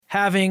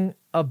having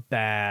a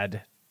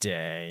bad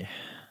day.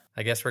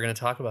 I guess we're going to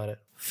talk about it.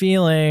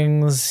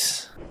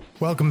 Feelings.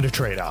 Welcome to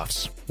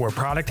Trade-Offs, where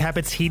Product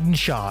Habits Heaton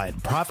Shaw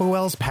and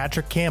ProfitWell's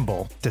Patrick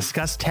Campbell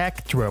discuss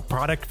tech through a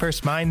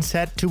product-first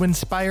mindset to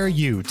inspire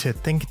you to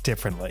think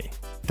differently.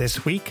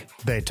 This week,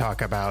 they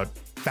talk about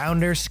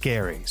founder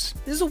scaries.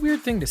 This is a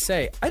weird thing to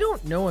say. I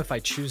don't know if I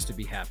choose to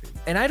be happy,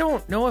 and I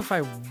don't know if I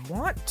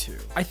want to.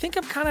 I think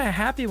I'm kind of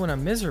happy when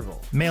I'm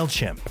miserable.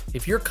 MailChimp.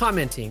 If you're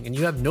commenting and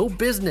you have no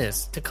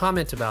business to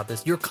comment about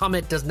this, your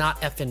comment does not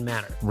effing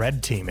matter.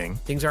 Red teaming.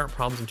 Things aren't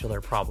problems until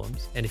they're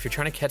problems. And if you're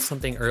trying to catch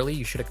something early,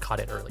 you should have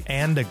caught it early.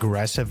 And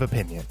aggressive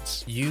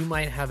opinions. You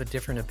might have a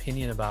different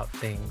opinion about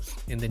things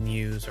in the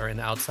news or in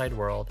the outside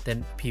world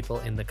than people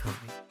in the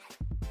company.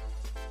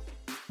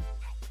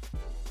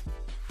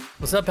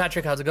 What's up,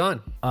 Patrick? How's it going?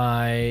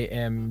 I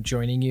am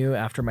joining you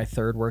after my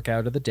third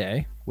workout of the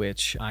day,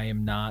 which I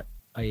am not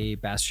a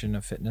bastion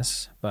of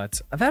fitness,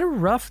 but I've had a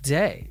rough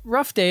day.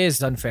 Rough day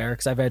is unfair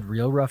because I've had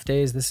real rough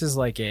days. This is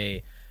like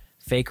a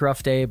fake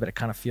rough day, but it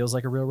kind of feels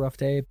like a real rough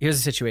day. Here's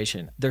the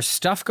situation. There's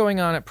stuff going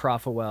on at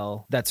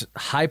ProfitWell that's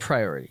high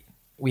priority.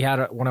 We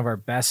had one of our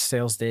best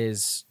sales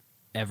days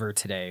ever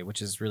today,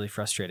 which is really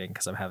frustrating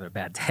because I'm having a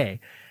bad day.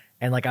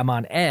 And like I'm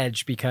on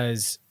edge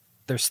because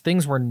there's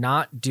things we're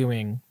not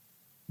doing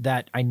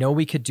that I know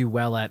we could do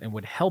well at and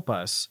would help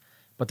us,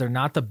 but they're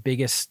not the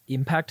biggest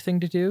impact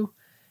thing to do.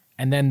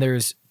 And then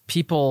there's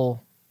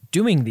people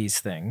doing these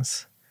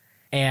things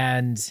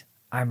and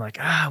I'm like,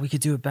 we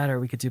could do it better.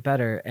 We could do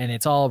better. And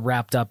it's all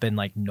wrapped up in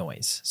like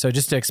noise. So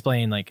just to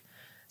explain, like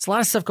it's a lot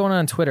of stuff going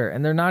on Twitter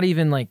and they're not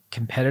even like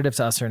competitive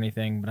to us or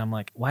anything, but I'm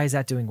like, why is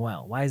that doing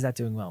well? Why is that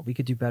doing well? We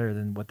could do better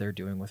than what they're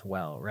doing with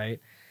well, right?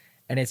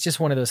 And it's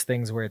just one of those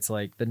things where it's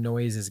like the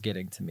noise is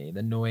getting to me.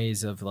 The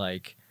noise of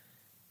like,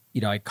 you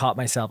know, I caught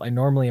myself. I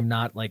normally am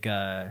not like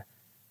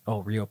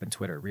reopen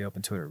Twitter,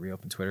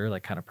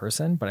 like kind of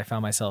person, but I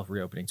found myself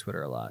reopening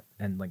Twitter a lot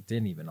and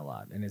LinkedIn even a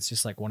lot. And it's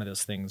just like one of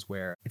those things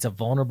where it's a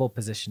vulnerable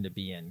position to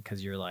be in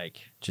because you're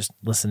like just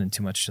listening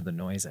too much to the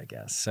noise, I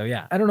guess. So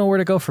yeah, I don't know where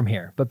to go from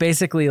here, but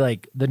basically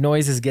like the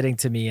noise is getting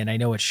to me and I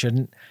know it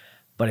shouldn't,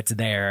 but it's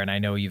there. And I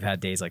know you've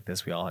had days like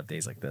this. We all have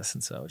days like this.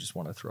 And so I just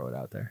want to throw it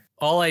out there.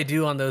 All I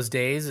do on those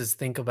days is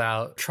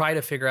try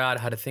to figure out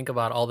how to think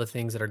about all the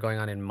things that are going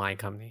on in my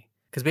company.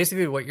 Because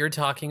basically what you're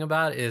talking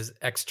about is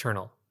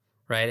external,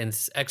 right? And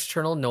it's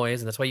external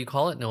noise, and that's why you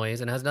call it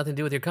noise, and it has nothing to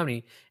do with your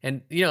company.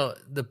 And, you know,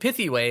 the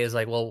pithy way is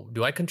like, well,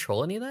 do I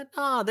control any of that?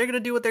 No, they're going to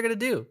do what they're going to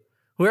do.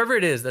 Whoever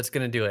it is that's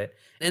going to do it.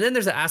 And then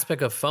there's the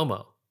aspect of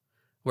FOMO,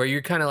 where you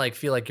kind of like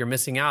feel like you're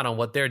missing out on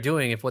what they're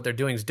doing if what they're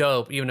doing is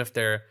dope, even if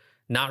they're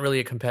not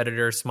really a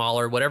competitor,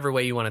 smaller, whatever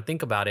way you want to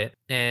think about it.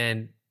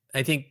 And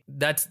I think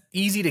that's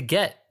easy to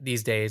get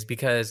these days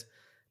because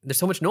there's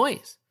so much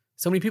noise.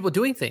 So many people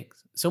doing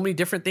things, so many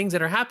different things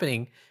that are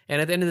happening. And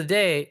at the end of the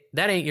day,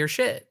 that ain't your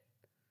shit.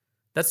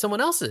 That's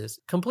someone else's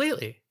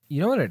completely.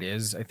 You know what it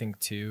is, I think,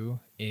 too,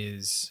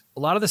 is a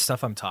lot of the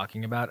stuff I'm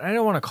talking about. And I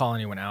don't want to call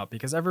anyone out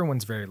because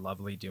everyone's very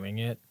lovely doing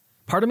it.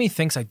 Part of me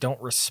thinks I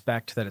don't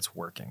respect that it's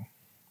working.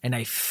 And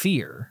I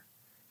fear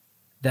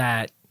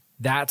that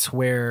that's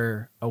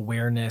where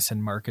awareness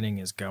and marketing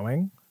is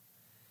going.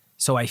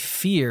 So I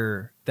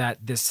fear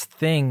that this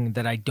thing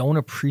that I don't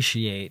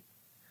appreciate,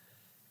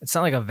 it's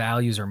not like a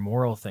values or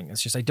moral thing.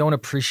 It's just I don't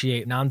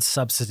appreciate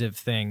non-substantive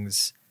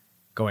things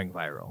going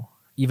viral.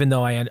 Even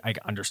though I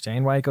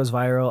understand why it goes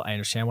viral, I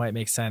understand why it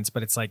makes sense,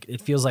 but it's like it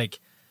feels like,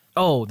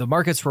 oh, the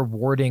market's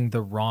rewarding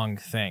the wrong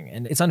thing.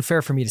 And it's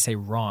unfair for me to say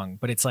wrong,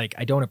 but it's like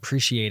I don't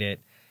appreciate it,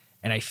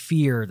 and I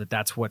fear that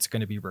that's what's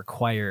going to be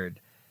required.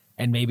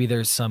 And maybe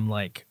there's some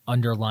like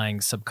underlying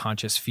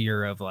subconscious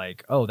fear of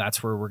like, oh,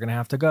 that's where we're going to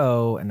have to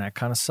go, and that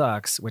kind of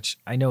sucks, which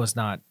I know is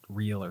not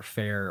real or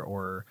fair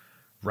or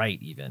right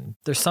even.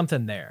 There's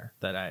something there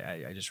that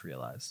I just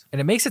realized. And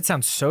it makes it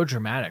sound so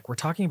dramatic. We're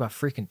talking about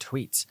freaking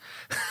tweets.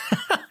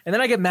 And then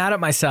I get mad at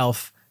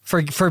myself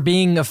for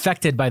being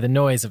affected by the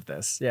noise of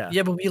this.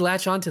 Yeah, but we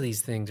latch onto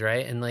these things,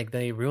 right? And like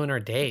they ruin our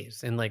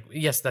days. And like,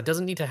 yes, that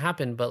doesn't need to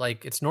happen, but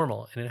like it's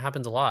normal and it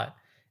happens a lot.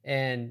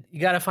 And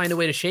you got to find a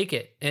way to shake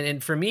it.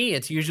 And for me,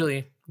 it's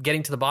usually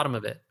getting to the bottom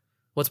of it.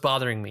 What's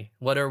bothering me?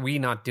 What are we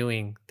not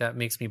doing that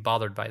makes me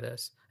bothered by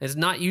this? It's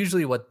not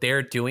usually what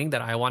they're doing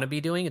that I want to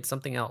be doing. It's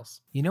something else.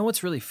 You know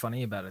what's really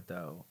funny about it,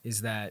 though,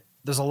 is that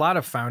there's a lot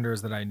of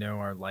founders that I know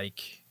are like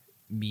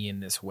me in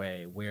this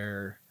way,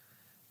 where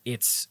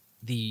it's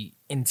the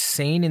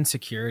insane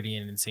insecurity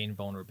and insane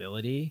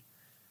vulnerability.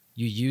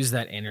 You use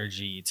that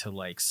energy to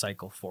like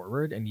cycle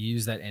forward, and you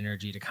use that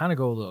energy to kind of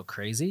go a little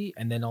crazy.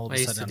 And then all of a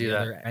sudden on the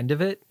other end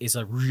of it is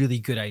a really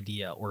good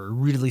idea or a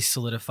really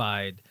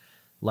solidified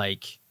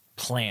like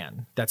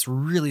plan that's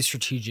really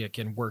strategic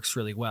and works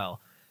really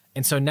well.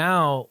 And so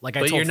now, like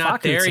I told Faku you're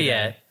not there today,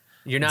 yet.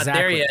 You're not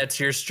there yet.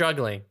 So you're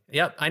struggling.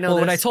 Yep, I know. Well,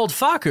 this. when I told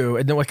Faku,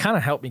 and then what kind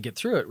of helped me get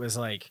through it was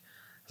like,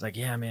 I was like,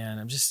 yeah, man,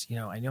 I'm just, you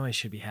know, I know I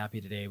should be happy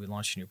today. We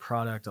launched a new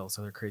product, all this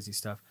other crazy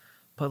stuff.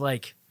 But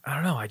like, I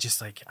don't know. I just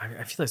like,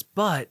 I feel this,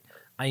 but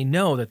I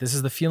know that this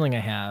is the feeling I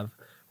have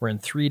where in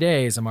 3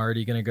 days, I'm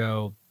already going to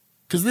go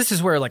because this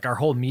is where like our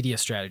whole media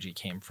strategy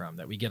came from,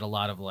 that we get a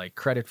lot of like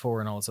credit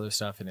for and all this other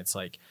stuff. And it's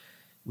like,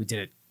 we did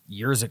it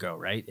years ago,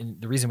 right? And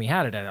the reason we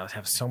had it, I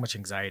have so much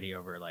anxiety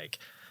over like,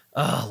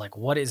 oh, like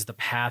what is the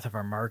path of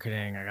our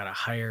marketing? I got to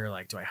hire,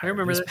 like, do I hire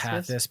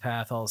this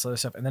path, all this other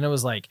stuff. And then it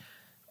was like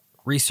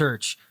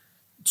research,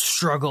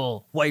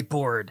 struggle,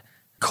 whiteboard,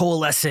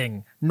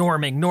 coalescing,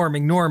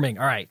 norming.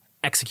 All right,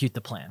 execute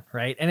the plan,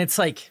 right? And it's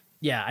like,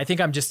 yeah, I think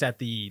I'm just at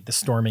the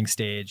storming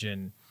stage.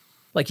 And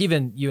like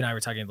even you and I were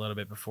talking a little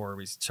bit before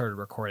we started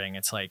recording,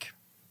 it's like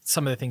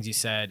some of the things you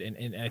said.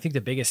 And I think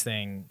the biggest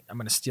thing, I'm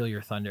going to steal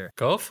your thunder.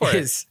 Go for it.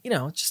 Is,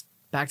 just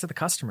back to the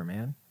customer,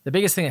 man. The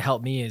biggest thing that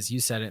helped me is you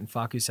said it and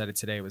Faku said it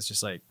today, was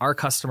just like our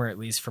customer, at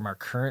least from our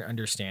current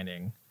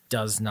understanding,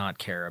 does not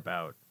care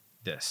about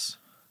this.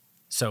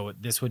 So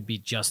this would be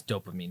just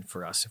dopamine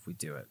for us if we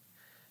do it.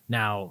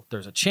 Now,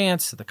 there's a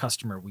chance that the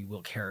customer we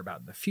will care about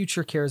in the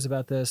future cares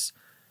about this.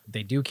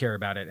 They do care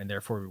about it, and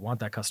therefore we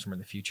want that customer in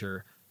the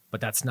future. But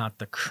that's not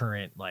the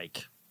current,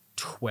 like,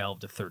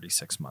 12 to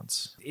 36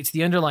 months. It's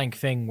the underlying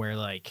thing where,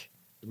 like,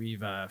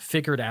 we've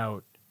figured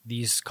out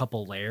these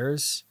couple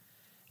layers,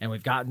 and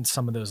we've gotten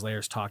some of those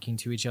layers talking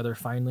to each other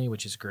finally,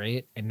 which is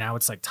great. And now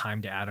it's, like,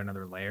 time to add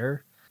another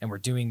layer. And we're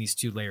doing these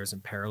 2 layers in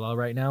parallel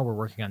right now. We're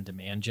working on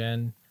demand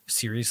gen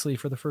seriously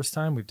for the first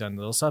time. We've done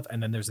little stuff.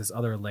 And then there's this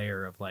other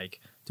layer of, like,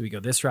 do we go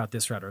this route,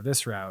 or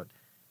this route?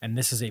 And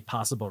this is a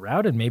possible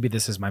route. And maybe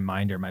this is my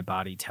mind or my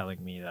body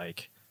telling me,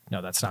 like,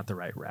 no, that's not the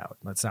right route.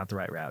 That's not the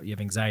right route. You have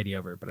anxiety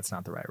over it, but it's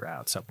not the right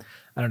route. So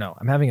I don't know.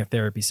 I'm having a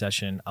therapy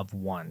session of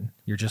 1.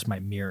 You're just my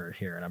mirror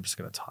here. And I'm just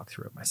going to talk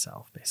through it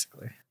myself,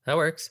 basically. That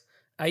works.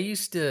 I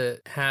used to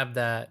have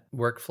that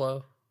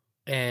workflow.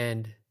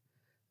 And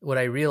what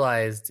I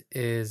realized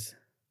is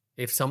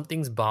if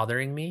something's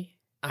bothering me,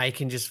 I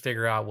can just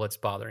figure out what's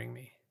bothering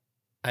me.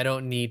 I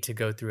don't need to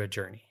go through a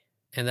journey.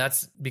 And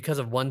that's because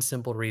of one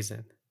simple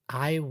reason.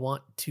 I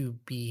want to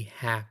be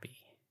happy.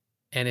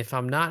 And if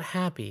I'm not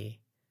happy,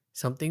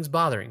 something's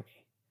bothering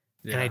me.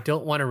 Yeah. And I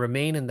don't want to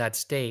remain in that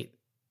state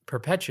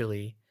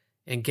perpetually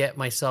and get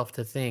myself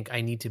to think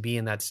I need to be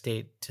in that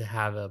state to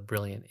have a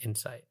brilliant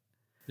insight.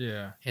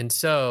 Yeah. And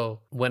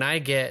so when I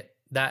get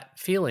that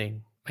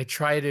feeling, I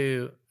try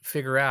to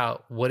figure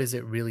out what is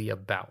it really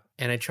about.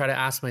 And I try to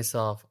ask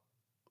myself,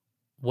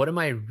 what am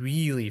I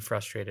really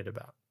frustrated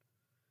about?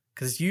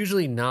 Because it's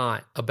usually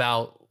not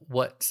about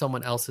what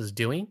someone else is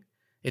doing.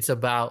 It's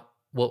about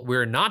what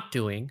we're not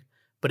doing,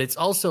 but it's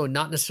also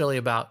not necessarily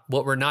about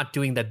what we're not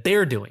doing that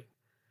they're doing.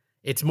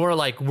 It's more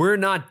like we're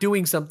not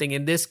doing something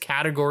in this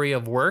category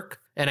of work,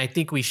 and I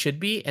think we should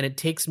be. And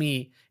it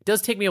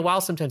does take me a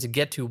while sometimes to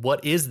get to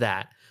what is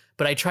that,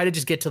 but I try to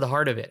just get to the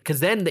heart of it,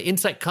 because then the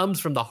insight comes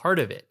from the heart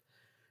of it,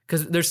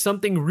 because there's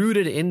something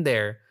rooted in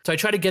there. So I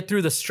try to get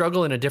through the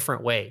struggle in a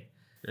different way.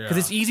 Because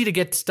it's easy to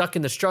get stuck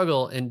in the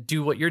struggle and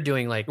do what you're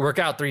doing, like work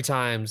out 3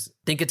 times,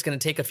 think it's going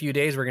to take a few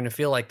days, we're going to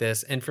feel like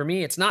this. And for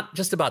me, it's not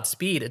just about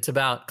speed, it's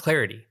about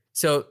clarity.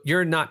 So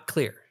you're not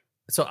clear.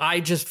 So I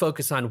just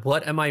focus on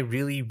what am I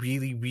really,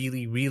 really,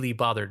 really, really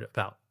bothered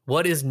about?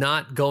 What is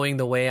not going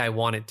the way I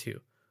want it to?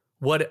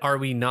 What are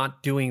we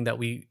not doing that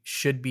we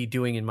should be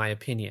doing, in my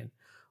opinion?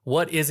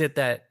 What is it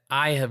that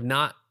I have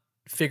not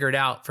figured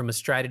out from a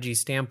strategy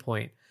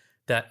standpoint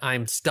that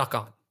I'm stuck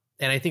on?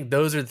 And I think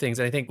those are the things.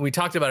 And I think when we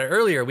talked about it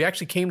earlier, we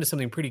actually came to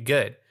something pretty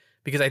good,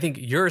 because I think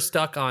you're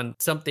stuck on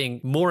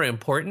something more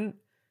important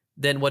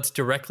than what's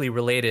directly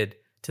related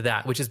to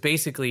that, which is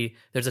basically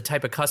there's a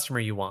type of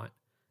customer you want,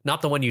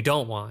 not the one you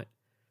don't want.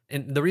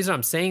 And the reason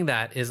I'm saying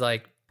that is,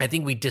 like, I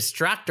think we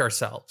distract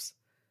ourselves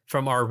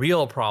from our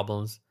real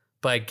problems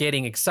by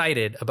getting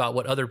excited about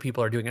what other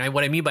people are doing. And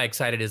what I mean by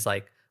excited is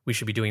like, we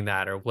should be doing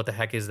that, or what the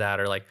heck is that?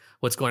 Or like,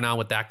 what's going on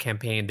with that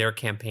campaign,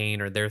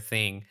 or their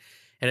thing.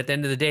 And at the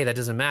end of the day, that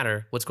doesn't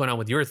matter. What's going on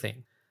with your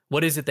thing?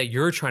 What is it that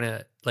you're trying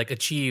to like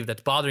achieve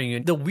that's bothering you?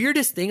 And the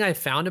weirdest thing I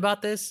found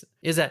about this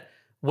is that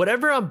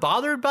whatever I'm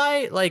bothered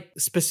by, like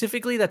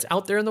specifically that's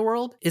out there in the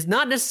world, is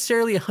not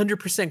necessarily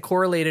 100%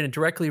 correlated and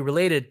directly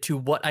related to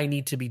what I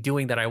need to be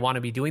doing, that I want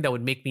to be doing, that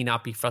would make me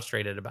not be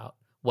frustrated about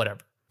whatever.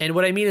 And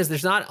what I mean is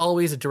there's not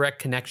always a direct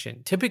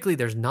connection. Typically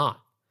there's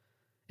not.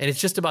 And it's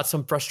just about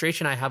some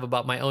frustration I have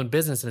about my own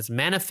business, and it's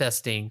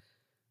manifesting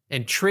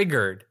and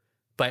triggered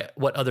by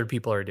what other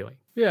people are doing.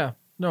 Yeah.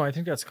 No, I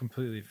think that's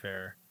completely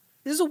fair.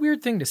 This is a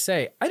weird thing to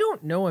say. I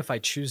don't know if I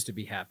choose to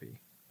be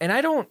happy. And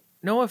I don't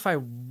know if I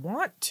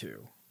want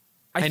to.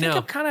 I think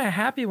I'm kind of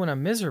happy when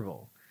I'm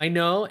miserable. I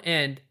know.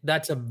 And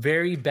that's a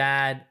very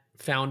bad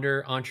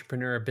founder,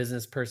 entrepreneur,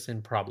 business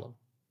person problem.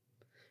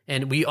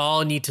 And we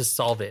all need to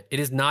solve it. It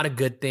is not a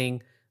good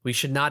thing. We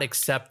should not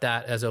accept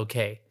that as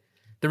okay.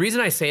 The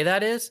reason I say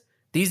that is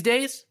these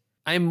days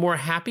I'm more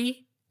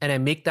happy and I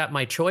make that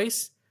my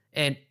choice,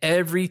 and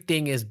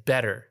everything is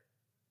better.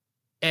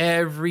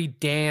 Every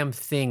damn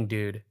thing,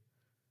 dude.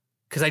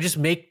 Because I just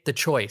make the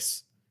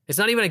choice. It's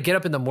not even I get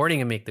up in the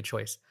morning and make the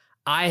choice.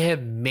 I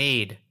have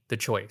made the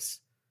choice.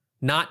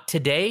 Not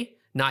today,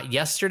 not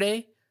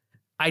yesterday.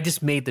 I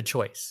just made the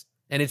choice.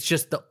 And it's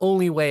just the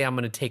only way I'm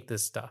going to take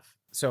this stuff.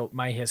 So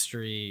my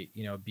history,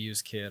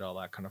 abused kid, all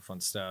that kind of fun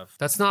stuff.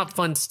 That's not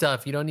fun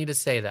stuff. You don't need to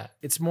say that.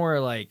 It's more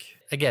like,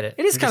 I get it.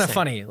 it is I'm kind just of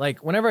saying. funny.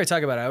 Like whenever I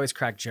talk about it, I always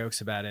crack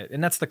jokes about it.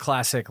 And that's the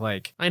classic,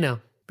 like, I know,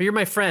 but you're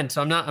my friend,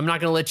 so I'm not going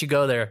to let you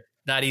go there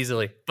that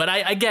easily. But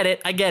I get it.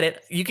 I get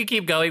it. You can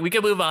keep going. We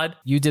can move on.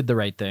 you did the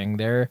right thing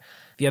there.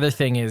 The other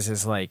thing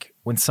is like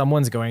when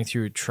someone's going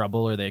through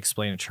trouble or they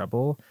explain a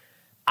trouble,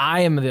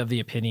 I am of the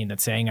opinion that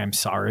saying I'm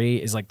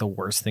sorry is like the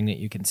worst thing that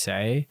you can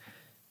say.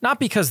 Not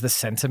because the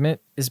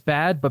sentiment is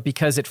bad, but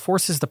because it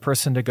forces the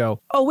person to go,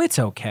 oh, it's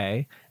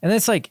okay. And then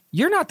it's like,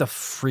 you're not the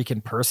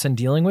freaking person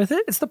dealing with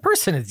it. It's the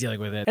person that's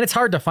dealing with it. And it's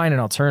hard to find an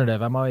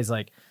alternative. I'm always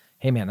like,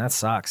 hey, man, that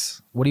sucks.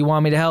 What do you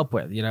want me to help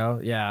with?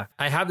 Yeah.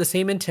 I have the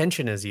same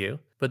intention as you,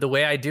 but the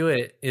way I do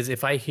it is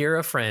if I hear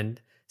a friend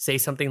say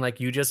something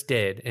like you just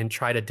did and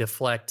try to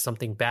deflect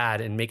something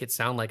bad and make it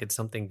sound like it's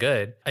something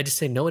good, I just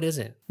say, no, it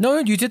isn't. No,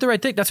 you did the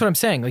right thing. That's what I'm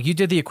saying. Like you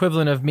did the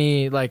equivalent of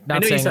me, like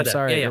not saying I'm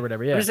sorry or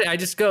whatever. Yeah. I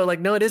just go like,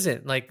 no, it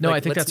isn't. Like, No, like, I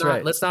think let's that's not,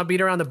 right. Let's not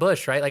beat around the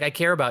bush, right? Like I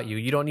care about you.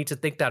 You don't need to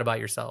think that about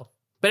yourself.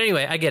 But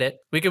anyway, I get it.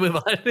 We can move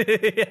on.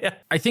 Yeah.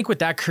 I think what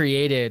that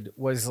created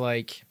was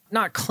like,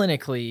 not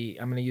clinically,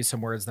 I'm going to use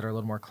some words that are a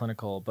little more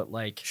clinical, but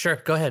like, Sure,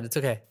 go ahead. It's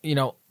okay.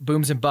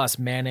 Booms and busts,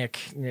 manic,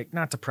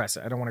 not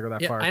depressive. I don't want to go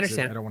that Yeah, far. I 'cause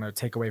understand. I don't want to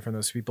take away from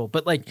those people,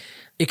 but like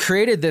it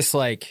created this,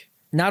 like,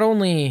 not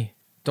only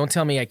don't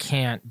tell me I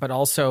can't, but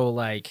also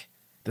like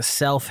the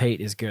self-hate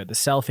is good. The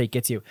self-hate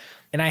gets you.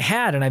 And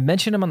I've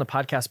mentioned him on the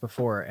podcast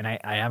before, and I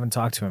haven't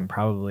talked to him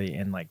probably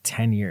in like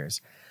 10 years,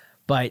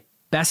 but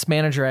best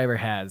manager I ever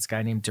had, this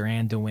guy named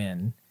Duran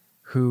DeWin,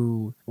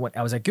 who, when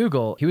I was at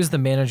Google, he was the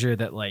manager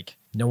that like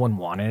no one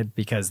wanted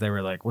because they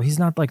were like, well, he's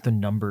not like the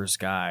numbers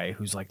guy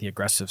who's like the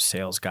aggressive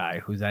sales guy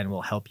who then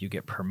will help you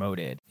get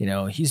promoted.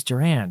 He's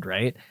Durand,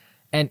 right?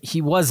 And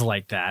he was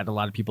like that. A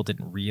lot of people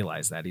didn't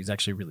realize that. He's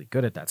actually really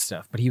good at that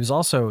stuff. But he was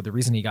also, the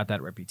reason he got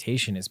that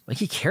reputation is like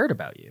he cared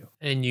about you.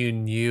 And you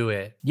knew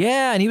it.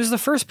 Yeah. And he was the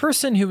first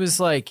person who was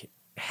like,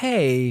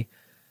 hey,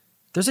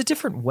 there's a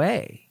different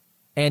way.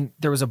 And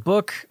there was a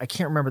book, I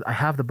can't remember, I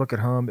have the book at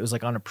home. It was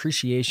like on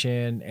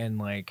appreciation, and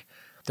like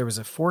there was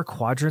a 4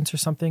 quadrants or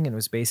something. And it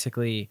was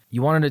basically,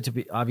 you wanted it to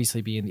be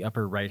obviously be in the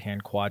upper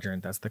right-hand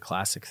quadrant. That's the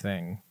classic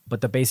thing.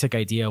 But the basic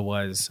idea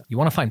was you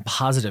want to find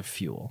positive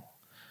fuel.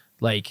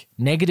 Like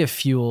negative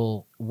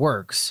fuel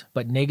works,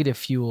 but negative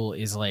fuel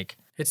is like,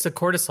 It's the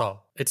cortisol.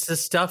 It's the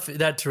stuff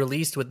that's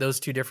released with those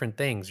two different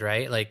things,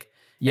 right? Like,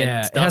 yeah, and it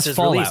has stuff is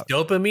fallout. released.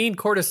 Dopamine,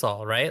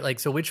 cortisol, right? Like,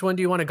 so which one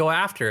do you want to go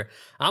after?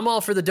 I'm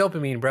all for the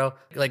dopamine, bro.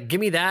 Like,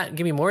 give me that.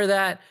 Give me more of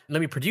that. Let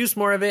me produce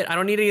more of it. I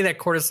don't need any of that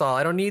cortisol.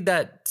 I don't need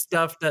that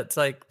stuff that's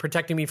like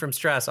protecting me from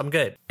stress. I'm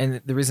good.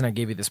 And the reason I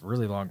gave you this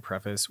really long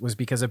preface was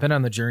because I've been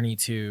on the journey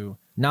to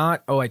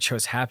not, I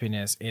chose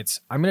happiness.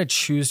 It's, I'm going to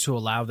choose to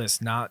allow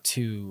this not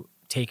to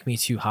take me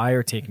too high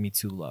or take me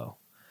too low.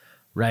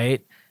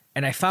 Right.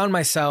 And I found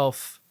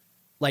myself,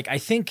 like, I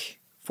think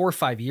 4 or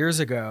 5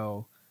 years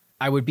ago,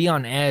 I would be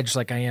on edge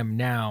like I am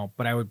now,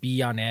 but I would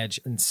be on edge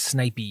and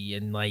snipey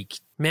and like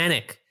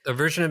Manic, a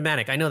version of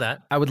manic. I know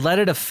that. I would let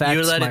it affect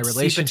You let my it seep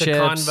relationships. into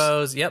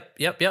convos.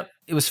 Yep.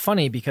 It was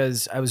funny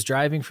because I was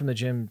driving from the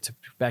gym to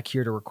back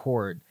here to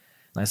record.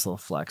 Nice little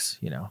flex,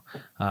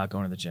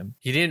 going to the gym.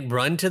 You didn't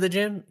run to the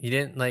gym? You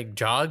didn't like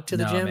jog to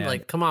the No, gym? man.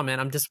 Like, come on,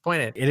 man. I'm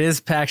disappointed. It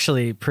is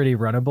actually pretty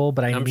runnable,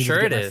 but I'm sure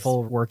to it get my is.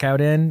 full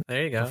workout in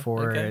There you go.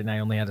 before, Okay. and I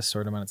only had a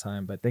short amount of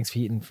time. But thanks,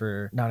 Heaton,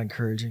 for not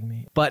encouraging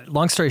me. But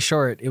long story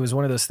short, it was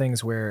one of those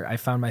things where I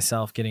found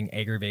myself getting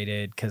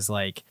aggravated because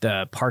like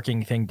the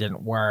parking thing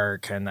didn't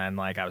work, and then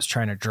like I was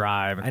trying to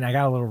drive, and I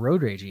got a little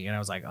road ragey, and I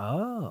was like,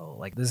 oh,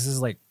 like this is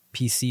like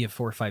PC of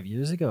 4 or 5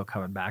 years ago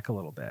coming back a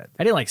little bit.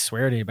 I didn't like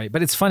swear at anybody,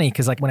 but it's funny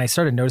because like when I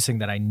started noticing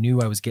that, I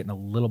knew I was getting a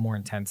little more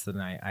intense than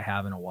I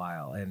have in a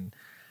while. And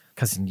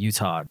because in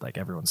Utah, like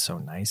everyone's so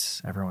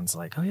nice. Everyone's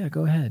like, oh yeah,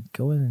 go ahead,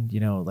 go in,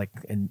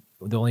 and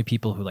the only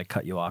people who like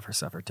cut you off or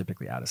stuff are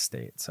typically out of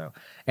state. So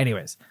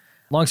anyways,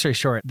 long story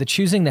short, the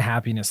choosing the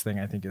happiness thing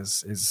I think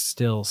is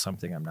still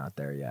something I'm not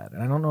there yet.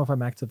 And I don't know if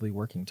I'm actively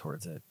working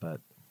towards it,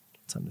 but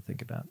it's something to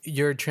think about.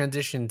 Your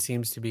transition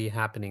seems to be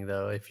happening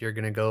though. If you're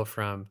going to go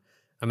from,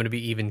 I'm going to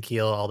be even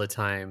keel all the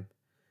time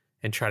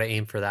and try to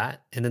aim for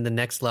that. And then the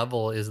next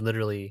level is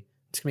literally,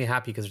 it's going to be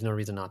happy because there's no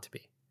reason not to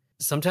be.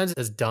 Sometimes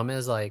as dumb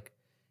as like,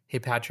 hey,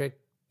 Patrick,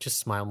 just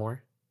smile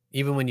more.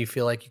 Even when you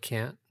feel like you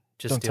can't,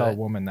 just Don't do tell it. a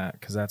woman that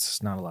because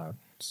that's not allowed.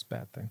 It's a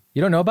bad thing.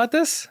 You don't know about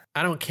this?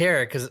 I don't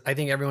care because I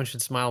think everyone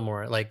should smile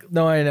more. Like,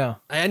 No, I know.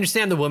 I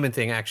understand the woman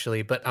thing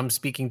actually, but I'm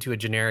speaking to a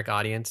generic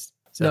audience.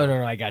 So,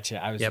 No, I got you.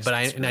 I was Yeah, just but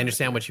I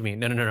understand what you mean.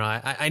 No.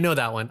 I know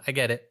that one. I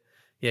get it.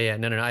 Yeah.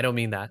 No. I don't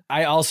mean that.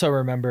 I also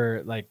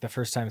remember like the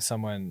first time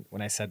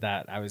when I said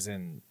that, I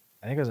think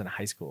I was in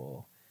high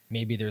school.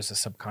 Maybe there's a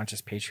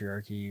subconscious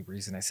patriarchy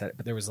reason I said it,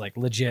 but there was like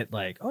legit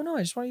like, oh no,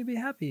 I just want you to be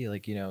happy.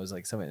 Like, it was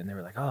like something, and they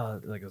were like, oh,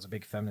 like it was a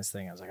big feminist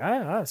thing. I was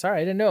like, sorry,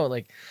 I didn't know.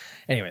 Like,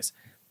 anyways,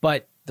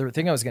 but the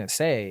thing I was going to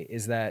say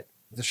is that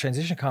the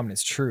transition comment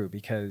is true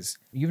because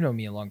you've known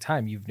me a long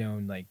time. You've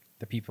known like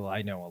the people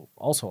I know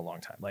also a long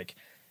time. Like,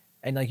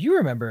 and like you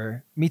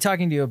remember me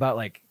talking to you about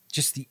like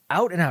just the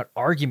out and out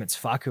arguments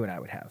Faku and I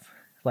would have,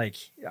 like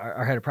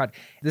our head of product.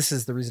 This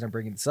is the reason I'm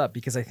bringing this up,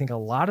 because I think a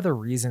lot of the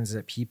reasons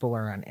that people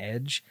are on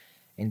edge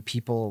and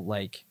people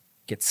like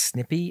get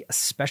snippy,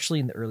 especially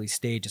in the early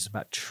stage, is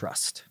about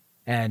trust.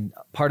 And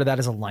part of that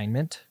is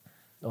alignment.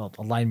 Well,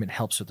 alignment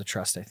helps with the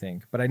trust, I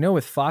think. But I know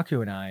with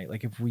Faku and I,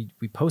 like if we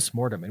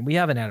post-mortem, and we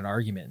haven't had an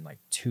argument in like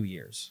 2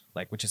 years,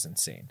 like, which is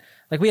insane.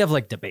 Like we have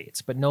like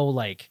debates, but no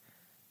like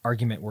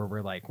argument where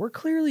we're like, we're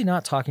clearly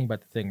not talking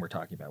about the thing we're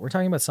talking about. We're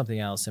talking about something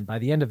else. And by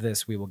the end of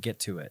this, we will get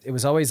to it. It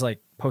was always like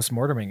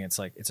post-morteming. It's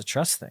like, it's a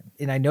trust thing.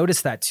 And I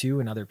noticed that too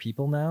in other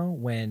people now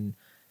when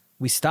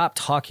we stop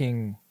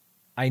talking.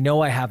 I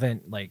know I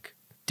haven't like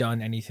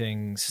done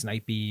anything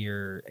snipey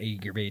or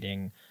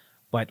aggravating,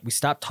 but we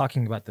stop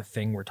talking about the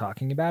thing we're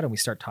talking about and we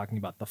start talking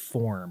about the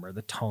form or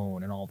the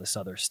tone and all this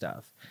other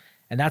stuff.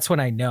 And that's when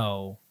I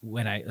know,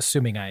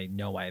 assuming I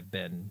know I've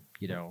been,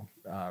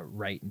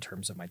 right in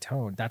terms of my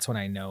tone, that's when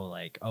I know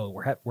like, oh,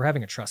 we're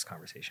having a trust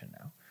conversation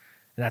now.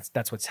 And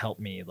that's what's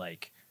helped me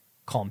like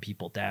calm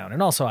people down,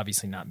 and also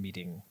obviously not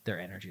meeting their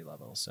energy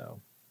level.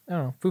 So I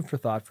don't know, food for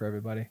thought for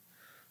everybody.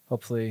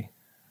 Hopefully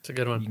it's a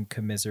good one. You can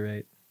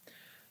commiserate.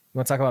 You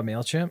want to talk about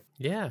MailChimp?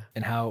 Yeah.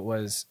 And how it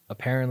was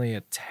apparently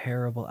a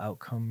terrible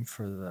outcome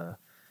for the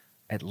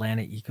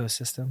Atlanta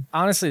ecosystem.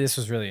 Honestly, this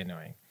was really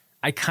annoying.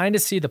 I kind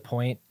of see the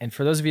point. And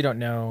for those of you who don't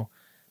know,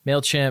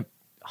 MailChimp,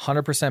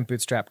 100%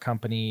 bootstrap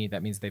company.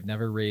 That means they've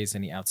never raised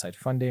any outside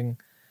funding.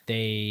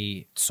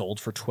 They sold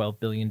for $12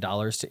 billion to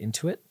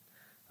Intuit.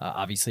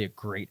 Obviously a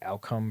great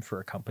outcome for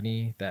a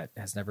company that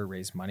has never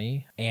raised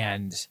money.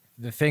 And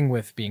the thing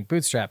with being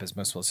bootstrap, as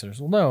most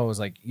listeners will know, is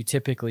like you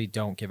typically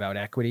don't give out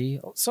equity.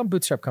 Some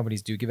bootstrap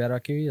companies do give out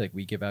equity, like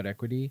we give out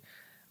equity.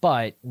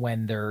 But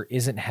when there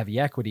isn't heavy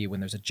equity,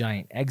 when there's a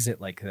giant exit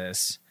like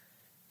this,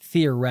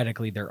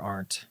 theoretically there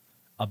aren't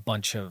a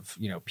bunch of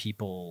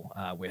people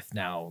with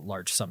now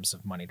large sums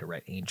of money to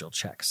write angel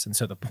checks. And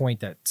so the point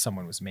that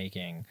someone was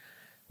making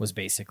was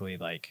basically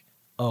like,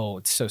 oh,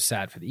 it's so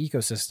sad for the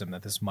ecosystem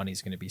that this money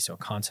is going to be so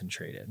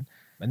concentrated.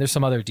 And there's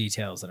some other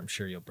details that I'm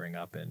sure you'll bring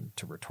up and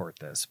to retort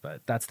this,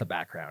 but that's the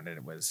background, and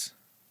it was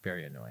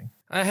very annoying.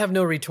 I have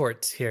no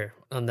retorts here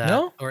on that.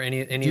 No? Or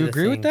any Do you of the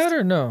agree with things. that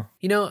or no?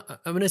 I'm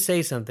going to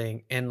say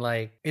something, and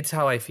like, it's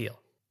how I feel.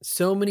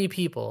 So many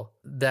people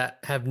that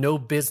have no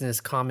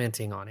business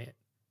commenting on it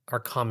are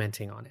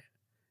commenting on it.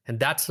 And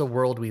that's the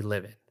world we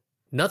live in.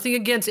 Nothing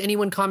against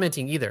anyone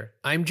commenting either.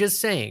 I'm just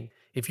saying,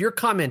 if you're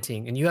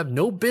commenting and you have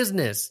no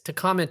business to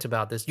comment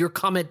about this, your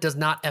comment does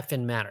not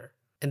effing matter.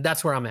 And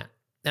that's where I'm at.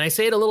 And I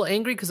say it a little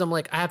angry because I'm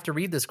like, I have to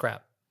read this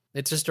crap.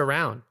 It's just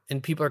around.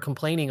 And people are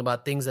complaining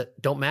about things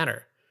that don't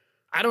matter.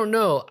 I don't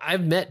know.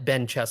 I've met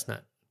Ben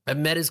Chestnut. I've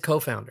met his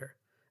co-founder.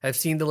 I've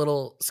seen the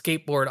little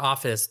skateboard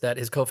office that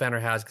his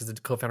co-founder has because the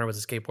co-founder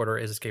was a skateboarder,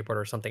 is a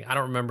skateboarder or something. I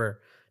don't remember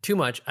too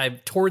much.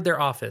 I've toured their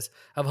office.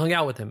 I've hung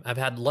out with him. I've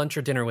had lunch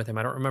or dinner with him.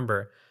 I don't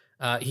remember.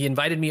 He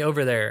invited me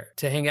over there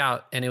to hang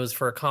out, and it was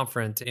for a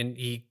conference, and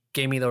he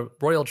gave me the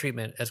royal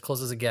treatment as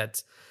close as it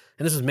gets.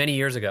 And this was many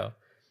years ago.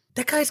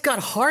 That guy's got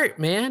heart,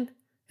 man.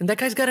 And that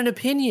guy's got an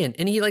opinion,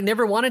 and he like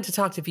never wanted to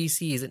talk to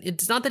VCs. And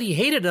it's not that he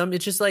hated them.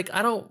 It's just like,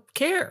 I don't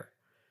care.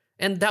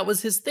 And that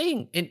was his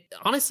thing. And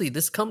honestly,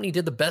 this company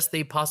did the best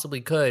they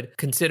possibly could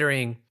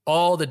considering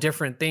all the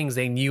different things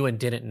they knew and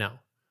didn't know.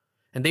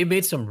 And they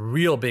made some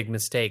real big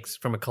mistakes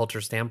from a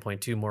culture standpoint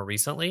too more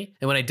recently.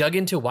 And when I dug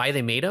into why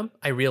they made them,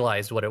 I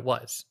realized what it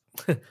was.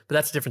 But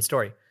that's a different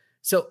story.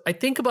 So I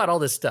think about all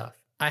this stuff.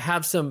 I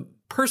have some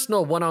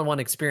personal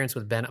one-on-one experience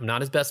with Ben. I'm not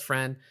his best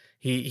friend.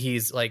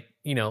 He's like,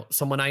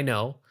 someone I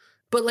know.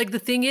 But like the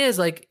thing is,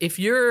 like, if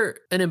you're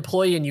an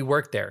employee and you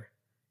work there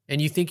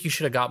and you think you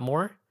should have got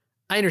more,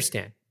 I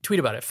understand. Tweet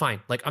about it.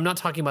 Fine. Like, I'm not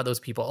talking about those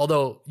people,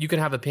 although you can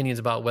have opinions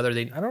about whether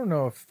they... I don't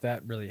know if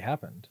that really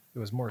happened. It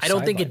was more... I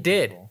don't think it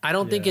did. People. I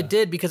don't think it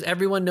did because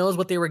everyone knows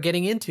what they were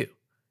getting into.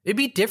 It'd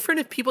be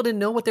different if people didn't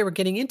know what they were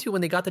getting into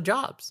when they got the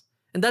jobs.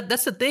 And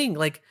that's the thing.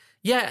 Like,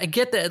 yeah, I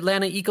get the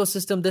Atlanta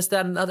ecosystem, this,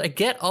 that, and the other. I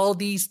get all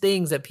these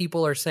things that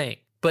people are saying.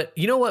 But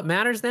you know what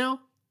matters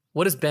now?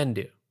 What does Ben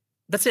do?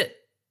 That's it.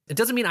 It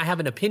doesn't mean I have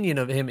an opinion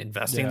of him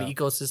investing in the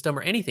ecosystem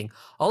or anything.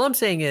 All I'm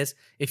saying is,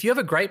 if you have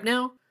a gripe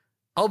now,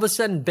 all of a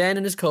sudden Ben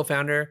and his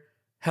co-founder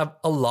have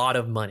a lot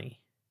of money.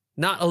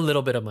 Not a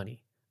little bit of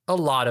money. A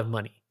lot of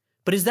money.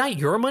 But is that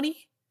your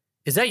money?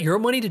 Is that your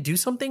money to do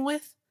something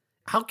with?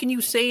 How can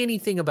you say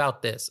anything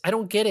about this? I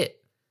don't get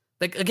it.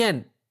 Like,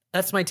 again,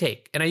 that's my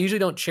take. And I usually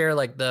don't share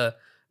like the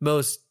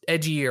most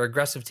edgy or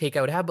aggressive take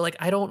I would have, but like,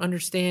 I don't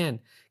understand.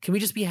 Can we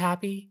just be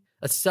happy?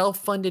 A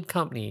self-funded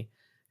company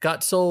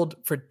got sold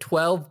for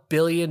 $12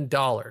 billion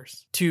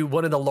to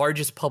one of the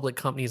largest public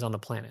companies on the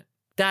planet.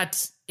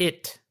 That's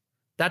it.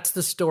 That's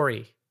the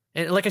story.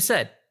 And like I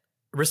said,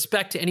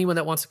 respect to anyone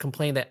that wants to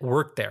complain that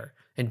worked there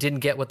and didn't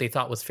get what they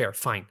thought was fair.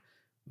 Fine.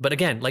 But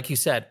again, like you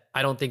said,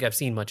 I don't think I've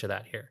seen much of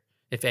that here,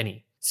 if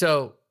any.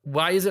 So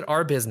why is it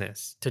our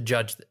business to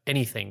judge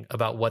anything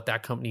about what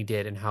that company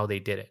did and how they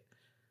did it?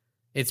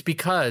 It's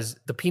because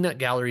the peanut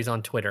gallery is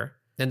on Twitter,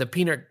 and the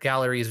peanut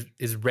gallery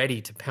is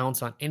ready to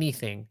pounce on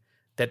anything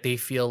that they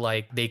feel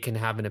like they can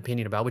have an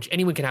opinion about, which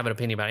anyone can have an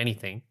opinion about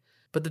anything.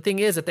 But the thing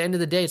is, at the end of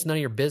the day, it's none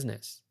of your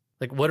business.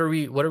 Like, what are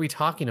we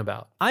talking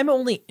about? I'm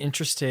only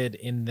interested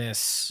in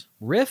this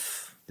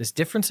riff, this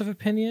difference of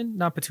opinion,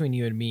 not between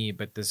you and me,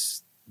 but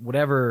this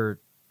whatever,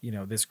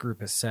 this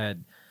group has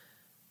said,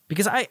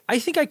 because I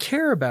think I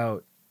care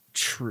about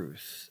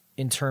truth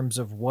in terms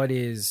of what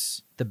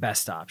is the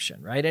best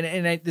option, right?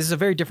 And this is a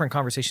very different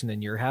conversation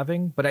than you're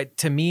having, but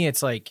to me,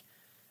 it's like,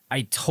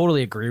 I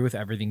totally agree with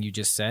everything you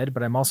just said,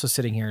 but I'm also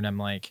sitting here and I'm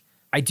like,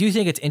 I do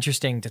think it's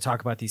interesting to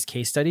talk about these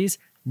case studies,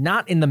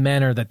 not in the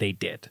manner that they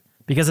did.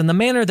 Because in the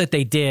manner that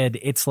they did,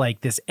 it's like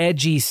this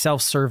edgy,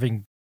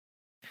 self-serving.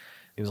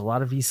 It was a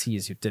lot of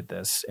VCs who did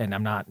this, and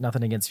I'm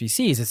nothing against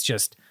VCs. It's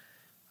just,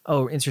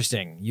 oh,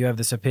 interesting. You have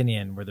this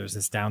opinion where there's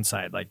this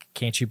downside. Like,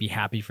 can't you be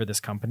happy for this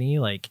company?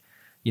 Like,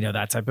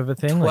 that type of a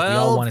thing. Like, we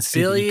all want to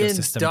see the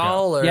ecosystem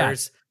go. Yeah.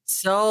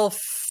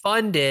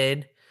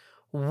 Self-funded.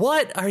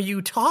 What are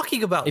you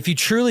talking about? If you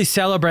truly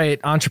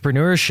celebrate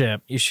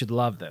entrepreneurship, you should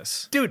love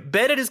this. Dude,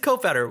 Ben and his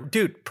co-founder,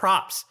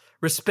 props.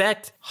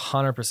 Respect.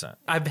 100%.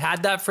 I've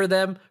had that for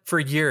them for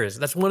years.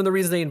 That's one of the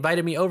reasons they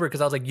invited me over,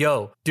 because I was like,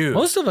 yo, dude.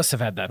 Most of us have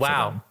had that for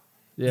them.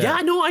 Yeah,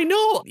 I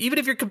know. Even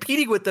if you're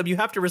competing with them, you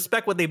have to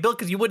respect what they built,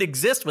 because you wouldn't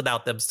exist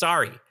without them.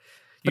 Sorry.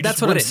 But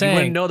that's what I'm saying. You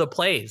wouldn't know the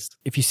plays.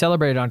 If you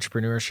celebrated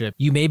entrepreneurship,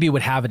 you maybe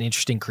would have an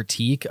interesting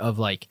critique of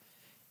like,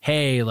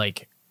 hey,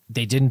 like,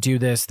 they didn't do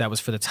this. That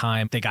was for the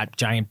time. They got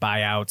giant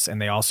buyouts,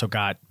 and they also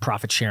got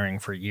profit sharing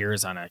for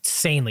years on an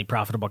insanely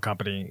profitable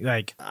company.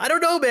 Like, I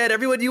don't know, man.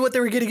 Everyone knew what they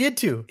were getting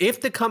into.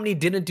 If the company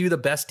didn't do the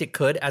best it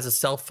could as a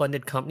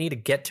self-funded company to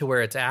get to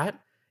where it's at,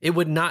 it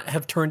would not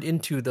have turned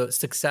into the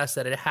success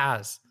that it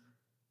has.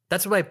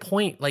 That's my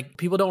point. Like,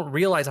 people don't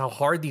realize how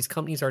hard these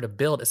companies are to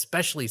build,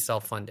 especially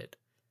self-funded,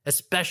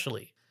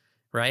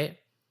 right?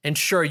 And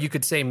sure, you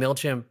could say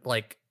MailChimp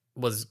like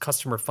was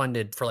customer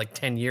funded for like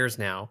 10 years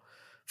now.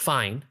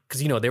 Fine,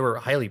 because they were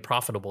highly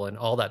profitable and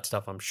all that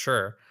stuff, I'm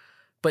sure.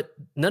 But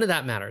none of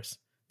that matters.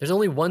 There's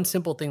only one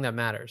simple thing that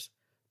matters.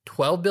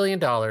 $12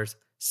 billion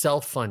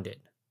self-funded,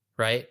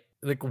 right?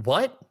 Like,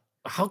 what?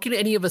 How can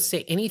any of us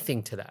say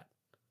anything to that?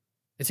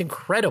 It's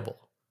incredible.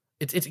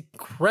 It's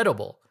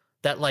incredible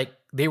that like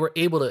they were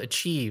able to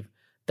achieve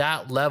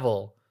that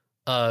level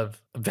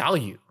of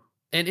value.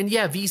 And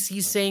yeah,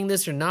 VCs saying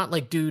this or not,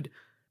 like, dude,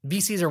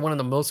 VCs are one of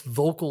the most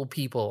vocal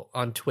people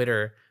on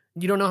Twitter.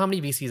 You don't know how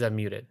many VCs I've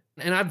muted.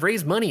 And I've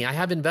raised money. I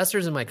have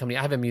investors in my company.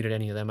 I haven't muted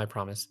any of them, I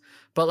promise.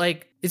 But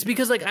like, it's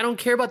because like, I don't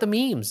care about the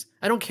memes.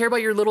 I don't care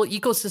about your little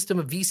ecosystem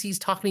of VCs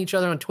talking to each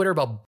other on Twitter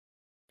about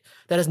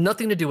that has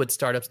nothing to do with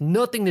startups,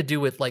 nothing to do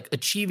with like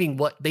achieving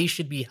what they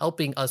should be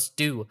helping us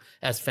do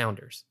as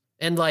founders.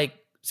 And like,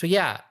 so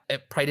yeah, I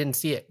probably didn't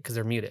see it because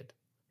they're muted.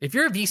 If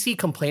you're a VC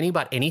complaining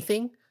about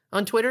anything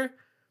on Twitter,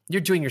 you're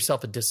doing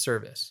yourself a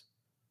disservice.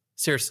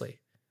 Seriously.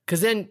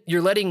 Because then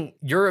you're letting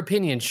your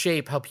opinion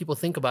shape how people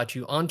think about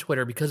you on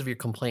Twitter because of your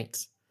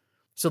complaints.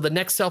 So the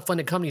next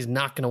self-funded company is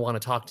not going to want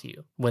to talk to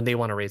you when they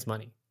want to raise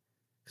money.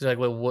 Because they're like,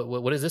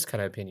 well, what is this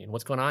kind of opinion?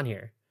 What's going on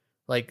here?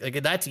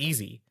 Like that's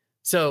easy.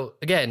 So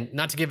again,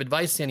 not to give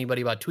advice to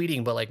anybody about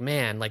tweeting, but like,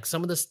 man, like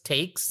some of the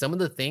takes, some of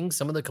the things,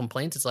 some of the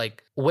complaints, it's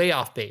like way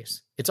off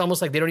base. It's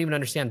almost like they don't even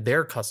understand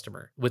their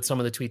customer with some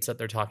of the tweets that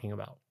they're talking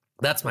about.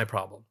 That's my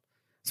problem.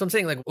 So I'm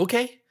saying like,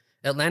 okay,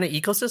 Atlanta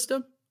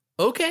ecosystem.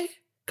 Okay,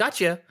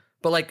 gotcha.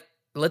 But like,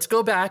 let's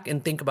go back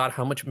and think about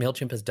how much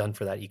MailChimp has done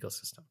for that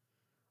ecosystem.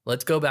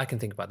 Let's go back and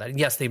think about that. And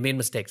yes, they've made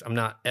mistakes. I'm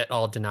not at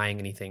all denying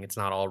anything. It's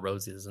not all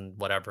roses and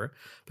whatever.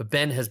 But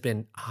Ben has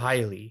been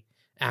highly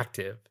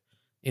active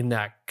in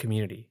that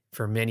community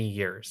for many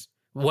years.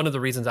 One of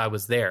the reasons I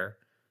was there,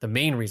 the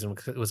main reason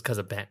was because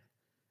of Ben.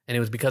 And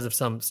it was because of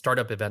some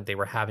startup event they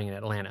were having in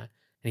Atlanta.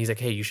 And he's like,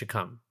 hey, you should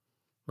come.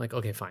 I'm like,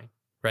 okay, fine.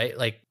 Right?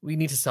 Like, we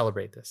need to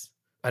celebrate this.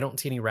 I don't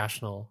see any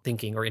rational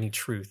thinking or any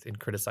truth in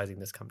criticizing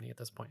this company at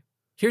this point.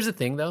 Here's the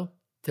thing, though.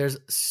 There's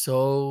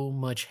so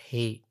much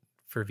hate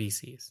for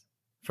VCs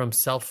from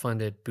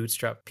self-funded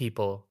bootstrap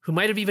people who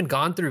might have even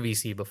gone through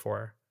VC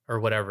before or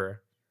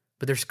whatever,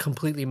 but they're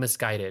completely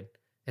misguided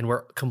and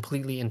were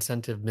completely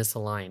incentive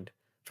misaligned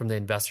from the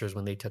investors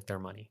when they took their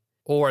money.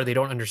 Or they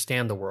don't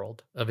understand the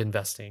world of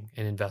investing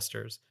and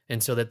investors,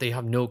 and so that they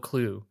have no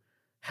clue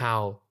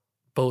how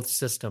both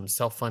systems,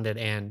 self-funded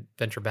and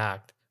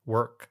venture-backed,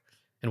 work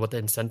and what the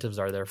incentives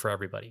are there for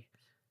everybody.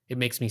 It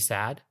makes me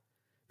sad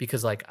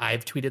because like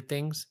I've tweeted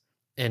things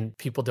and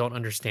people don't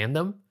understand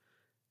them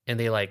and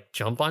they like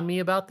jump on me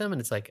about them. And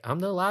it's like, I'm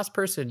the last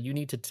person you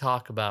need to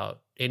talk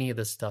about any of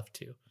this stuff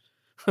to.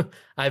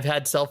 I've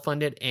had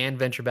self-funded and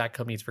venture-backed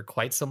companies for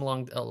quite a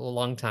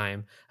long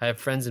time. I have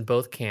friends in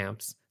both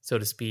camps, so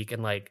to speak.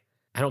 And like,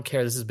 I don't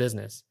care. This is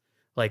business.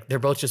 Like they're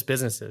both just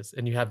businesses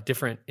and you have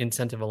different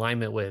incentive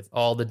alignment with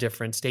all the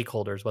different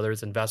stakeholders, whether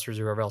it's investors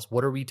or whoever else.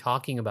 What are we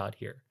talking about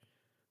here?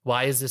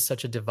 Why is this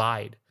such a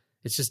divide?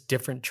 It's just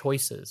different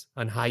choices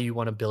on how you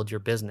want to build your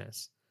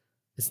business.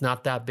 It's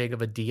not that big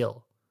of a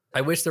deal.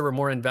 I wish there were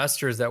more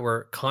investors that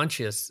were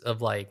conscious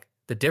of like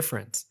the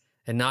difference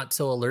and not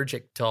so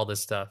allergic to all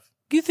this stuff.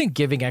 You think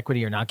giving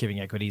equity or not giving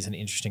equity is an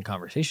interesting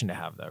conversation to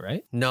have, though,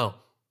 right? No,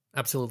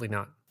 absolutely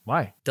not.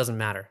 Why? Doesn't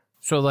matter.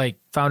 So like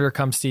founder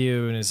comes to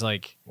you and is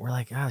like, we're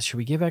like, should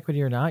we give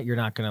equity or not? You're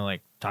not going to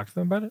like talk to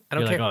them about it? I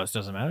don't You're care. like, this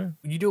doesn't matter.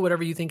 You do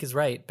whatever you think is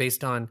right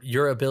based on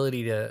your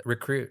ability to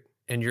recruit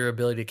and your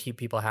ability to keep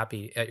people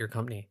happy at your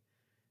company.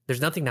 There's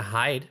nothing to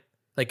hide.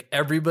 Like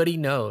everybody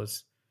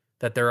knows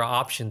that there are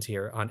options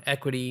here on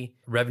equity,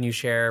 revenue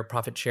share,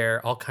 profit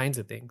share, all kinds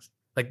of things.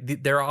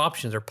 Like there are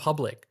options, they're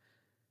public.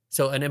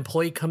 So an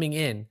employee coming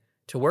in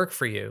to work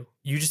for you,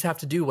 you just have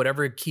to do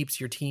whatever keeps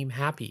your team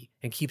happy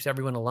and keeps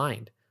everyone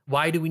aligned.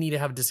 Why do we need to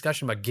have a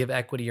discussion about give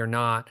equity or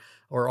not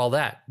or all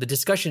that? The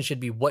discussion should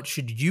be what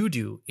should you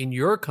do in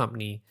your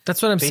company?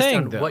 That's what I'm based saying,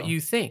 on though. what you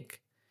think.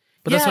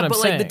 But that's what I'm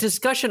saying. Like the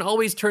discussion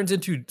always turns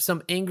into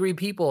some angry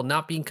people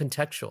not being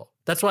contextual.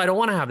 That's why I don't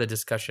want to have the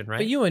discussion, right?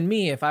 But you and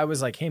me, if I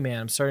was like, hey man,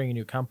 I'm starting a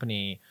new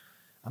company,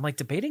 I'm like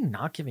debating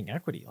not giving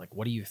equity. Like,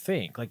 what do you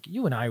think? Like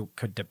you and I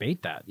could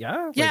debate that.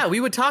 Yeah. Like, yeah, we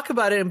would talk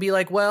about it and be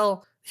like,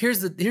 well,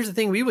 here's the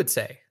thing we would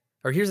say,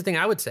 or here's the thing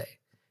I would say.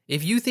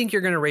 If you think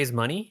you're going to raise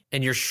money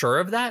and you're sure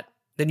of that,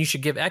 then you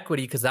should give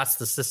equity because that's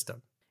the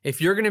system.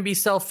 If you're going to be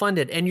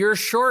self-funded and you're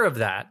sure of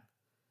that,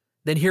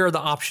 then here are the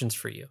options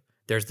for you.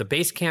 There's the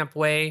Basecamp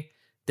way.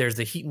 There's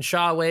the Heaton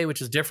Shaw way,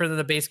 which is different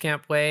than the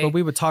Basecamp way. But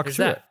we would talk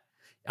through it.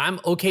 I'm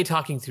okay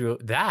talking through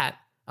that.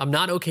 I'm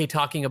not okay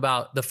talking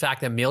about the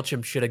fact that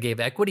MailChimp should have gave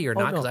equity or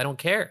not because I don't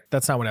care.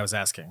 That's not what I was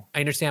asking. I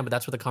understand, but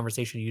that's what the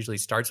conversation usually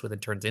starts with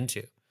and turns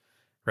into,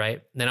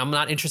 right? And I'm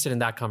not interested in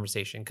that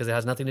conversation because it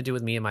has nothing to do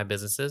with me and my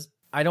businesses.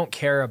 I don't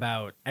care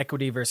about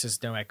equity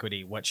versus no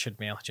equity. What should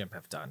MailChimp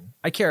have done?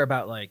 I care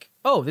about like,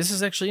 oh, this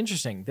is actually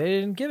interesting. They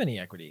didn't give any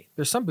equity.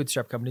 There's some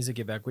bootstrap companies that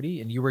give equity,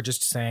 and you were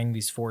just saying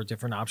these 4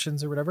 different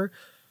options or whatever.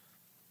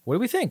 What do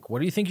we think? What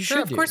do you think you should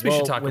do? Of course we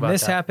should talk about that. When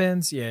this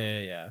happens,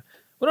 yeah.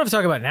 We don't have to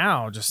talk about it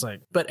now, just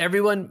like... But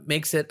everyone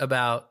makes it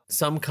about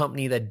some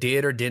company that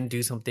did or didn't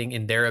do something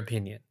in their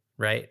opinion,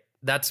 right?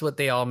 That's what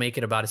they all make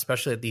it about,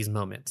 especially at these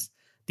moments.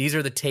 These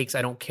are the takes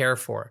I don't care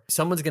for.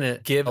 Someone's going to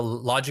give a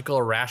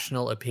logical,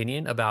 rational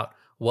opinion about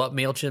what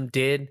MailChimp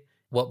did,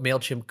 what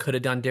MailChimp could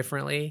have done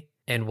differently,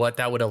 and what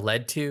that would have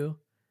led to,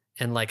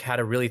 and like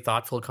had a really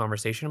thoughtful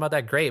conversation about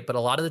that. Great. But a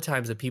lot of the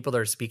times the people that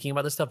are speaking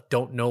about this stuff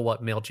don't know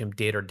what MailChimp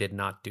did or did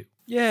not do.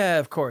 Yeah,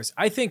 of course.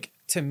 I think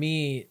to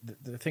me,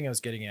 the thing I was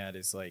getting at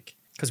is like,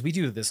 because we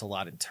do this a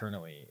lot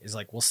internally, is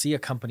like we'll see a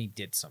company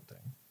did something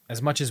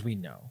as much as we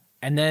know.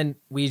 And then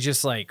we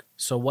just like,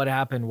 so what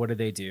happened? What did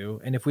they do?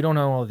 And if we don't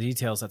know all the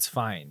details, that's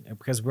fine.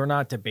 Because we're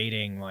not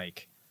debating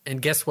like...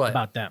 And guess what?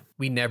 About them.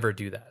 We never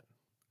do that.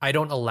 I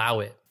don't allow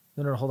it.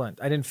 No, hold on.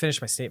 I didn't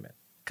finish my statement.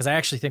 Because I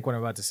actually think what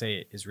I'm about to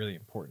say is really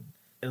important.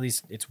 At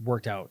least it's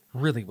worked out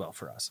really well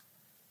for us.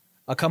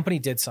 A company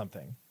did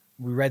something.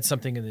 We read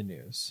something in the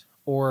news.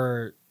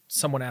 Or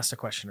someone asked a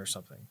question or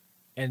something.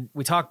 And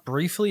we talk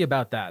briefly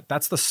about that.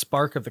 That's the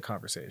spark of the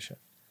conversation.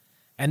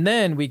 And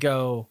then we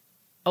go...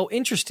 oh,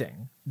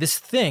 interesting. This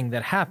thing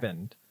that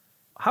happened,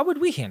 how would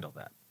we handle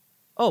that?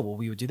 Oh, well,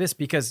 we would do this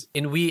because...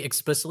 And we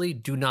explicitly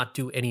do not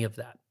do any of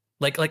that.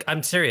 Like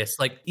I'm serious.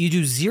 Like you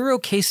do zero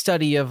case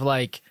study of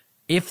like,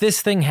 if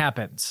this thing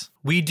happens.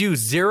 We do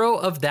zero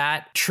of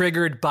that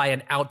triggered by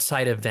an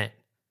outside event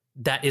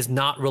that is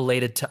not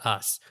related to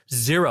us.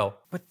 Zero.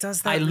 But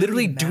does that I really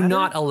literally matter? do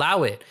not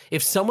allow it.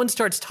 If someone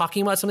starts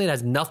talking about something that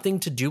has nothing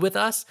to do with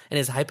us and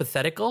is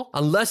hypothetical,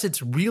 unless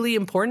it's really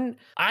important,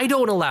 I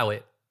don't allow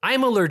it.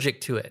 I'm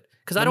allergic to it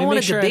because I don't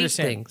want to debate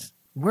things.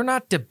 We're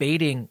not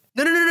debating.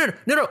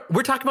 No.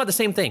 We're talking about the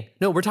same thing.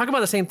 No, we're talking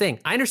about the same thing.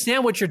 I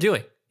understand what you're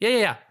doing.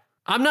 Yeah.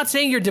 I'm not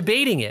saying you're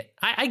debating it.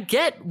 I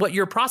get what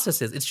your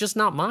process is. It's just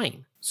not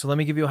mine. So let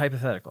me give you a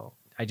hypothetical.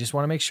 I just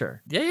want to make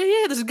sure.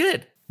 Yeah. This is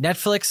good.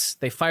 Netflix,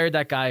 they fired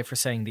that guy for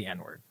saying the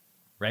N-word,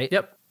 right?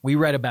 Yep. We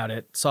read about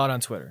it, saw it on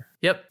Twitter.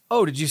 Yep.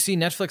 Oh, did you see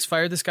Netflix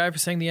fired this guy for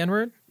saying the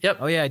N-word? Yep.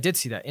 Oh, yeah, I did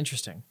see that.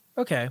 Interesting.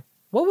 Okay.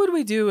 What would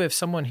we do if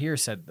someone here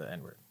said the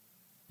N-word?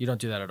 You don't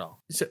do that at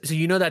all. So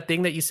you know that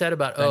thing that you said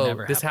about,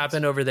 this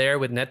happened over there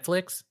with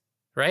Netflix,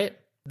 right?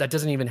 That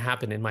doesn't even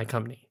happen in my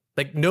company.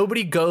 Like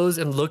nobody goes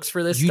and looks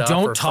for this stuff. You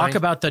don't talk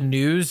about the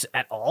news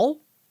at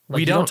all? Like,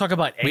 we don't talk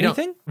about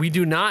anything? We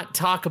do not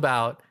talk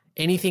about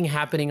anything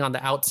happening on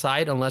the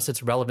outside unless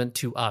it's relevant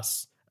to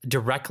us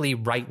directly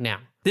right now.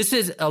 This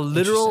is a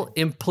literal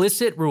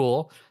implicit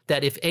rule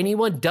that if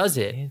anyone does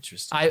it,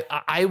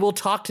 I will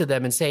talk to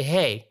them and say,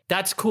 hey,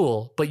 that's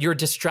cool, but you're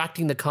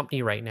distracting the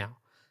company right now.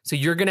 So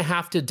you're going to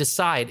have to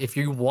decide if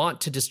you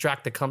want to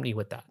distract the company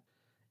with that.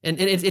 And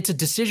it's a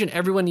decision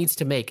everyone needs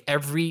to make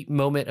every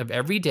moment of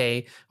every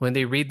day when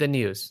they read the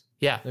news.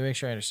 Yeah. Let me make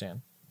sure I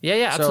understand.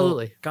 Yeah,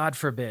 absolutely. So, God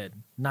forbid,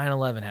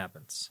 9/11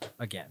 happens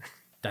again.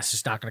 That's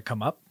just not going to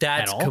come up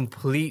That's at all?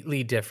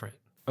 completely different.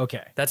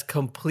 Okay. That's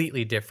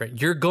completely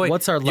different. You're going...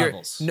 What's our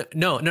levels?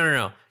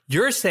 No.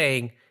 You're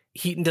saying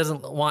Heaton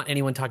doesn't want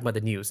anyone talking about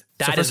the news.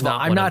 That is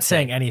not. I'm not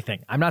saying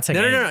anything. I'm not saying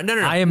anything. No.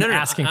 I am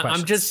asking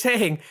questions. I'm just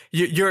saying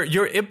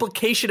your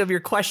implication of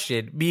your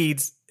question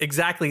means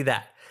exactly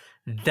that.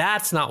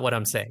 That's not what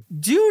I'm saying.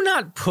 Do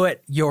not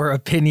put your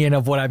opinion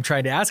of what I'm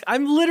trying to ask.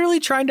 I'm literally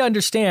trying to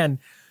understand.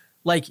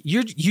 Like,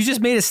 you just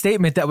made a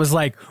statement that was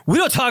like, we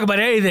don't talk about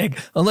anything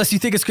unless you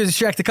think it's going to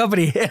distract the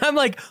company. And I'm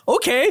like,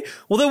 okay,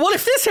 well then what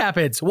if this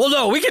happens? Well,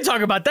 no, we can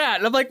talk about that.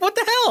 And I'm like, what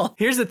the hell?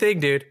 Here's the thing,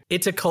 dude.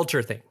 It's a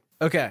culture thing.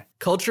 Okay.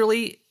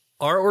 Culturally,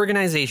 our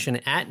organization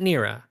at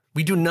Nira,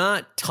 we do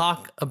not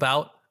talk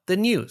about the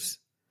news.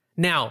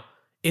 Now,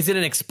 is it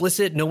an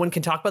explicit no one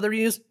can talk about the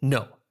news?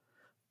 No.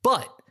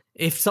 But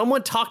if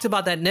someone talked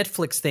about that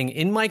Netflix thing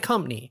in my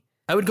company,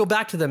 I would go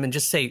back to them and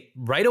just say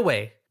right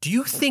away, do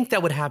you think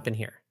that would happen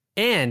here?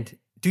 And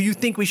do you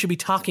think we should be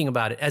talking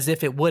about it as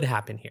if it would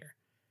happen here?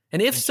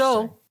 And if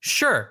so,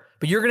 sure.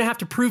 But you're going to have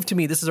to prove to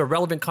me this is a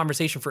relevant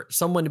conversation for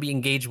someone to be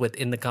engaged with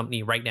in the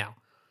company right now.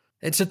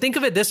 And so think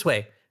of it this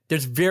way.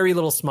 There's very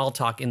little small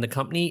talk in the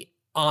company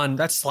on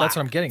Slack, that's what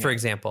I'm getting for at.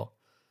 example.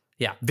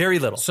 Yeah, very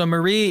little. So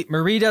Marie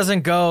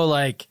doesn't go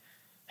like,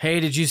 hey,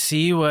 did you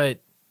see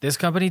what this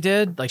company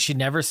did? Like, she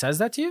never says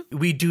that to you?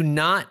 We do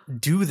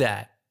not do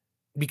that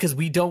because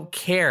we don't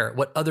care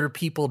what other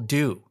people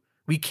do.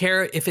 We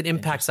care if it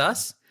impacts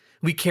us.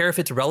 We care if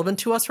it's relevant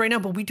to us right now,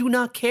 but we do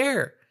not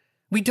care.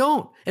 We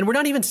don't. And we're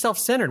not even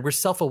self-centered. We're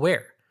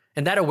self-aware.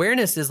 And that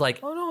awareness is like,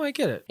 oh, no, I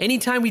get it.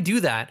 Anytime we do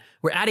that,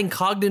 we're adding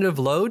cognitive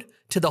load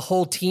to the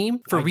whole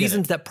team for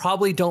reasons that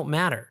probably don't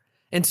matter.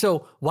 And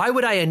so why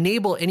would I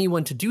enable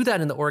anyone to do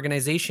that in the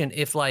organization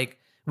if like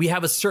we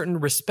have a certain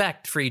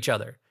respect for each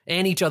other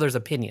and each other's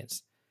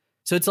opinions?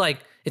 So it's like,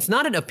 it's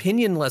not an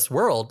opinionless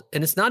world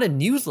and it's not a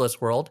newsless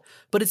world,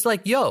 but it's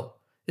like, yo,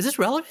 is this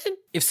relevant?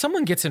 If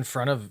someone gets in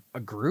front of a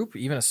group,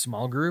 even a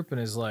small group, and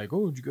is like,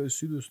 "Oh, did you guys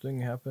see this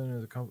thing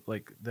happen?"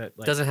 Like that,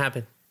 like, doesn't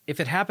happen. If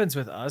it happens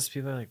with us,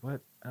 people are like,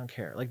 "What? I don't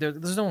care." Like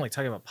there's no one like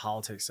talking about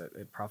politics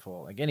at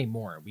Profitable like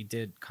anymore. We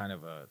did kind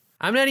of a.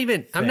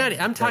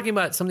 I'm talking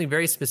about something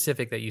very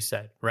specific that you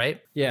said, right?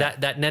 Yeah.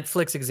 That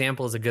Netflix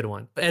example is a good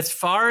one. As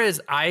far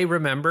as I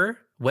remember,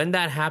 when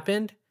that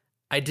happened,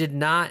 I did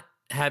not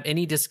have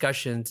any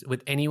discussions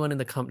with anyone in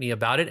the company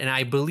about it, and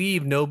I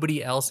believe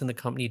nobody else in the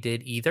company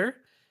did either.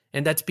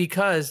 And that's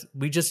because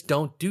we just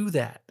don't do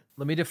that.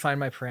 Let me define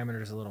my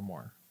parameters a little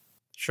more.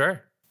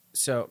 Sure.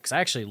 So, because I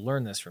actually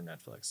learned this from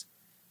Netflix.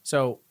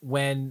 So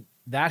when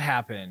that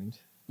happened,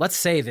 let's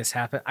say this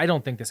happened. I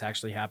don't think this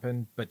actually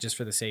happened, but just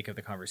for the sake of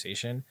the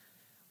conversation,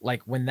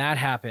 like when that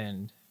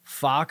happened,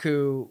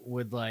 Faku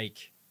would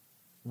like,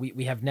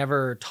 we have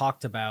never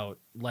talked about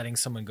letting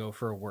someone go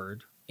for a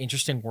word.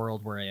 Interesting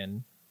world we're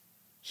in.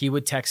 He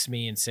would text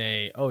me and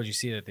say, "Oh, did you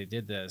see that they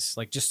did this?"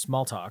 Like just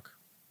small talk,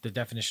 the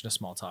definition of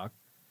small talk.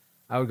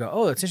 I would go,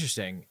 "Oh, that's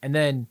interesting." And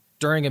then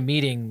during a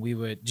meeting, we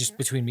would just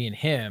between me and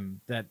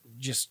him, that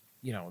just,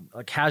 you know,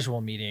 a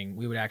casual meeting,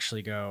 we would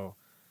actually go,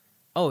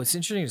 "Oh, it's an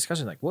interesting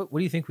discussion. Like, what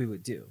do you think we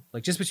would do?"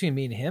 Like just between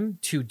me and him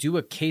to do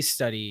a case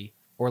study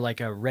or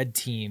like a red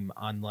team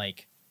on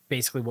like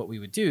basically what we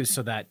would do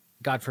so that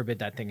God forbid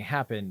that thing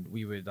happened,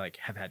 we would like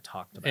have had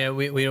talked about. Yeah,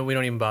 we don't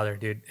even bother,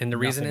 dude. And the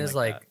reason is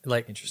like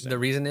interesting. The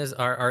reason is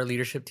our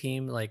leadership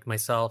team, like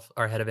myself,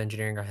 our head of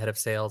engineering, our head of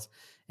sales,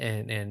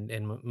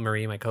 and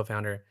Marie, my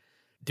co-founder.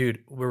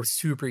 Dude, we're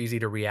super easy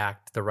to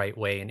react the right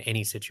way in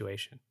any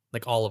situation.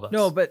 Like all of us.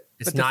 No, but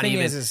it's the not thing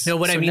even. is no,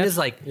 what so I mean is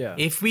like, yeah.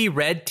 if we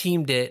red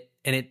teamed it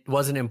and it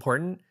wasn't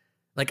important,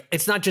 like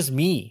it's not just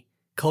me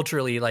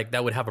culturally, like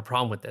that would have a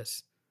problem with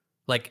this.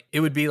 Like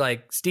it would be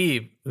like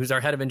Steve, who's our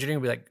head of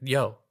engineering, would be like,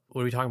 "Yo,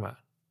 what are we talking about?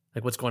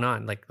 Like what's going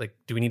on? Like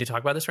do we need to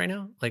talk about this right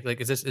now?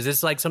 Like is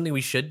this like something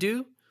we should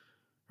do,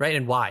 right?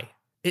 And why?"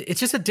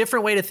 It's just a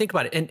different way to think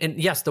about it. And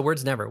yes, the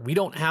words never. We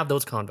don't have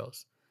those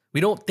convos.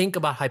 We don't think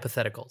about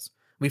hypotheticals.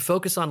 We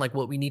focus on like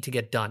what we need to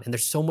get done. And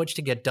there's so much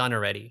to get done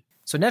already.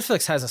 So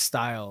Netflix has a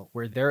style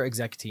where their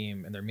exec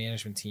team and their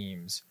management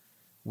teams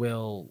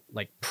will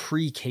like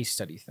pre-case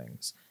study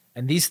things.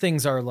 And these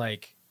things are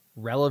like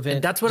relevant.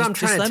 And that's what I'm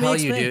trying to tell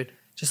you, dude.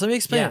 Just let me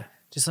explain. Yeah.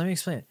 Just let me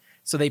explain it.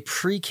 So they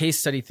pre-case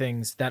study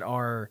things that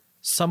are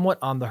somewhat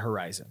on the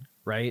horizon,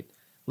 right?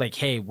 Like,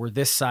 hey, we're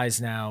this size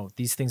now.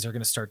 These things are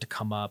going to start to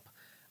come up,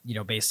 you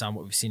know, based on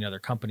what we've seen in other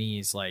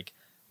companies. Like,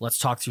 let's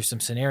talk through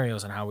some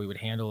scenarios on how we would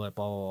handle it,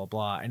 blah, blah, blah,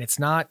 blah. And it's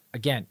not,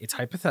 again, it's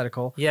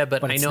hypothetical. Yeah,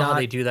 but I know how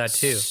they do that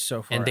too.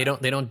 So far and they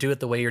out. don't do it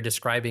the way you're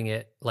describing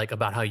it, like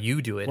about how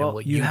you do it Well, and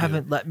what you you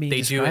haven't do. let me They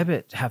describe do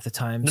it half the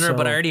time. No,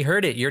 but I already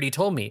heard it. You already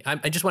told me.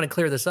 I just want to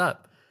clear this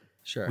up.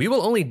 Sure. We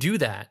will only do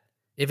that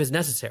if it's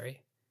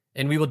necessary.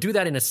 And we will do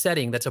that in a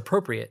setting that's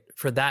appropriate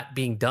for that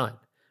being done.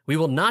 We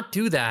will not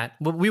do that.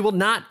 We will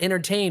not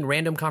entertain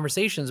random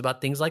conversations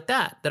about things like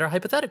that are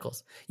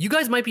hypotheticals. You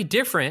guys might be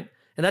different,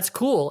 and that's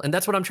cool. And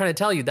that's what I'm trying to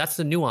tell you. That's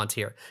the nuance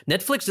here.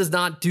 Netflix does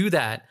not do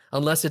that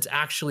unless it's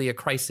actually a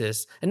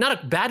crisis, and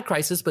not a bad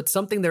crisis, but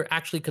something they're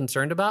actually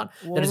concerned about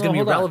that is going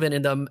to be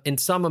relevant in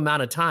some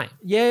amount of time.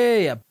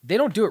 Yeah. They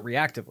don't do it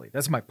reactively.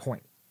 That's my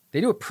point. They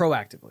do it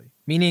proactively,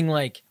 meaning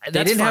like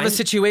they didn't have a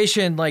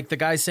situation like the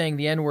guy saying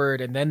the N-word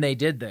and then they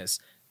did this.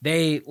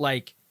 They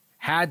like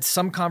had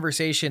some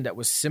conversation that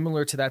was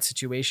similar to that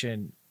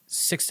situation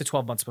 6 to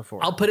 12 months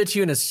before. I'll put it to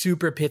you in a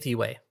super pithy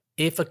way.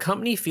 If a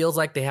company feels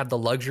like they have the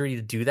luxury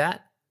to do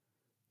that,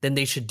 then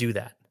they should do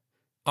that.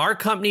 Our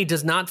company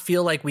does not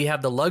feel like we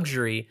have the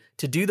luxury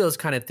to do those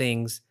kind of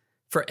things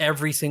for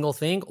every single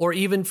thing, or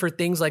even for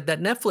things like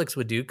that Netflix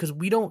would do, because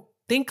we don't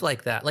think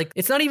like that. Like,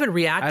 it's not even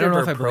reactive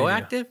or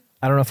proactive.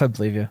 I don't know if I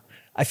believe you.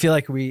 I feel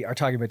like we are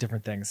talking about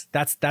different things.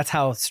 That's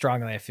how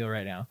strongly I feel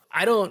right now.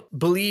 I don't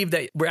believe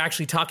that we're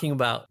actually talking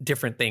about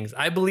different things.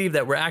 I believe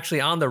that we're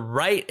actually on the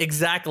right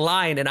exact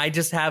line, and I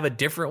just have a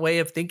different way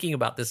of thinking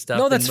about this stuff.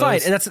 No, that's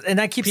fine. And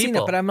I keep seeing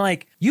that, but I'm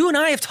like, you and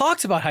I have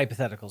talked about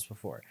hypotheticals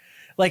before.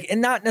 Like,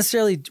 and not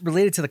necessarily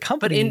related to the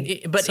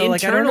company. But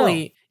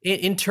internally,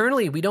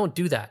 we don't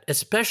do that,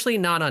 especially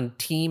not on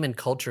team and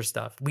culture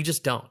stuff. We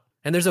just don't.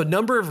 And there's a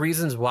number of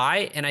reasons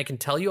why, and I can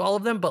tell you all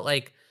of them, but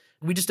like,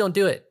 we just don't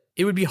do it.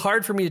 It would be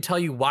hard for me to tell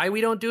you why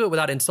we don't do it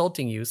without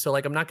insulting you. So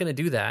like, I'm not going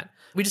to do that.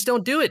 We just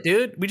don't do it,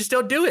 dude. We just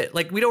don't do it.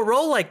 Like, we don't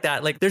roll like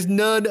that. Like, there's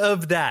none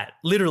of that,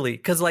 literally.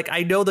 Because like,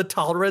 I know the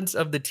tolerance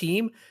of the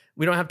team.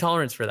 We don't have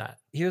tolerance for that.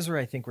 Here's where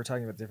I think we're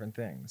talking about different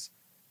things.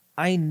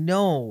 I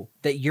know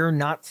that you're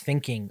not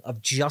thinking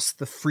of just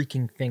the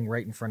freaking thing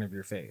right in front of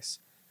your face.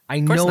 I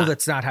know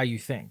that's not how you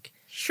think.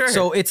 Sure.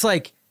 So it's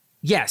like,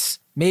 yes,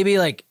 maybe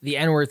like the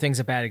N-word thing's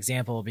a bad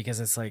example because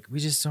it's like, we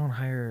just don't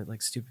hire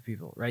like stupid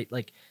people, right?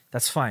 Like,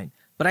 that's fine.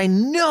 But I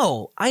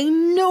know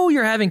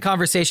you're having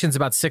conversations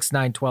about 6,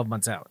 9, 12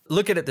 months out.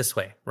 Look at it this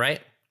way,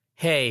 right?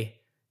 Hey,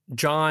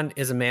 John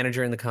is a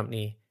manager in the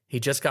company. He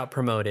just got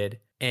promoted,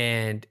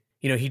 and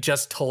he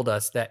just told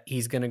us that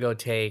he's going to go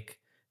take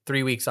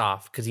 3 weeks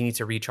off because he needs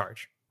to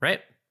recharge,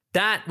 right?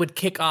 That would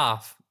kick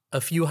off a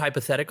few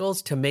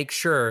hypotheticals to make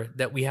sure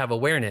that we have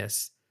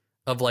awareness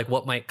of like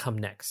what might come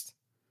next.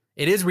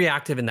 It is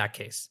reactive in that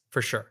case,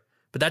 for sure.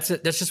 But that's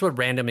just a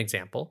random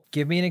example.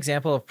 Give me an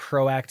example of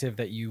proactive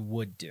that you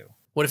would do.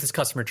 What if this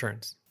customer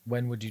churns?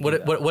 When would you do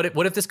that?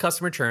 What if this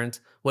customer churns?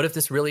 What if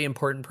this really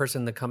important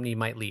person in the company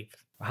might leave?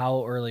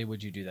 How early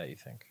would you do that, you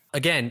think?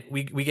 Again,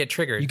 we get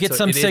triggered. You get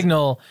some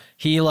signal.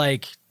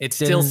 It's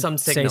still some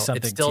signal.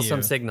 It's still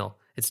some signal.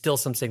 It's still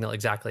some signal,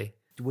 exactly.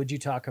 Would you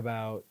talk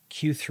about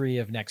Q3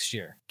 of next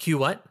year? Q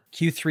what?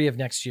 Q3 of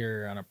next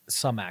year on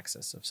some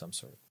axis of some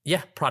sort.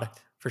 Yeah,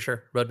 product, for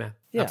sure. Roadmap.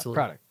 Yeah, absolutely.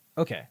 Product.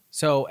 Okay.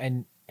 So,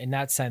 and in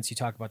that sense, you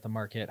talk about the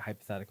market,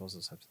 hypotheticals,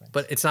 those types of things.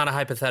 But it's not a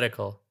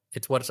hypothetical.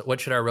 It's what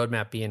should our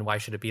roadmap be and why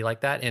should it be like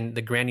that? And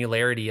the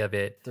granularity of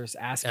it, there's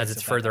aspects as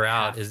it's further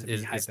out, is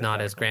not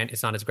as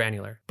it's not as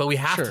granular. But we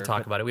have to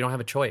talk about it. We don't have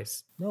a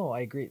choice. No, I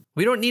agree.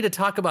 We don't need to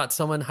talk about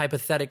someone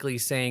hypothetically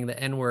saying the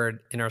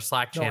N-word in our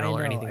Slack channel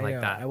or anything like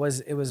that.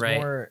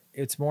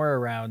 It's more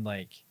around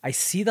like, I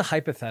see the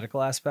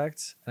hypothetical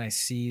aspects and I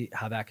see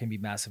how that can be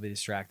massively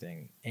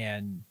distracting,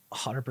 and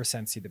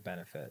 100% see the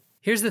benefit.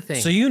 Here's the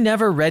thing. So you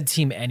never red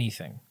team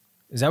anything.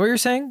 Is that what you're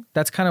saying?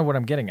 That's kind of what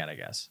I'm getting at, I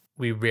guess.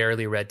 We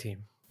rarely red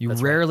team.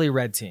 That's rarely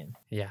right. Red team.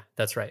 Yeah,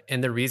 that's right.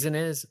 And the reason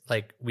is,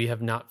 like, we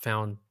have not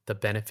found the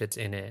benefits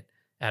in it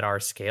at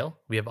our scale.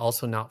 We have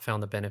also not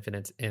found the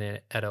benefits in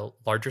it at a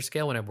larger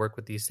scale when I've worked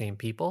with these same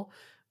people.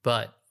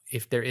 But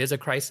if there is a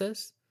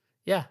crisis,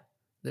 yeah,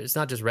 it's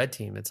not just red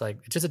team. It's like,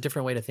 it's just a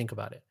different way to think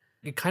about it.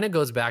 It kind of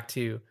goes back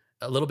to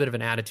a little bit of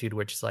an attitude,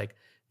 which is like,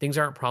 things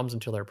aren't problems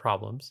until they're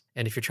problems.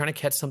 And if you're trying to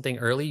catch something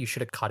early, you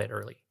should have caught it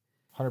early.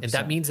 100%. And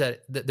that means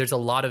that there's a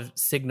lot of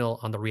signal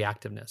on the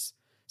reactiveness.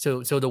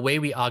 So the way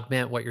we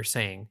augment what you're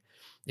saying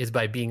is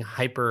by being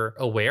hyper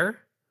aware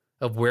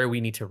of where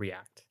we need to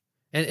react.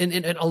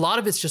 And a lot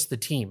of it's just the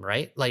team,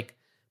 right? Like,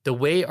 the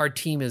way our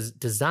team is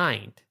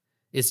designed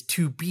is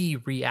to be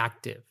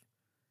reactive.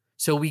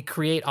 So we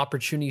create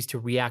opportunities to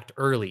react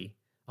early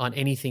on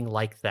anything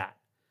like that.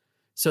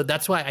 So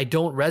that's why I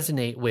don't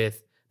resonate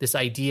with this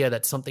idea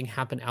that something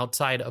happened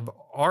outside of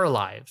our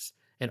lives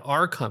and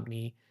our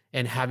company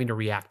and having to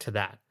react to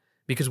that.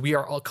 Because we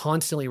are all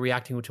constantly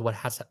reacting to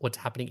what's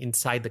happening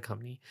inside the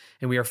company.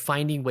 And we are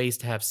finding ways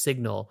to have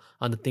signal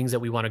on the things that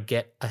we want to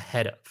get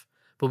ahead of.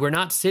 But we're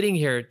not sitting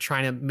here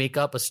trying to make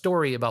up a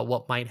story about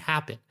what might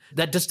happen.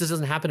 That just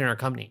doesn't happen in our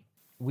company.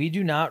 We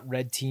do not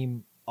red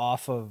team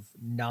off of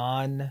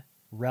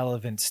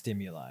non-relevant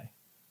stimuli.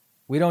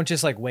 We don't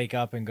just like wake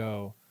up and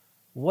go,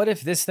 what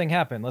if this thing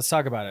happened? Let's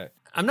talk about it.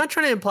 I'm not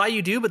trying to imply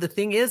you do, but the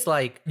thing is,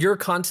 like, your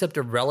concept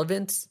of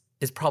relevance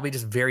is probably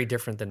just very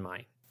different than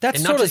mine. That's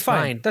and totally not just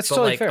fine. mine, That's but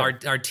totally like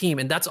fair. Our team.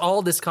 And that's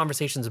all this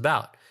conversation's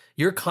about.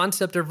 Your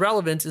concept of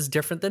relevance is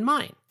different than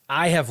mine.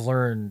 I have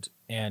learned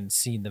and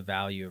seen the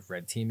value of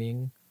red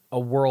teaming a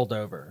world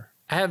over.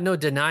 I have no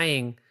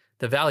denying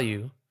the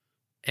value,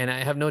 and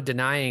I have no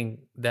denying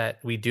that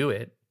we do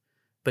it.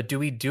 But do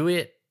we do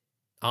it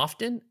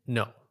often?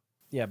 No.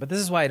 Yeah, but this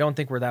is why I don't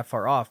think we're that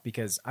far off,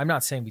 because I'm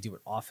not saying we do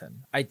it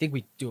often. I think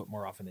we do it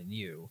more often than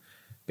you,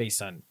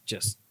 based on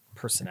just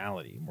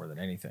personality more than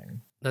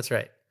anything. That's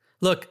right.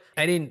 Look,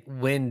 I didn't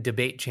win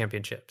debate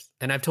championships.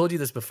 And I've told you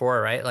this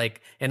before, right?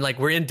 Like, and like,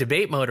 we're in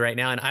debate mode right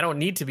now, and I don't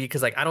need to be,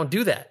 because like, I don't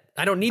do that.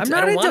 I don't need to.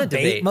 I don't want to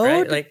debate mode.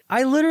 Right? Like,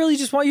 I literally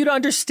just want you to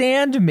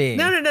understand me.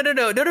 No.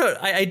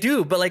 I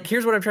do. But like,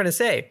 here's what I'm trying to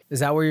say. Is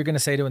that what you're going to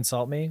say to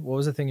insult me? What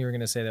was the thing you were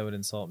going to say that would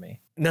insult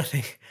me?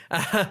 Nothing.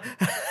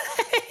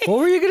 What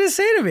were you gonna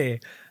say to me?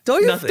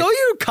 Don't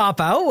you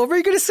cop out? What were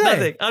you gonna say?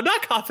 Nothing. I'm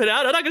not copping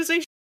out. I'm not gonna say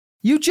shit.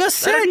 You just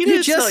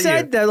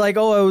said that like,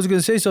 oh, I was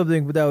gonna say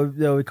something, but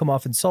that would come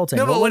off insulting.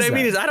 No, but what I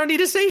mean is I don't need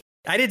to say.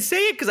 I didn't say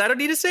it because I don't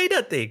need to say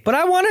nothing. But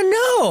I want to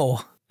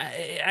know.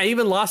 I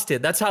even lost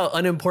it. That's how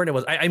unimportant it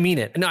was. I mean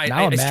it. No,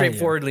 I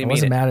straightforwardly mean it. I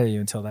wasn't mad at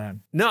you until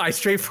then. No, I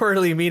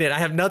straightforwardly mean it. I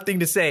have nothing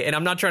to say, and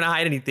I'm not trying to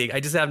hide anything.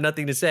 I just have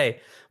nothing to say.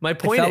 My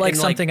point felt like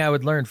something I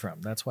would learn from.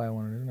 That's why I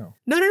wanted to know.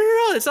 No.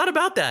 It's not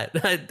about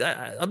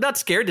that. I'm not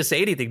scared to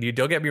say anything, dude.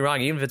 Don't get me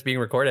wrong. Even if it's being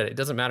recorded, it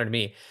doesn't matter to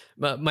me.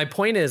 But my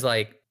point is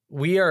like,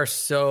 we are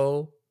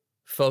so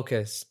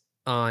focused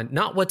on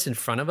not what's in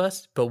front of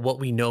us, but what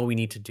we know we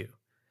need to do.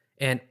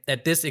 And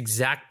at this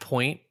exact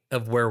point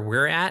of where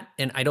we're at,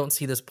 and I don't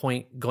see this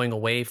point going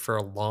away for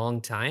a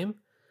long time,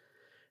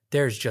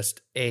 there's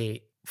just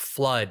a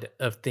flood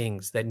of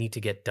things that need to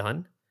get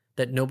done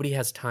that nobody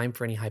has time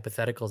for any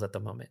hypotheticals at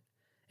the moment.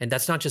 And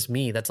that's not just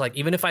me. That's like,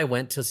 even if I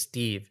went to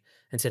Steve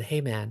and said,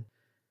 hey man,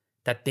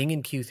 that thing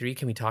in Q3,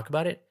 can we talk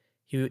about it?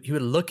 He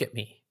would look at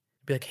me,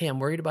 be like, hey, I'm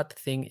worried about the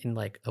thing in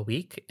like a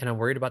week, and I'm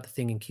worried about the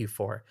thing in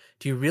Q4.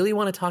 Do you really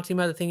want to talk to me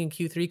about the thing in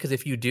Q3? Because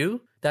if you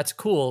do, that's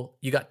cool.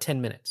 You got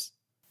 10 minutes.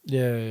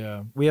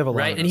 Yeah. We have a lot.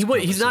 Right. And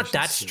he's not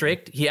that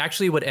strict. He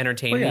actually would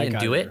entertain me and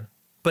do it.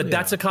 But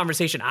that's a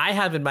conversation I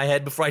have in my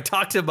head before I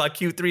talk to him about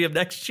Q3 of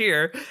next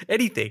year,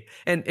 anything.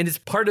 And it's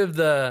part of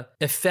the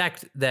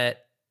effect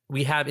that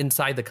we have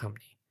inside the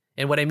company.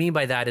 And what I mean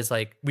by that is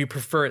like, we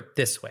prefer it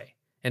this way.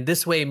 And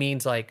this way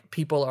means like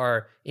people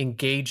are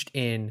engaged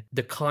in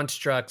the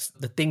constructs,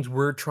 the things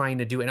we're trying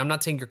to do. And I'm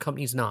not saying your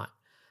company's not.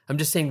 I'm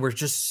just saying we're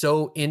just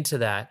so into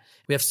that.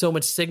 We have so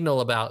much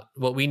signal about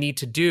what we need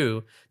to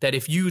do that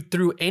if you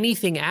threw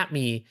anything at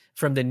me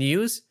from the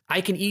news, I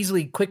can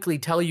easily quickly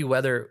tell you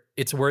whether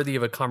it's worthy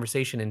of a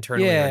conversation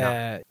internally or not.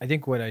 Yeah, I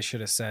think what I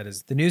should have said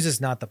is the news is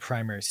not the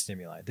primary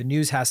stimuli. The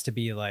news has to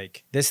be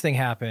like, this thing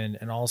happened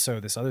and also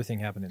this other thing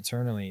happened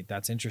internally.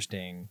 That's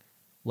interesting.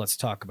 Let's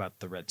talk about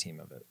the red team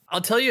of it.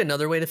 I'll tell you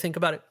another way to think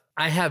about it.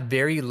 I have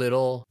very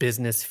little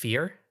business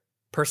fear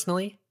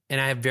personally,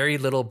 and I have very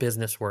little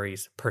business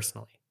worries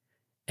personally.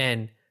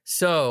 And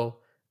so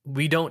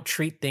we don't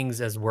treat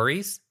things as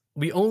worries.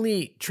 We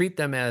only treat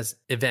them as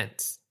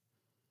events.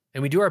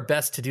 And we do our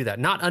best to do that,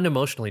 not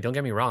unemotionally, don't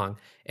get me wrong.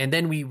 And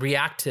then we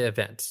react to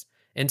events.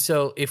 And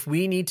so if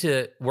we need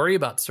to worry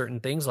about certain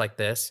things like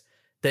this,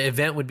 the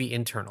event would be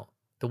internal.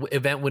 The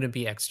event wouldn't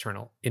be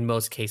external in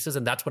most cases.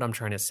 And that's what I'm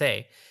trying to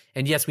say.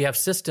 And yes, we have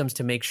systems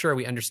to make sure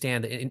we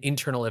understand the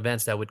internal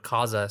events that would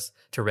cause us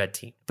to red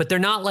team. But they're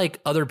not like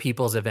other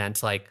people's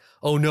events like,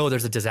 oh no,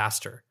 there's a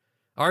disaster.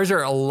 Ours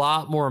are a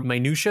lot more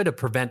minutia to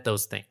prevent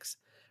those things,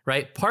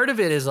 right? Part of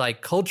it is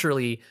like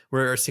culturally,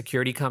 we're a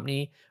security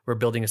company. We're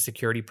building a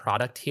security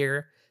product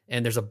here.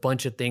 And there's a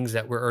bunch of things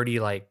that we're already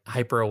like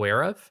hyper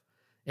aware of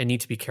and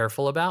need to be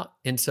careful about.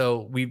 And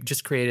so we've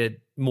just created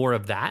more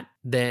of that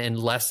than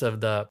less of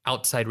the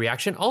outside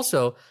reaction.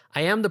 Also,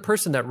 I am the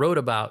person that wrote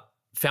about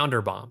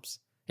founder bombs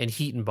and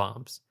Heaton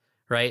bombs,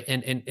 right?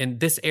 And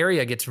this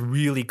area gets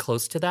really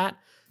close to that.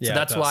 So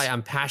that's why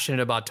I'm passionate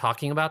about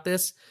talking about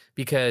this,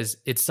 because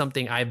it's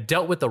something I've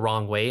dealt with the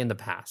wrong way in the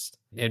past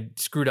and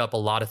screwed up a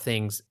lot of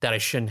things that I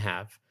shouldn't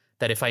have,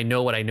 that if I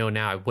know what I know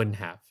now, I wouldn't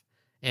have.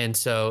 And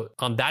so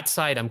on that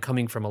side, I'm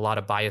coming from a lot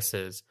of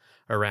biases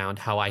around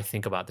how I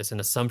think about this and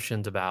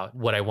assumptions about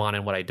what I want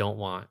and what I don't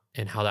want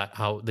and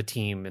how the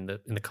team and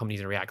the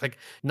company's gonna react. Like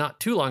not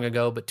too long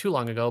ago, but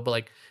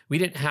like we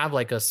didn't have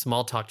like a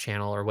small talk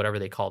channel or whatever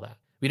they call that.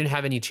 We didn't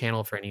have any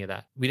channel for any of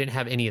that. We didn't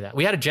have any of that.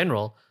 We had a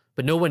general,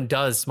 but no one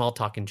does small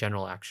talk in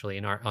general actually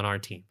on our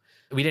team.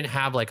 We didn't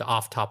have like an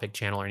off-topic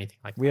channel or anything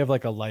like that. We have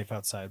like a life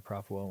outside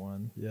Profwell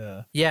one.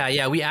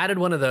 Yeah. We added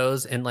one of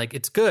those and like,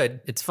 it's good.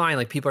 It's fine.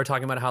 Like people are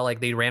talking about how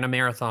like they ran a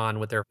marathon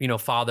with their,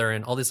 father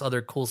and all this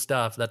other cool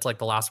stuff. That's like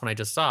the last one I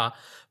just saw,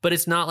 but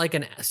it's not like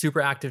a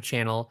super active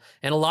channel.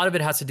 And a lot of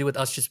it has to do with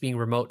us just being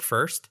remote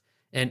first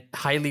and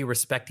highly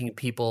respecting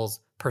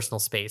people's personal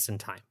space and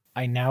time.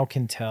 I now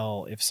can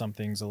tell if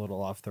something's a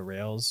little off the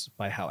rails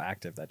by how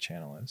active that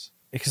channel is.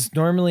 Because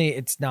normally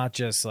it's not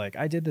just like,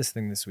 I did this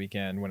thing this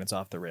weekend when it's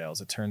off the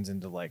rails. It turns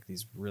into like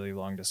these really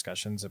long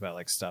discussions about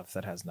like stuff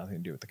that has nothing to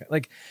do with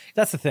like,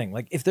 that's the thing.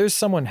 Like if there's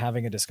someone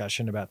having a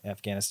discussion about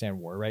Afghanistan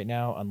war right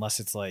now, unless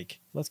it's like,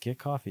 let's get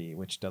coffee,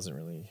 which doesn't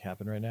really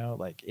happen right now.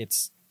 Like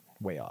it's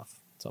way off.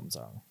 Something's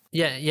wrong.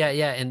 Yeah.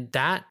 And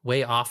that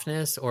way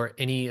offness or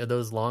any of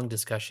those long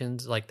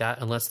discussions like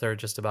that, unless they're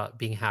just about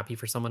being happy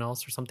for someone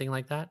else or something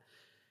like that,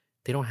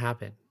 they don't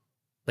happen.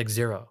 Like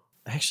zero.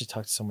 I actually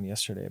talked to someone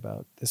yesterday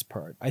about this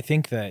part. I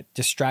think that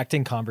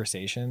distracting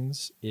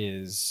conversations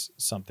is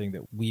something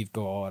that we've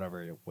go out of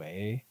our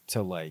way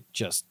to like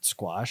just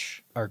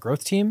squash. Our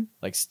growth team,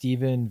 like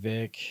Steven,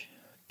 Vic,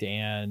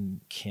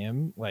 Dan,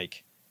 Kim,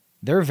 like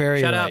they're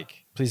very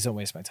like, please don't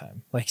waste my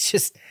time. Like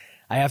just,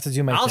 I have to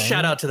do my thing. I'll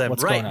shout out to them.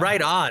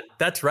 Right on.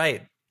 That's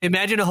right.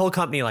 Imagine a whole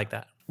company like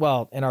that.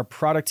 Well, and our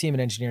product team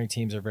and engineering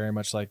teams are very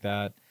much like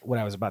that. What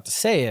I was about to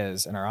say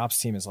is, and our ops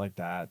team is like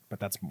that, but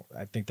that's more,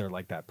 I think they're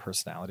like that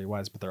personality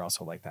wise, but they're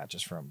also like that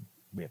just from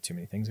we have too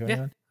many things going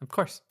Yeah, on. of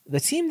course. The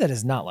team that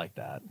is not like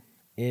that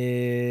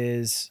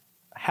is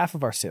half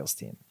of our sales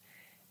team.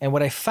 And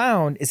what I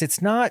found is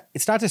it's not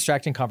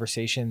distracting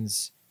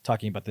conversations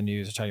talking about the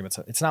news or talking about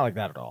stuff. It's not like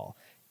that at all.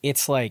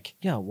 It's like,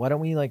 yeah, why don't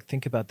we like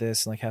think about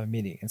this and like have a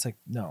meeting? And it's like,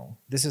 no,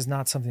 this is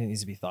not something that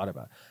needs to be thought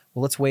about.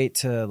 Well, let's wait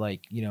to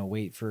like,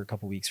 wait for a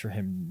couple weeks for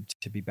him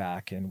to be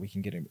back and we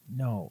can get him.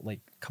 No,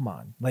 like, come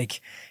on. Like,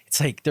 it's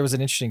like there was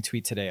an interesting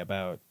tweet today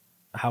about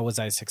how was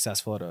I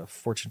successful at a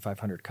Fortune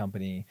 500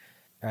 company.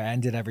 I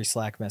ended every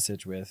Slack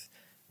message with,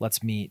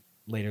 let's meet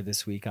later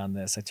this week on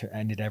this. I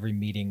ended every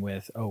meeting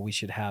with, oh, we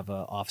should have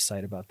a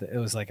offsite about the. It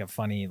was like a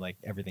funny, like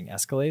everything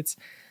escalates.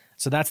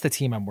 So that's the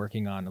team I'm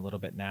working on a little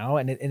bit now.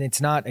 And it's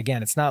not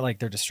like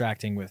they're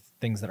distracting with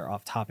things that are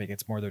off topic.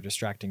 It's more they're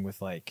distracting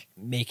with like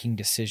making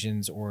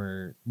decisions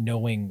or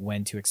knowing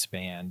when to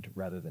expand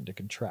rather than to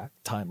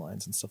contract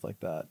timelines and stuff like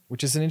that,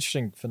 which is an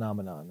interesting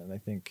phenomenon. And I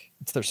think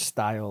it's their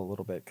style a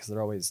little bit because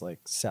they're always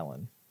like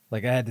selling.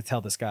 Like I had to tell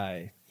this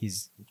guy,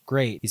 he's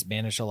great. He's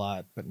managed a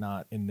lot, but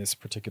not in this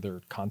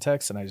particular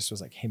context. And I just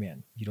was like, hey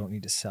man, you don't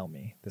need to sell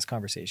me this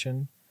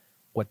conversation.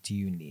 What do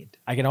you need?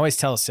 I can always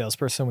tell a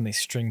salesperson when they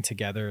string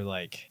together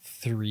like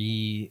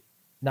 3,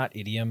 not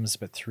idioms,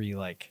 but 3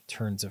 like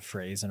turns of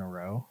phrase in a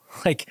row.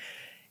 Like,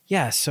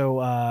 yeah,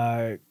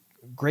 so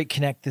great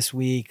connect this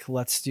week.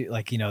 Let's do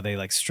like, they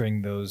like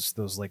string those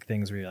like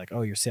things where you're like,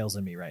 oh, you're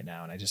salesing me right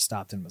now. And I just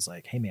stopped and was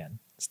like, hey man,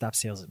 stop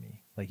salesing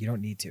me. Like, you don't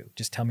need to.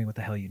 Just tell me what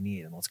the hell you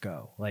need and let's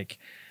go. Like,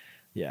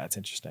 yeah, it's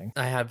interesting.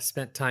 I have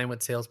spent time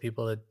with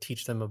salespeople to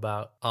teach them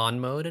about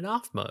on mode and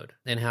off mode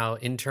and how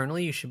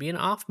internally you should be in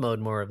off mode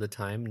more of the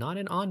time, not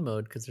in on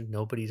mode because there's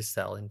nobody to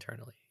sell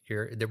internally.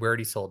 We're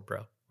already sold,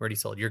 bro. We're already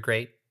sold. You're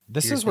great.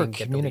 This is where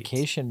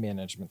communication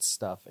management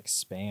stuff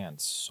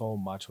expands so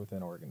much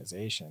within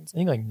organizations. I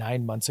think like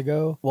 9 months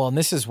ago, well, and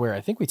this is where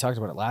I think we talked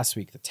about it last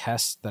week, the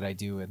test that I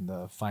do in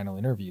the final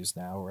interviews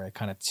now, where I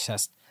kind of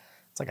test,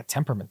 it's like a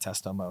temperament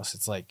test almost.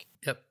 It's like,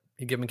 yep,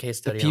 you give them a case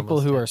study. The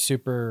people who are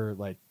super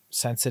like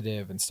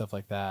sensitive and stuff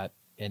like that.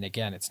 And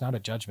again, it's not a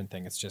judgment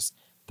thing. It's just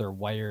they're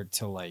wired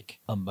to like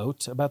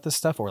emote about this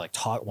stuff or like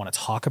want to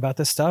talk about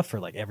this stuff or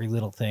like every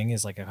little thing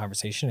is like a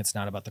conversation. It's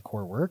not about the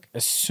core work.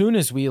 As soon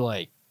as we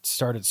like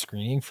started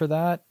screening for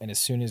that and as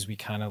soon as we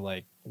kind of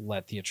like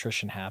let the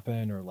attrition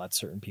happen or let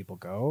certain people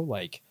go,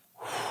 like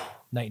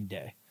night and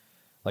day,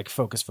 like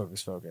focus.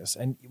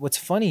 And what's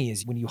funny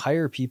is when you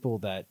hire people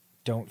that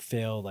don't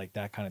fail like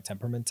that kind of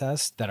temperament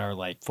test that are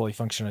like fully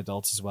functioning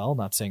adults as well.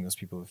 Not saying those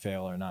people who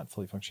fail are not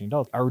fully functioning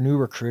adults. Our new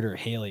recruiter,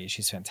 Haley,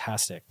 she's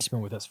fantastic. She's been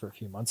with us for a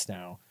few months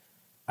now.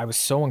 I was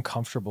so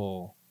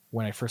uncomfortable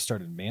when I first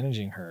started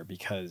managing her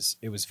because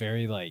it was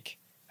very like,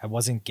 I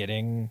wasn't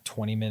getting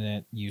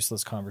 20-minute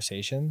useless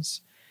conversations.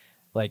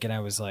 Like, and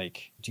I was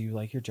like, do you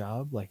like your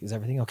job? Like, is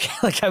everything okay?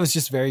 Like, I was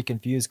just very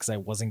confused because I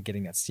wasn't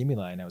getting that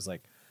stimuli. And I was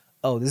like,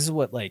 oh, this is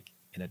what like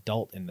an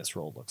adult in this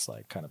role looks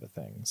like, kind of a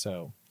thing.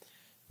 So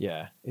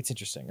yeah, it's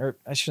interesting. Or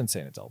I shouldn't say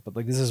an adult, but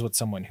like this is what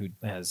someone who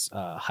has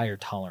higher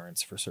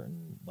tolerance for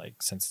certain like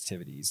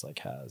sensitivities like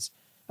has.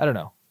 I don't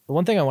know. The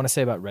one thing I want to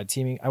say about red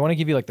teaming, I want to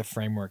give you like the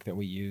framework that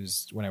we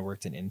used when I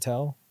worked in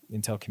Intel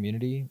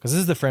community, because this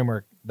is the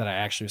framework that I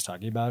actually was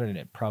talking about, and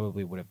it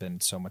probably would have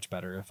been so much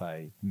better if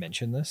I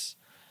mentioned this.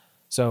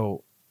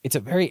 So it's a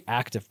very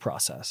active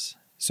process.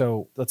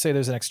 So let's say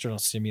there's an external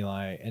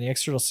stimuli, and the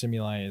external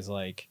stimuli is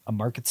like a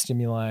market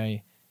stimuli,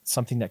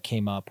 something that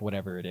came up,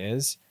 whatever it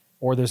is.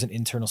 Or there's an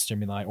internal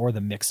stimuli or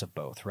the mix of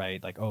both,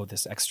 right? Like, oh,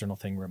 this external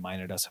thing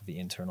reminded us of the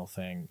internal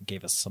thing,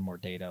 gave us some more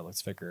data.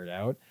 Let's figure it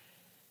out.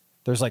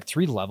 There's like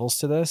 3 levels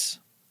to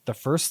this. The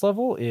first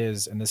level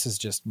is, and this is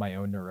just my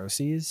own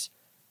neuroses,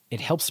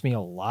 it helps me a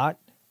lot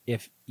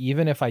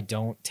even if I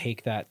don't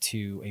take that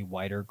to a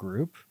wider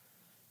group,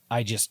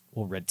 I just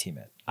will red team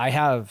it. I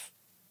have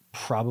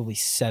probably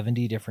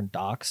 70 different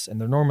docs,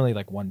 and they're normally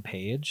like 1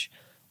 page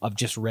of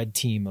just red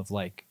team of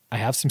like, I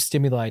have some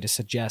stimuli to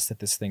suggest that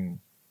this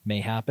thing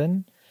may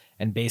happen,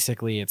 and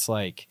basically it's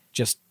like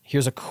just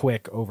here's a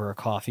quick over a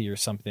coffee or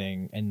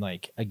something, and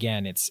like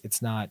again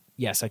it's not,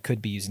 yes, I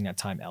could be using that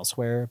time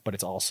elsewhere, but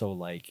it's also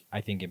like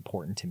I think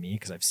important to me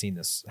because I've seen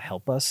this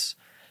help us,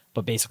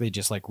 but basically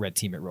just like red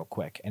team it real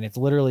quick, and it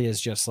literally is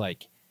just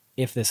like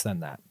if this then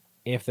that,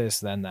 if this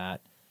then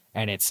that,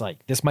 and it's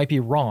like this might be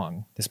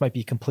wrong, this might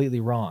be completely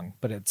wrong,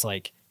 but it's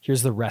like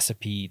here's the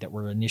recipe that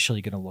we're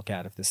initially going to look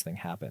at if this thing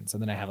happens,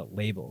 and then I have it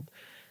labeled.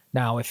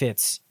 Now if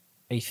it's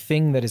a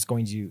thing that is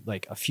going to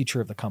like a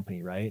future of the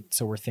company, right?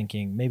 So we're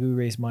thinking maybe we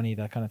raise money,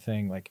 that kind of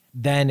thing. Like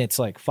then it's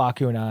like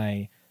Faku and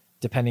I,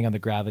 depending on the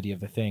gravity of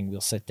the thing, we'll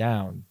sit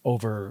down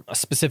over a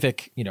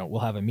specific,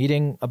 we'll have a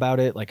meeting about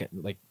it, like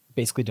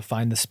basically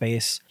define the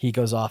space. He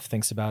goes off,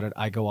 thinks about it.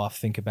 I go off,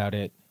 think about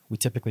it. We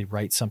typically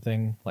write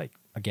something like,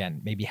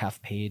 again, maybe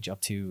half page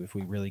up to, if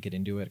we really get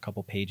into it, a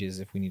couple pages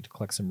if we need to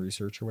collect some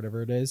research or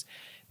whatever it is.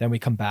 Then we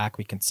come back,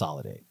 we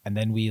consolidate, and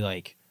then we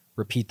like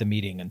repeat the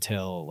meeting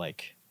until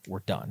like we're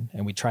done,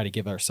 and we try to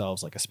give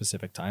ourselves like a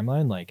specific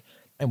timeline, like,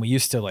 and we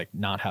used to like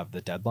not have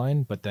the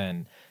deadline, but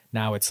then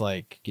now it's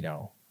like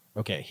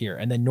okay, here.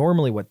 And then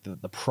normally what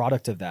the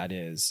product of that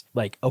is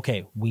like,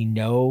 okay, we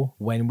know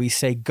when we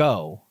say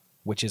go,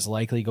 which is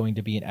likely going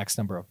to be in X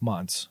number of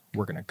months,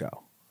 we're going to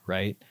go,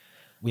 right?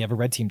 We have a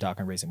red team doc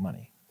on raising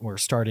money. We're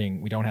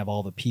starting, we don't have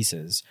all the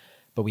pieces,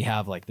 but we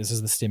have like, this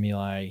is the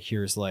stimuli.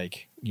 Here's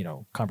like, you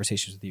know,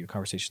 conversations with you,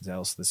 conversations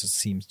else.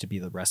 Seems to be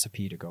the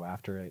recipe to go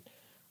after it,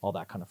 all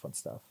that kind of fun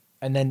stuff.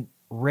 And then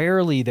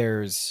rarely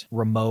there's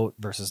remote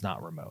versus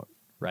not remote,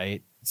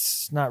 right?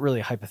 It's not really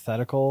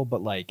hypothetical,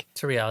 but like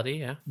It's a reality,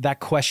 yeah. that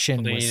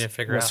question Well, you need to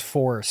figure was out.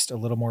 forced a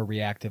little more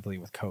reactively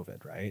with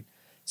COVID, right?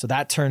 So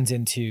that turns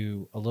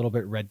into a little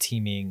bit red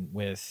teaming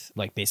with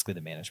like basically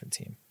the management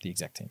team, the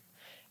exec team.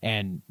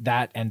 And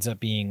that ends up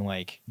being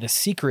like the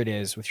secret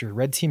is with your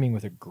red teaming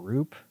with a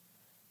group,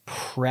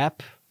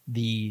 prep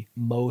the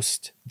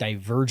most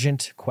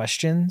divergent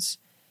questions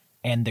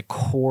and the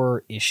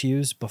core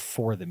issues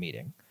before the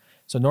meeting.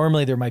 So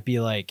normally there might be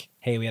like,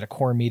 hey, we had a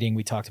core meeting.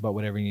 We talked about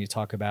whatever we need to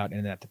talk about.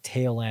 And then at the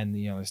tail end,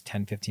 you know, there's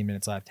 10, 15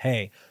 minutes left.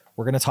 Hey,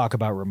 we're going to talk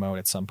about remote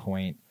at some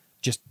point.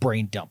 Just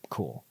brain dump.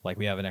 Cool. Like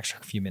we have an extra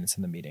few minutes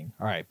in the meeting.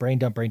 All right. Brain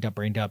dump, brain dump,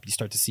 brain dump. You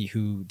start to see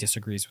who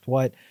disagrees with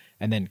what,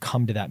 and then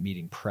come to that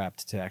meeting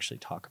prepped to actually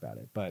talk about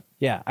it. But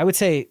yeah, I would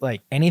say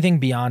like anything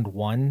beyond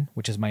one,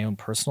 which is my own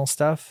personal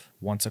stuff,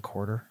 once a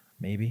quarter,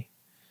 maybe,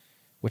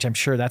 which I'm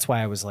sure that's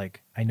why I was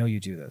like, I know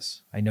you do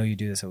this. I know you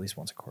do this at least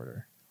once a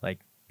quarter. Like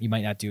you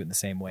might not do it in the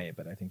same way,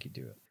 but I think you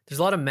do it. There's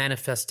a lot of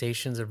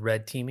manifestations of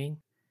red teaming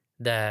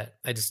that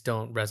I just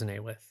don't resonate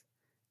with.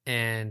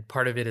 And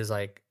part of it is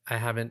like, I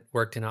haven't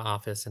worked in an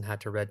office and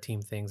had to red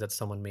team things that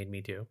someone made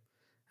me do.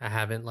 I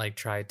haven't like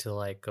tried to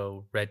like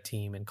go red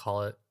team and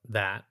call it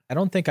that. I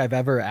don't think I've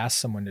ever asked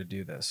someone to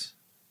do this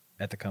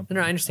at the company.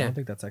 No, I understand. I don't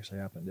think that's actually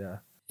happened. Yeah.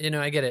 You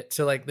know, I get it.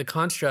 So like the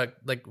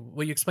construct, like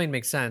what you explained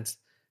makes sense.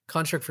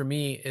 Construct for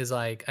me is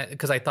like,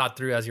 because I thought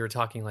through as you were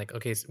talking, like,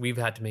 okay, so we've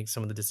had to make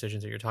some of the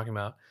decisions that you're talking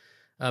about.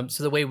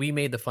 So the way we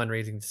made the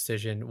fundraising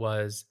decision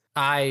was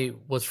I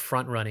was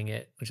front running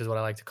it, which is what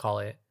I like to call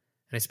it.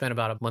 And I spent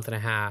about a month and a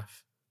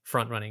half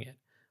front running it.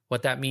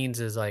 What that means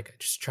is like, I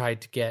just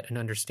tried to get an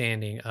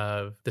understanding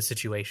of the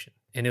situation.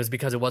 And it was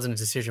because it wasn't a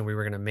decision we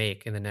were going to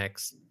make in the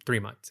next 3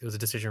 months. It was a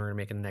decision we were going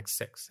to make in the next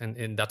 6.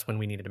 And that's when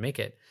we needed to make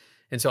it.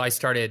 And so I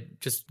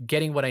started just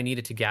getting what I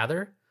needed to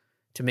gather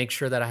to make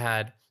sure that I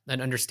had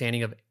an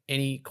understanding of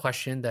any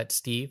question that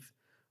Steve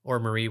or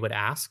Marie would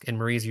ask. And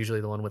Marie is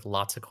usually the one with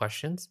lots of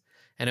questions.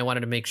 And I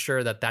wanted to make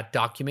sure that that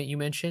document you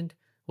mentioned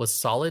was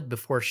solid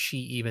before she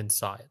even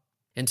saw it.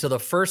 And so the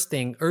first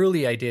thing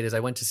early I did is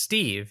I went to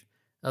Steve.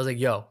 I was like,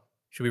 yo,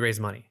 should we raise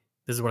money?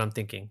 This is what I'm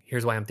thinking.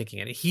 Here's why I'm thinking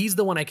it. He's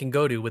the one I can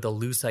go to with a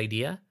loose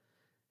idea.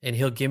 And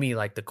he'll give me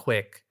like the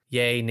quick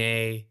yay,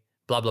 nay,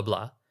 blah, blah,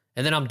 blah.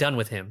 And then I'm done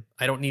with him.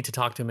 I don't need to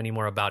talk to him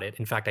anymore about it.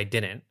 In fact, I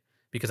didn't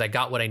because I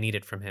got what I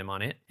needed from him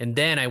on it. And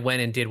then I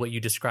went and did what you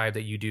described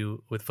that you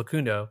do with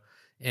Facundo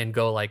and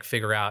go like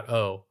figure out,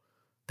 oh,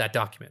 that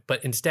document.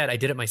 But instead, I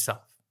did it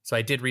myself. So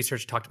I did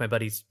research, talked to my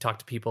buddies, talked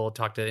to people,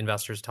 talked to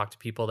investors, talked to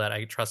people that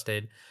I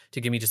trusted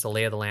to give me just a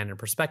lay of the land and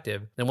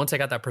perspective. And once I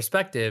got that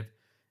perspective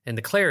and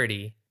the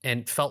clarity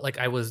and felt like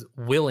I was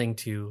willing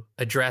to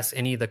address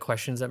any of the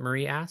questions that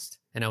Marie asked,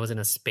 and I was in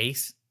a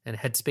space and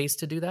headspace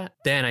to do that,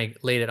 then I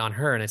laid it on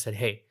her and I said,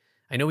 hey,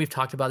 I know we've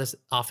talked about this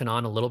off and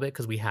on a little bit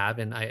because we have,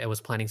 and I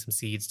was planting some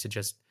seeds to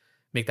just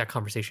make that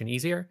conversation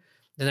easier.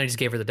 And then I just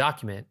gave her the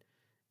document.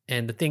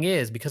 And the thing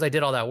is, because I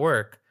did all that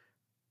work,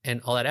 and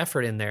all that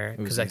effort in there,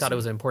 because I thought it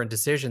was an important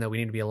decision that we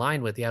need to be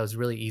aligned with. Yeah, it was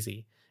really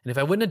easy. And if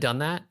I wouldn't have done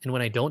that, and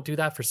when I don't do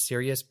that for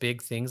serious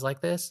big things like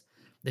this,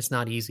 it's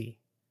not easy.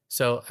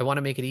 So I want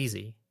to make it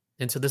easy.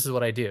 And so this is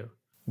what I do.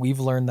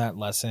 We've learned that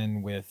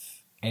lesson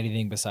with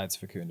anything besides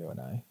Facundo and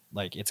I.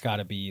 Like, it's got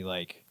to be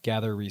like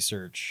gather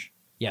research.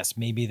 Yes,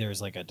 maybe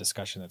there's like a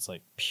discussion that's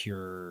like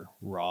pure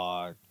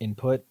raw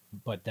input,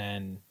 but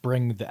then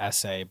bring the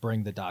essay,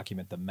 bring the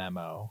document, the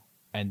memo,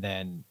 and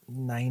then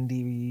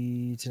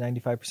 90 to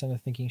 95%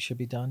 of thinking should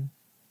be done,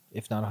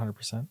 if not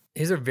 100%.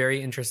 Here's a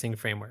very interesting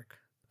framework.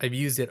 I've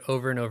used it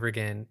over and over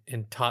again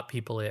and taught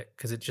people it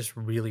because it just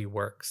really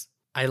works.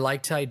 I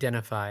like to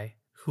identify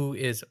who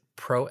is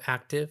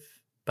proactive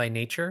by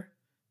nature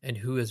and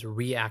who is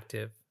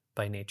reactive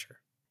by nature.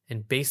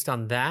 And based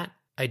on that,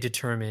 I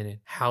determine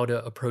how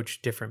to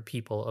approach different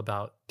people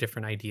about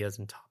different ideas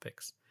and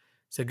topics.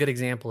 So a good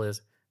example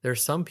is there are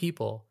some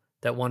people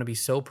that want to be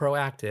so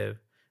proactive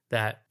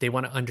that they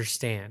want to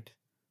understand,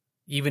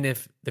 even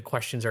if the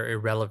questions are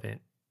irrelevant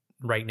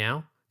right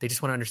now, they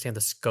just want to understand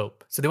the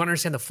scope. So they want to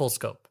understand the full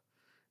scope.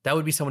 That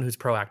would be someone who's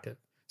proactive.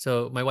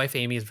 So my wife,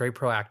 Amy, is very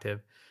proactive.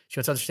 She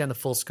wants to understand the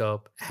full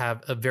scope,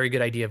 have a very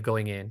good idea of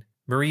going in.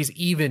 Marie's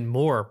even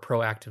more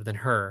proactive than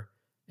her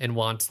and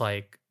wants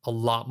like a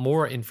lot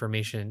more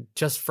information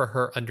just for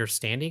her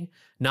understanding,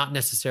 not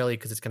necessarily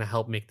because it's going to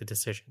help make the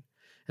decision.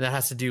 And that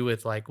has to do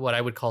with like what I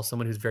would call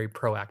someone who's very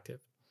proactive.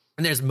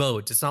 And there's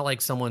modes. It's not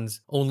like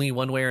someone's only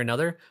one way or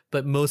another,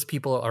 but most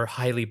people are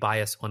highly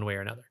biased one way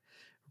or another.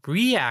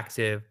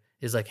 Reactive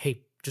is like,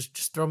 hey,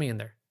 just throw me in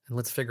there and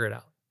let's figure it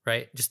out,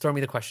 right? Just throw me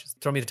the questions,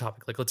 throw me the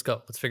topic. Like, let's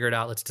go, let's figure it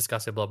out, let's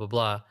discuss it, blah, blah,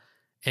 blah.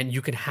 and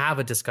you can have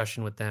a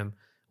discussion with them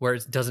where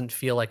it doesn't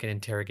feel like an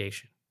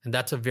interrogation. And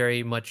that's a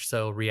very much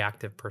so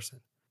reactive person.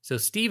 So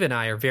Steve and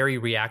I are very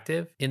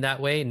reactive in that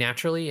way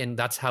naturally. And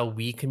that's how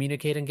we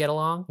communicate and get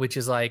along, which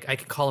is like, I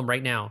can call him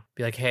right now,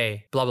 be like,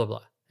 hey, blah, blah,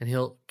 blah. And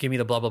he'll give me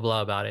the blah, blah,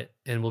 blah about it.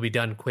 And we'll be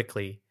done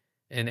quickly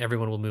and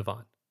everyone will move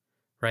on.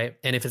 Right.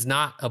 And if it's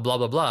not a blah,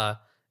 blah, blah,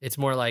 it's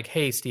more like,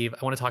 hey, Steve,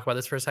 I want to talk about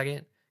this for a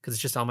second because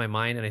it's just on my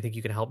mind and I think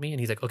you can help me. And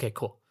he's like, okay,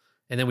 cool.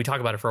 And then we talk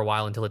about it for a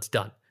while until it's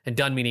done. And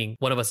done meaning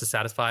one of us is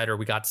satisfied or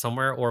we got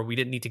somewhere or we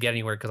didn't need to get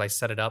anywhere because I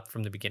set it up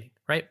from the beginning,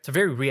 right? It's a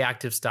very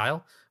reactive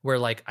style where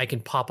like I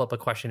can pop up a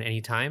question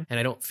anytime and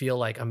I don't feel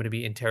like I'm going to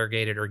be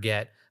interrogated or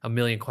get a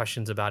million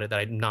questions about it that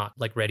I'm not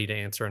like ready to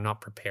answer and not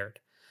prepared.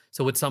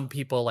 So with some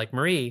people like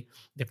Marie,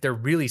 if they're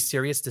really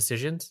serious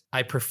decisions,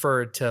 I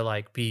prefer to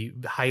like be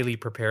highly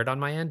prepared on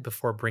my end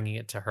before bringing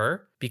it to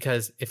her.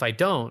 Because if I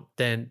don't,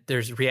 then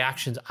there's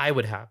reactions I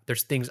would have.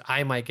 There's things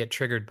I might get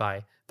triggered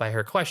by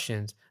her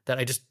questions that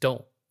I just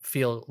don't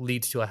feel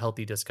leads to a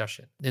healthy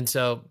discussion. And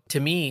so to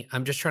me,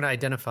 I'm just trying to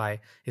identify,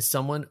 is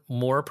someone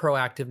more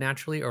proactive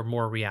naturally or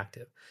more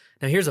reactive?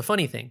 Now, here's a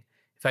funny thing.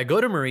 If I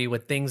go to Marie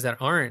with things that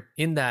aren't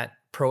in that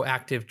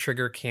proactive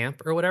trigger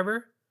camp or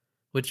whatever,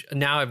 which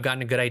now I've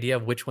gotten a good idea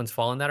of which ones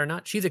fall in that or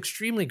not, she's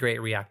extremely great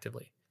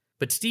reactively.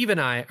 But Steve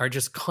and I are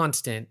just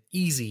constant,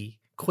 easy,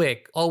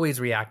 quick, always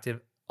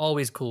reactive,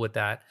 always cool with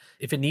that.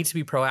 If it needs to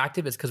be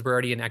proactive, it's because we're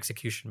already in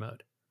execution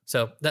mode.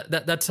 So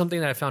that's something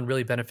that I found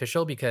really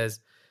beneficial because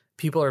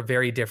people are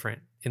very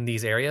different in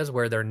these areas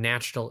where their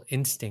natural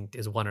instinct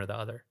is one or the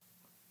other.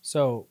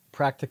 So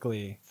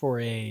practically for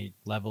a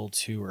level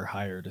 2 or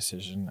higher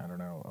decision, I don't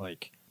know,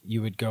 like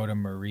you would go to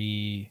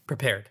Marie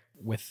prepared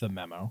with the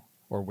memo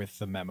or with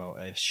the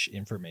memo-ish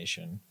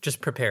information.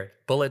 Just prepared.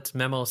 Bullets,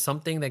 memo,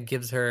 something that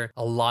gives her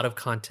a lot of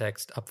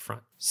context up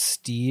front.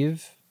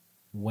 Steve,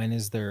 when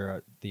is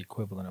there the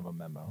equivalent of a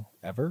memo?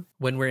 Ever?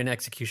 When we're in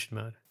execution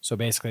mode. So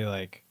basically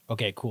like,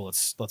 okay, cool,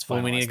 let's finalize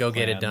when we need to go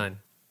get it done.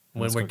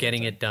 And when we're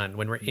getting it done.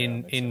 When we're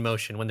in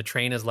motion. When the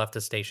train has left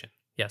the station.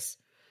 Yes.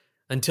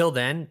 Until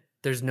then,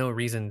 there's no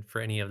reason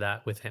for any of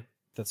that with him.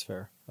 That's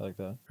fair. I like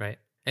that. Right.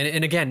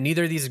 And again,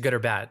 neither of these are good or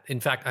bad. In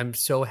fact, I'm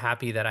so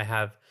happy that I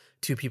have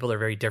two people that are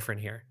very different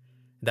here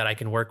that I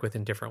can work with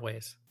in different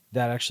ways.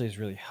 That actually is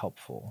really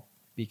helpful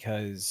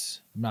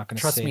because I'm not going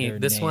to say Trust me, their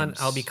this names. one,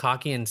 I'll be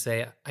cocky and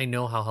say, I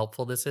know how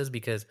helpful this is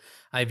because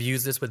I've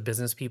used this with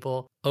business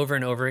people over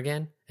and over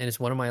again. And it's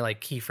one of my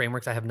like key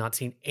frameworks I have not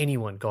seen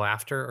anyone go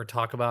after or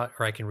talk about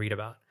or I can read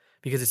about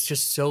because it's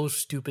just so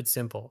stupid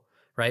simple,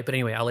 right? But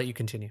anyway, I'll let you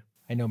continue.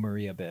 I know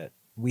Marie a bit.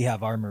 We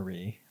have our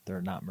Marie.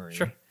 They're not Marie.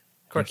 Sure.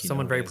 Of course,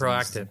 someone very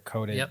proactive.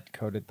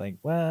 Coded like,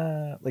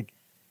 well, like.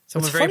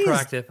 Someone very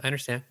proactive. I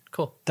understand.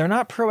 Cool. They're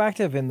not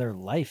proactive in their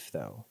life,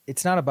 though.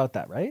 It's not about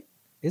that, right?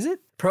 Is it?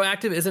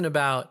 Proactive isn't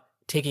about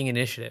taking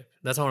initiative.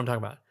 That's not what I'm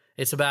talking about.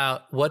 It's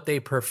about what they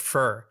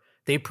prefer.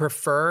 They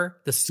prefer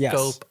the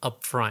scope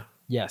up front.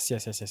 Yes.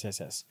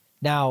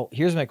 Now,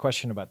 here's my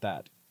question about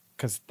that,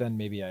 because then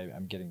maybe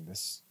I'm getting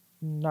this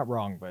not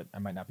wrong, but I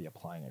might not be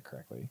applying it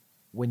correctly.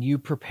 When you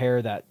prepare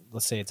that,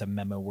 let's say it's a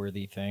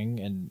memo-worthy thing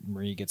and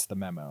Marie gets the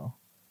memo,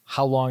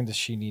 how long does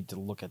she need to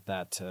look at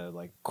that to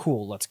like,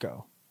 cool, let's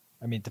go?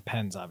 I mean, it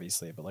depends,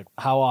 obviously, but like,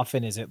 how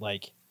often is it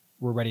like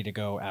we're ready to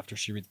go after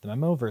she reads the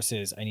memo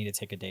versus I need to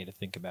take a day to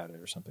think about it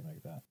or something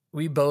like that?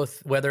 We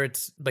both, whether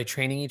it's by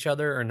training each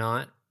other or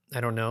not, I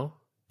don't know,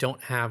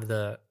 don't have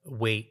the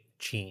weight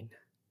gene.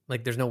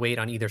 Like there's no weight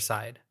on either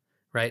side,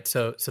 right?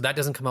 So that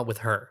doesn't come up with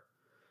her.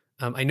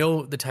 I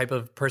know the type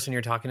of person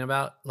you're talking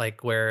about,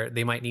 like where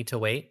they might need to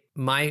wait.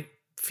 My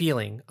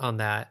feeling on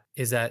that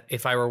is that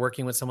if I were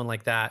working with someone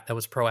like that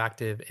was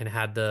proactive and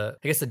had the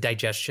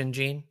digestion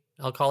gene,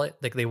 I'll call it,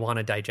 like they want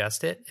to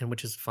digest it, and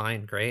which is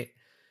fine, great.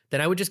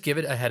 Then I would just give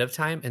it ahead of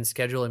time and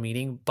schedule a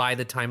meeting by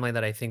the timeline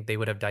that I think they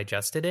would have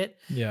digested it.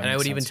 Yeah, and I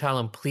would even tell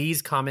them,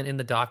 please comment in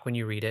the doc when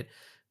you read it.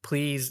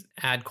 Please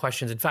add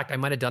questions. In fact, I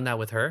might have done that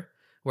with her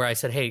where I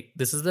said, hey,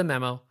 this is the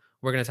memo.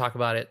 We're going to talk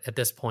about it at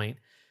this point.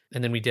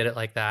 And then we did it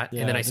like that.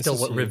 Yeah, and then I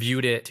still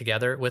reviewed it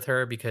together with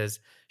her because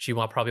she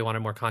probably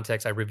wanted more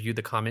context. I reviewed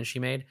the comments she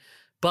made.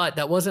 But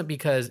that wasn't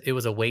because it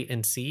was a wait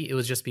and see. It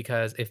was just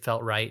because it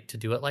felt right to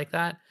do it like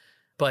that.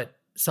 But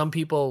some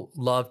people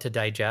love to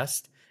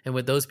digest. And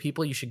with those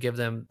people, you should give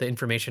them the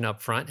information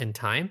up front and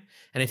time.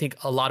 And I think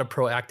a lot of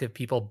proactive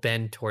people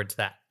bend towards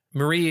that.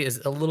 Marie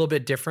is a little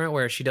bit different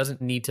where she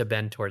doesn't need to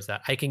bend towards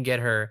that. I can get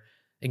her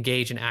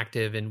engaged and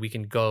active and we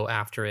can go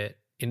after it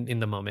in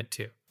the moment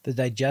too. The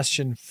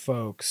digestion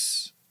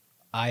folks,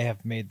 I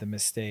have made the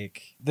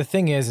mistake. The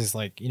thing is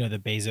like,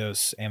 the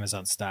Bezos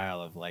Amazon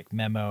style of like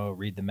memo,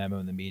 read the memo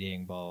in the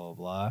meeting, blah, blah,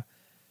 blah.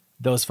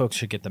 Those folks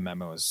should get the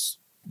memos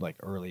like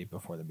early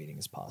before the meeting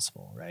is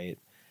possible, right?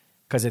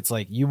 Because it's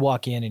like you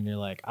walk in and you're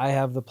like, I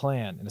have the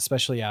plan. And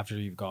especially after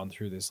you've gone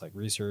through this like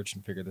research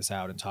and figured this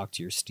out and talked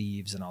to your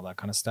Steves and all that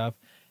kind of stuff.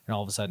 And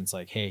all of a sudden it's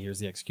like, hey, here's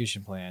the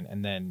execution plan.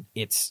 And then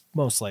it's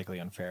most likely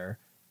unfair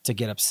to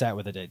get upset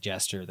with a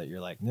digester that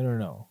you're like,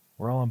 no,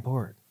 we're all on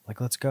board.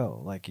 Like, let's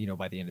go. Like,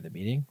 by the end of the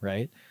meeting,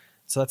 right?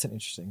 So that's an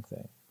interesting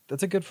thing.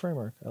 That's a good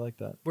framework. I like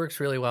that.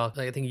 Works really well.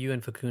 Like, I think you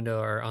and Facundo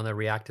are on the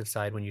reactive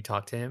side when you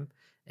talk to him,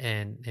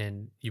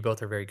 and you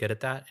both are very good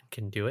at that and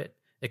can do it.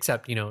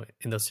 Except, you know,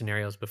 in those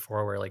scenarios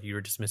before where like you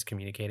were just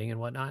miscommunicating and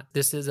whatnot.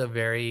 This is a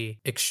very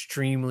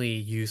extremely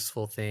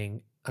useful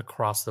thing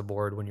across the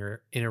board when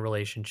you're in a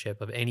relationship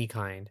of any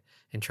kind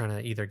and trying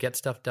to either get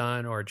stuff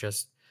done or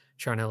just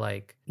trying to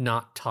like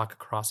not talk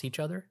across each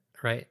other,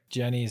 right?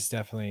 Jenny's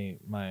definitely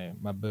my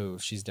boo.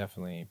 She's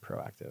definitely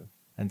proactive.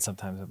 And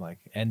sometimes I'm like,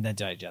 and the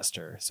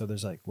digester. So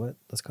there's like, what?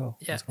 Let's go.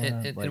 Yeah. What's going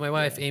on? And Like, my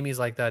wife, yeah. Amy's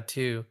like that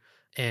too.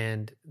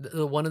 And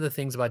one of the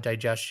things about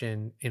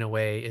digestion in a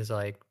way is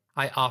like,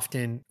 I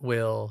often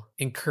will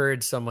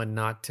encourage someone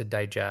not to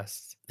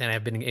digest. And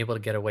I've been able to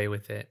get away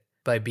with it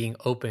by being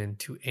open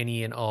to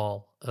any and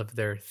all of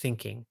their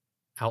thinking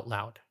out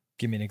loud.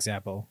 Give me an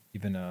example,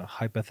 even a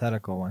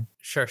hypothetical one.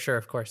 Sure,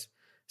 of course.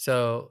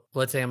 So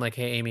let's say I'm like,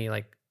 hey, Amy,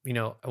 like, you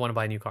know, I want to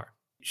buy a new car.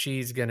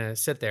 She's going to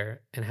sit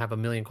there and have a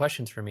million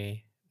questions for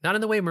me, not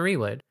in the way Marie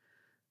would.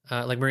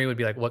 Like Marie would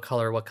be like, what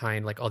color, what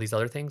kind, like all these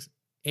other things.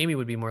 Amy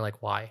would be more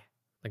like, why?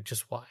 Like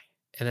just why?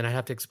 And then I'd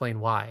have to explain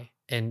why.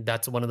 And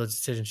that's one of those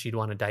decisions she'd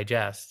want to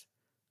digest,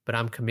 but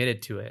I'm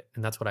committed to it.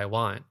 And that's what I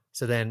want.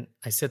 So then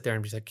I sit there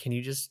and be like, can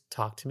you just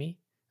talk to me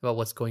about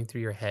what's going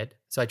through your head?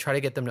 So I try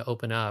to get them to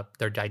open up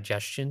their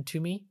digestion to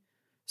me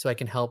so I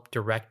can help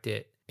direct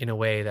it in a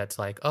way that's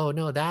like, oh,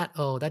 no, that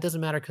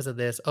doesn't matter because of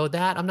this. Oh,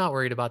 that, I'm not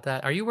worried about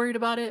that. Are you worried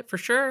about it? For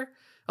sure.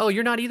 Oh,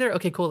 you're not either?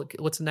 Okay, cool.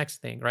 What's the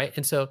next thing, right?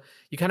 And so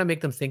you kind of make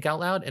them think out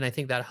loud. And I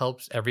think that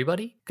helps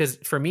everybody because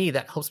for me,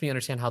 that helps me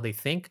understand how they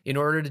think in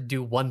order to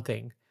do one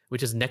thing,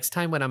 which is next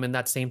time when I'm in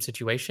that same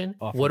situation,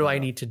 what do I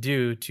need to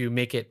do to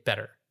make it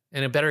better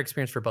and a better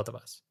experience for both of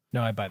us?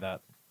 No, I buy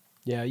that.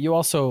 Yeah, you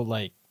also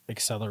like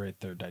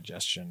accelerate their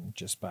digestion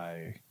just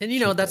by... And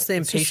you know, that's the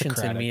impatience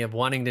in me of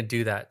wanting to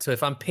do that. So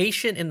if I'm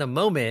patient in the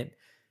moment,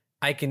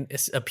 I can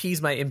appease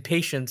my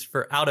impatience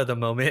for out of the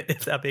moment,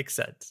 if that makes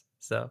sense.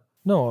 So...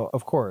 No,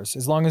 of course.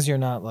 As long as you're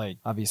not like,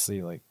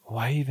 obviously like,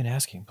 why are you even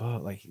asking?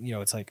 But like, you know,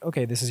 it's like,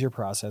 okay, this is your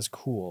process.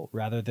 Cool.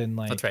 Rather than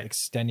like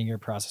extending your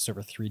process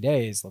over 3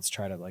 days, let's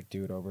try to like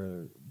do it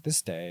over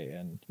this day.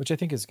 And which I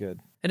think is good.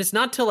 And it's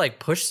not to like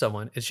push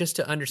someone. It's just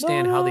to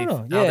understand how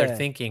they're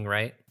thinking,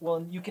 right?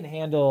 Well, you can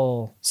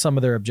handle some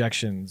of their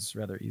objections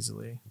rather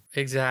easily.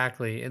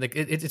 Exactly. And like,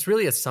 it's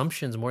really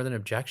assumptions more than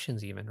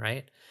objections even,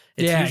 right?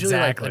 It's usually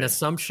like an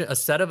assumption, a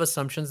set of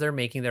assumptions they're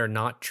making that are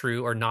not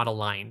true or not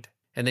aligned.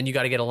 And then you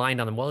got to get aligned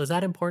on them. Well, is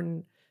that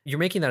important? You're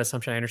making that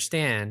assumption. I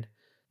understand.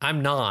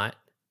 I'm not.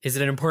 Is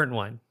it an important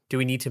one? Do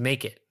we need to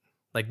make it?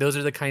 Like those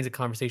are the kinds of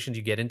conversations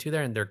you get into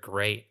there, and they're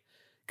great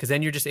because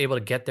then you're just able to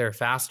get there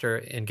faster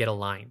and get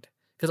aligned.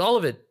 Because all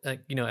of it,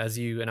 you know, as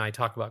you and I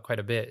talk about quite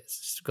a bit, it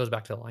just goes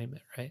back to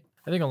alignment, right?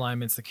 I think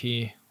alignment's the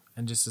key,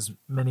 and just as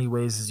many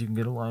ways as you can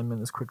get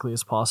alignment as quickly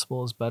as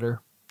possible is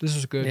better. This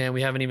is good. Yeah,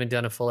 we haven't even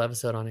done a full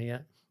episode on it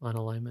yet, on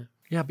alignment.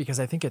 Yeah, because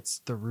I think it's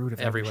the root of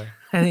everywhere.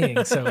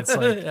 Anything. So it's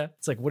like,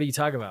 it's like, what do you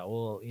talk about?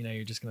 Well, you know,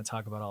 you're just going to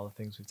talk about all the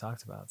things we've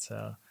talked about.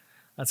 So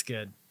that's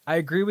good. I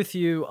agree with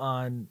you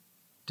on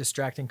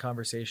distracting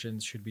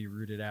conversations should be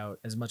rooted out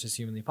as much as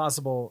humanly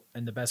possible.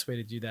 And the best way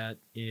to do that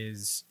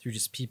is through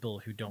just people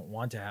who don't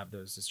want to have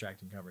those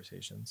distracting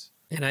conversations.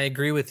 And I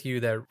agree with you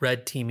that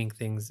red teaming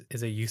things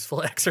is a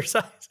useful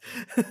exercise.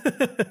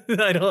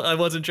 I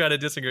wasn't trying to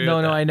disagree with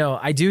that. No, I know.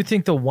 I do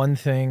think the one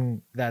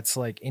thing that's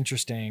like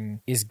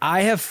interesting is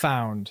I have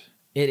found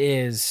it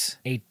is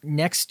a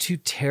next to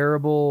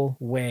terrible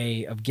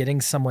way of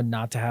getting someone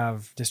not to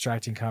have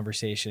distracting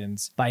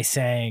conversations by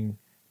saying,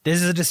 this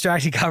is a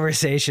distracting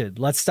conversation.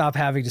 Let's stop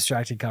having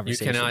distracting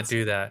conversations. You cannot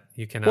do that.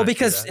 You cannot. Well,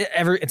 because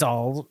it's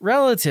all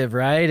relative,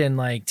 right? And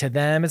like to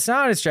them, it's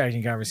not a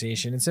distracting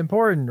conversation. It's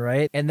important,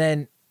 right? And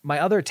then my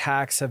other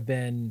attacks have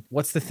been,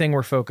 what's the thing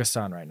we're focused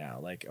on right now?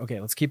 Like,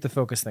 okay, let's keep the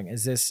focus thing.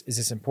 Is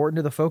this important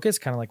to the focus?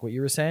 Kind of like what you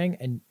were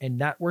saying.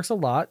 And that works a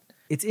lot.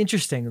 It's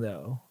interesting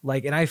though.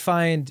 Like, and I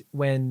find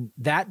when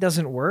that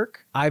doesn't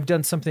work, I've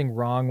done something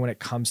wrong when it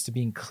comes to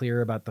being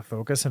clear about the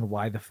focus and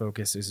why the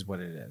focus is what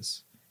it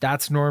is.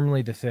 That's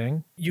normally the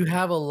thing. You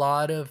have a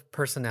lot of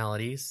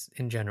personalities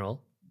in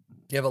general.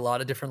 You have a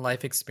lot of different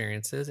life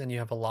experiences, and you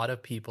have a lot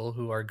of people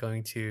who are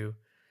going to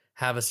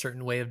have a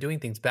certain way of doing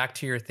things. Back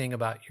to your thing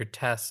about your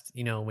test,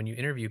 you know, when you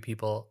interview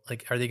people,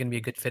 like, are they going to be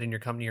a good fit in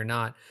your company or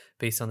not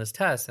based on this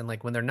test? And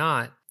like, when they're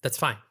not, that's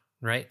fine,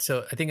 right?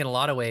 So I think in a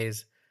lot of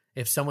ways,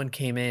 if someone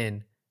came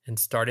in and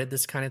started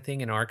this kind of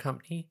thing in our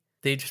company,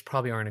 they just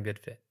probably aren't a good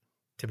fit,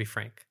 to be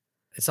frank.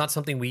 It's not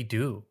something we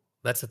do.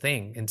 That's the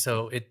thing. And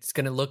so it's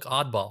going to look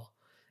oddball.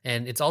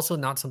 And it's also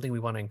not something we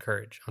want to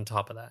encourage on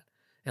top of that.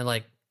 And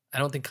like, I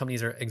don't think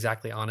companies are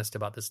exactly honest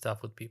about this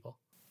stuff with people.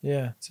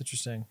 Yeah, it's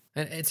interesting.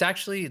 And it's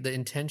actually, the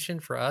intention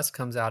for us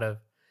comes out of,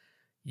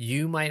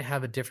 you might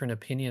have a different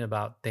opinion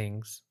about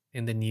things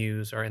in the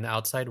news or in the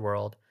outside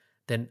world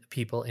than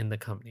people in the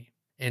company.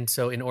 And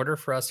so in order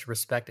for us to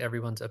respect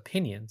everyone's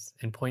opinions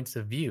and points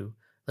of view,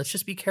 let's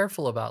just be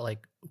careful about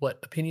like what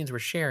opinions we're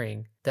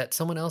sharing that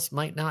someone else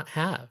might not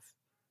have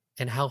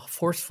and how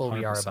forceful 100%.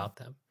 We are about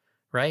them,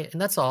 right?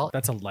 And that's all.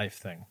 That's a life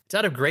thing. It's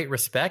out of great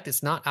respect.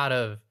 It's not out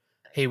of,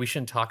 hey, we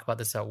shouldn't talk about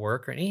this at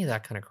work or any of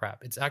that kind of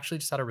crap. It's actually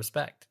just out of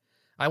respect.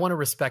 I want to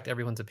respect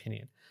everyone's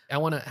opinion. I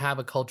want to have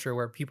a culture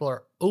where people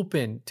are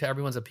open to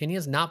everyone's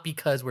opinions, not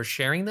because we're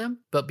sharing them,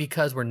 but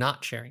because we're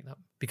not sharing them,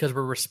 because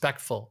we're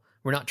respectful.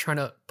 We're not trying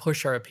to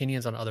push our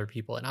opinions on other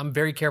people. And I'm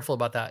very careful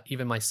about that,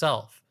 even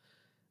myself.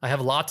 I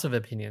have lots of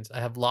opinions. I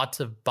have lots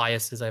of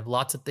biases. I have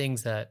lots of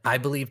things that I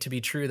believe to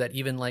be true that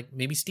even like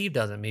maybe Steve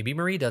doesn't, maybe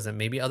Marie doesn't,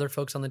 maybe other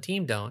folks on the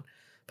team don't.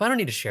 But I don't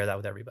need to share that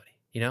with everybody,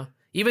 you know?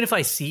 Even if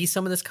I see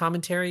some of this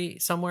commentary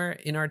somewhere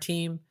in our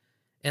team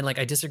and like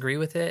I disagree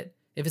with it,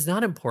 if it's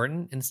not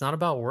important and it's not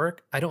about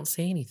work, I don't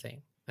say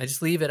anything. I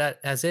just leave it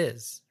as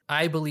is.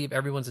 I believe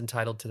everyone's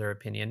entitled to their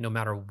opinion no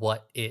matter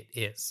what it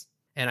is.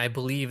 And I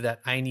believe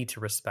that I need to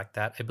respect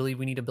that. I believe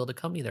we need to build a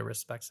company that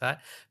respects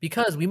that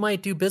because we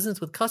might do business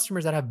with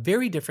customers that have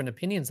very different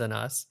opinions than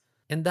us.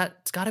 And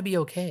that's got to be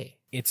okay.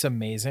 It's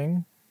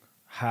amazing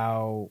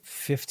how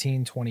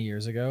 15, 20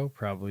 years ago,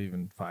 probably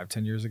even 5,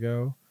 10 years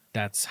ago,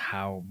 that's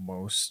how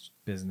most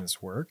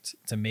business worked.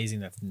 It's amazing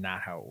that's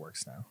not how it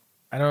works now.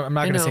 I'm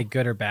not going to say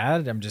good or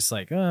bad. I'm just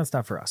like, oh, it's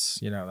not for us,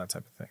 you know, that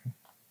type of thing.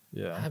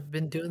 Yeah. I've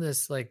been doing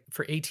this like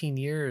for 18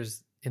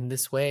 years in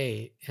this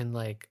way. And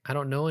like, I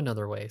don't know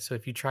another way. So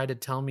if you try to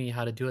tell me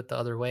how to do it the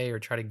other way or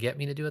try to get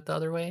me to do it the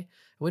other way,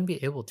 I wouldn't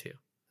be able to.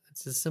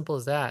 It's as simple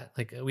as that.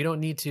 Like, we don't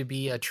need to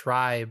be a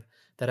tribe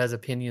that has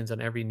opinions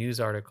on every news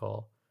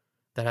article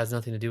that has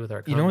nothing to do with our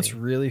company. You know what's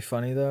really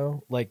funny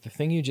though? Like the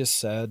thing you just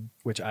said,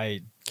 which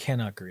I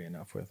cannot agree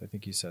enough with, I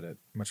think you said it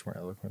much more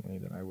eloquently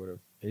than I would have,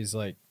 is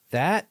like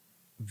that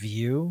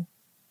view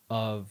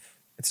of,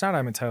 it's not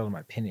I'm entitled to my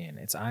opinion.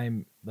 It's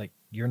I'm like,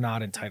 you're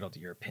not entitled to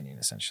your opinion,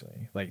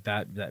 essentially. Like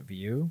that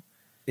view,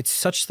 it's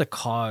such the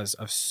cause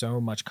of so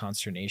much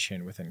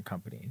consternation within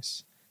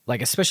companies.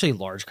 Like especially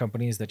large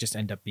companies that just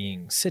end up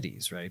being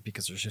cities, right?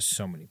 Because there's just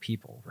so many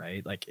people,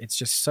 right? Like it's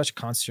just such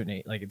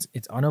like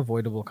it's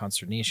unavoidable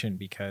consternation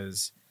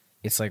because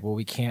it's like, well,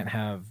 we can't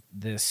have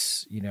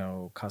this, you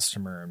know,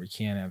 customer and we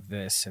can't have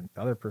this and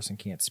the other person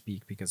can't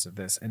speak because of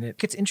this. And it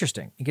gets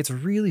interesting. It gets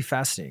really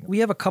fascinating. We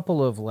have a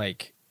couple of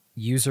like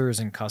users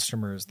and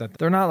customers that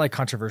they're not like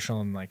controversial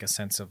in like a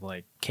sense of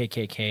like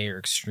KKK or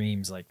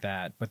extremes like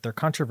that, but they're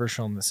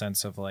controversial in the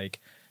sense of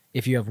like,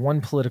 if you have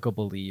one political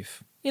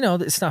belief, you know,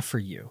 it's not for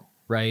you,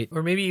 right?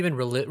 Or maybe even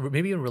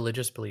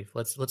religious belief.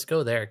 Let's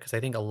go there because I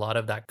think a lot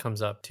of that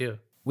comes up too.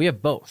 We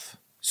have both.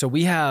 So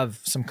we have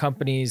some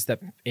companies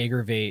that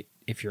aggravate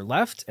if you're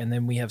left, and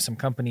then we have some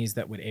companies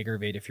that would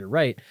aggravate if you're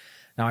right.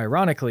 Now,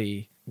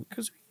 ironically,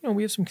 because you know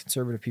we have some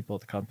conservative people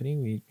at the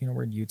company.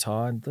 We're in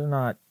Utah, and they're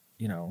not,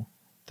 you know,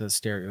 the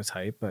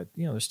stereotype, but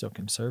you know they're still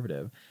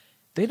conservative.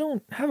 They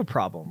don't have a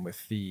problem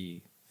with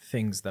the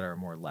things that are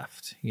more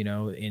left, you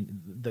know, in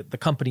the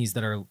companies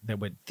that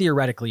would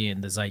theoretically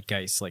in the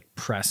zeitgeist like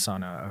press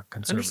on a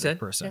conservative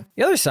person. Yeah.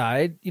 The other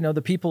side, you know,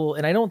 the people,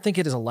 and I don't think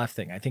it is a left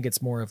thing. I think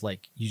it's more of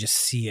like you just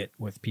see it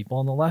with people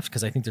on the left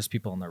because I think there's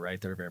people on the right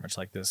that are very much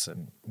like this,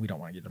 and we don't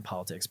want to get into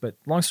politics. But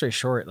long story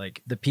short,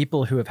 like the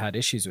people who have had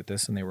issues with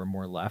this and they were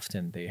more left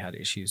and they had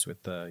issues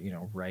with the, you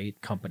know, right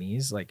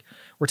companies, like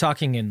we're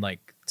talking in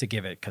like, to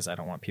give it, because I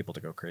don't want people to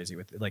go crazy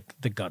with it, like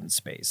the gun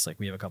space. Like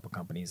we have a couple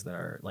companies that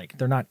are like,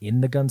 they're not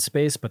in the gun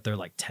space, but they're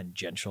like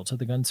tangential to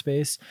the gun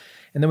space.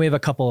 And then we have a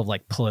couple of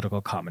like political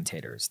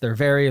commentators. They're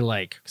very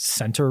like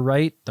center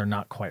right. They're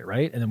not quite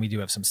right. And then we do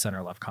have some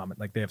center left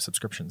comment, like they have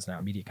subscriptions now,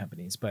 media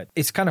companies. But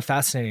it's kind of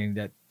fascinating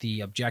that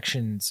the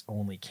objections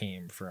only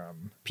came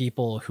from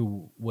people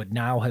who would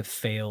now have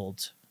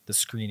failed the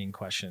screening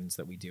questions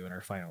that we do in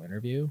our final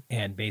interview.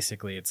 And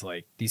basically it's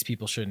like, these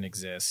people shouldn't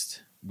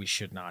exist. We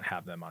should not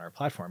have them on our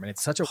platform. And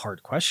it's such a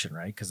hard question,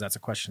 right? Because that's a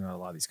question that a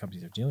lot of these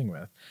companies are dealing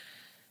with.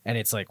 And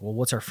it's like, well,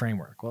 what's our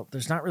framework? Well,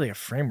 there's not really a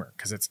framework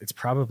because it's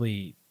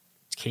probably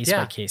case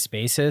by case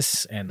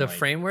basis. And the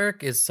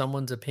framework is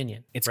someone's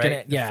opinion. It's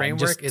right? The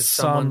framework is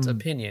someone's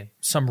opinion.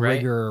 Some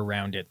rigor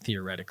around it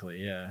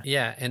theoretically. Yeah.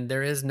 Yeah. And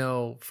there is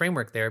no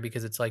framework there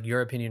because it's like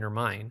your opinion or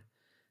mine.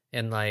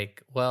 And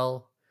like,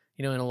 well,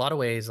 you know, in a lot of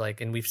ways,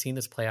 like, and we've seen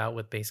this play out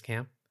with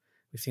Basecamp.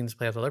 We've seen this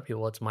play out with other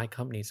people. Well, it's my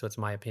company, so it's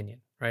my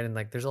opinion, right? And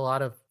like, there's a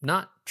lot of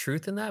not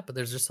truth in that, but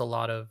there's just a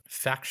lot of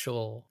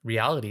factual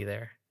reality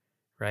there,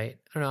 right?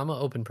 I don't know. I'm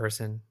an open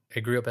person.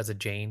 I grew up as a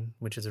Jain,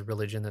 which is a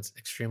religion that's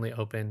extremely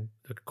open.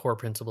 The core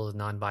principle is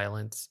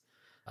nonviolence.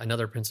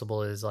 Another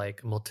principle is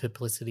like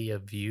multiplicity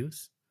of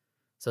views.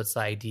 So it's the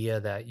idea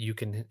that you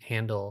can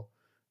handle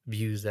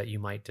views that you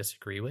might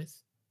disagree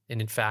with. And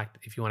in fact,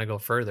 if you want to go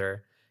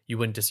further, you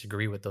wouldn't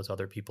disagree with those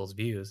other people's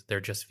views. They're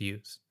just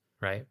views,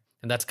 right?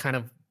 And that's kind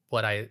of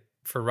what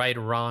for right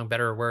or wrong,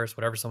 better or worse,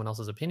 whatever someone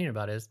else's opinion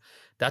about is,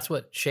 that's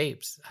what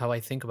shapes how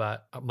I think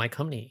about my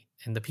company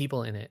and the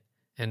people in it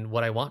and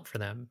what I want for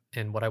them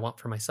and what I want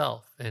for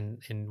myself and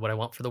what I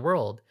want for the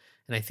world.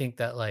 And I think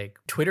that like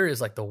Twitter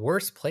is like the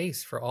worst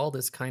place for all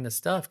this kind of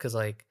stuff because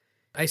like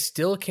I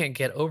still can't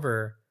get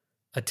over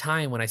a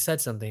time when I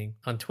said something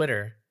on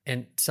Twitter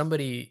and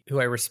somebody who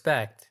I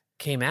respect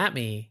came at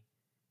me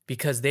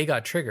because they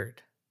got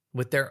triggered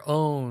with their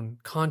own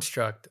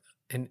construct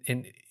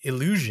an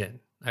illusion,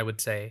 I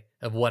would say,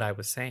 of what I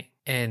was saying.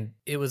 And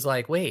it was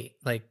like, wait,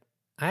 like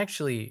I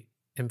actually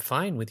am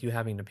fine with you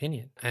having an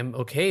opinion. I'm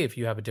okay if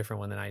you have a different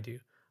one than I do.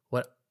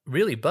 What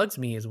really bugs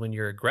me is when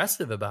you're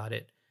aggressive about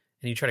it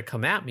and you try to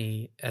come at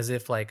me as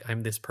if like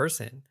I'm this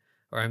person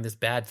or I'm this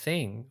bad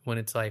thing, when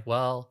it's like,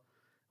 well,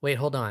 wait,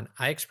 hold on.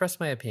 I express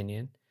my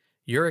opinion.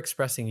 You're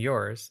expressing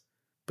yours,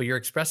 but you're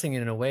expressing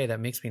it in a way that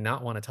makes me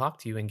not want to talk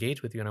to you,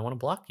 engage with you, and I want to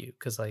block you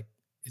because like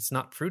it's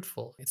not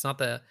fruitful. It's not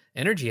the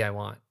energy I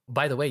want.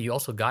 By the way, you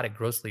also got it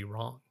grossly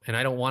wrong, and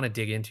I don't want to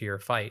dig into your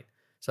fight.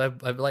 So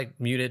I've like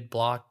muted,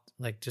 blocked,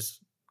 like just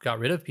got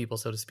rid of people,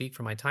 so to speak,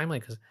 from my timeline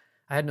because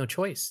I had no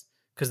choice.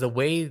 Because the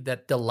way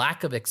that the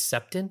lack of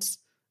acceptance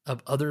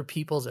of other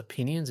people's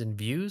opinions and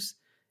views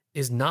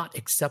is not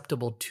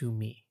acceptable to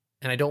me.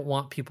 And I don't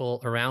want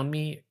people around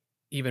me,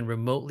 even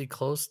remotely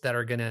close, that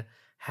are going to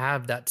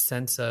have that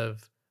sense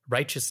of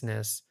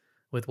righteousness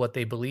with what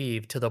they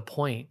believe to the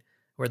point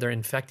where they're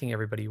infecting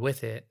everybody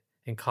with it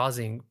and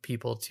causing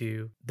people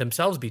to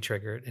themselves be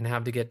triggered and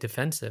have to get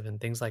defensive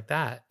and things like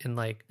that. And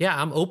like, yeah,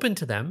 I'm open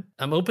to them.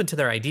 I'm open to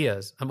their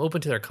ideas. I'm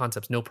open to their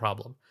concepts, no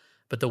problem.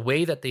 But the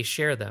way that they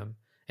share them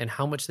and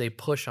how much they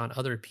push on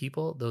other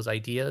people, those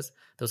ideas,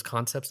 those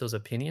concepts, those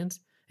opinions,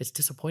 it's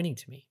disappointing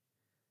to me.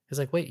 It's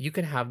like, wait, you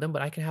can have them,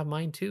 but I can have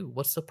mine too.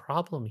 What's the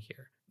problem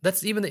here?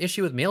 That's even the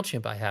issue with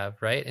MailChimp I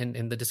have, right?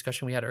 And the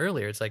discussion we had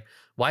earlier, it's like,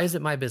 why is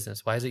it my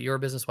business? Why is it your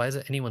business? Why is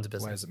it anyone's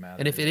business? Why does it matter?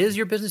 And if it is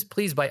your business,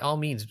 please, by all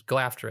means, go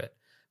after it.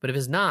 But if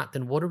it's not,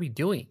 then what are we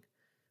doing?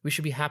 We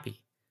should be happy.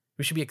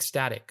 We should be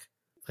ecstatic.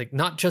 Like,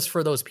 not just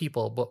for those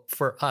people, but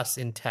for us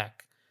in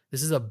tech.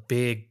 This is a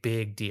big,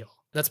 big deal.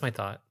 That's my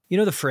thought. You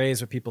know the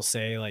phrase where people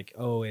say like,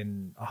 oh,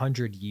 in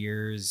 100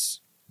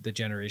 years, the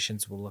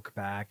generations will look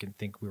back and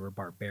think we were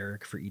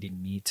barbaric for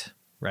eating meat,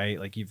 right?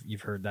 Like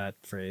you've heard that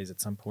phrase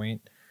at some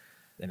point.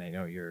 And I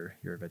know you're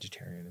a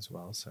vegetarian as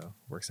well, so it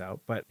works out.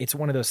 But it's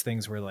one of those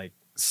things where like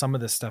some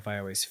of the stuff I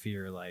always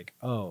fear, like,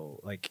 oh,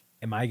 like,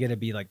 am I going to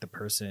be like the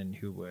person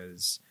who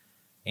was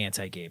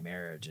anti-gay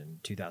marriage in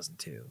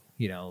 2002,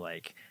 you know,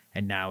 like,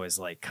 and now is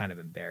like kind of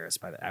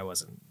embarrassed by that. I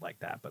wasn't like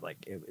that, but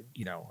like,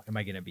 you know, am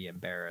I going to be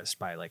embarrassed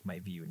by like my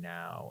view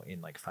now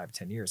in like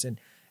 5-10 years? And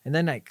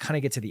then I kind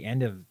of get to the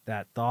end of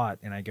that thought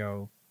and I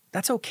go,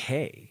 that's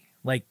okay.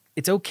 Like,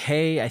 it's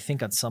okay, I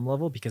think, on some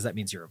level, because that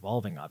means you're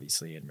evolving,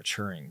 obviously, and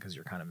maturing, because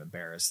you're kind of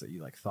embarrassed that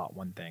you like thought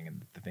one thing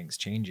and the things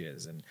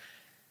changes. And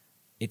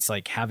it's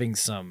like having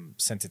some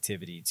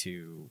sensitivity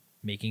to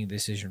making a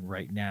decision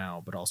right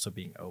now, but also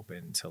being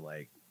open to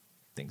like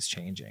things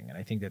changing. And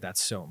I think that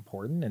that's so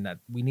important, and that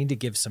we need to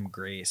give some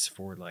grace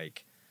for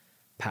like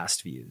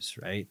past views,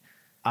 right?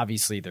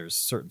 Obviously, there's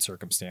certain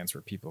circumstance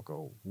where people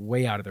go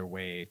way out of their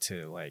way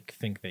to like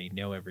think they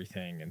know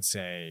everything and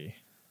say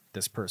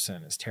this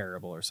person is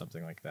terrible or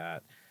something like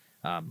that.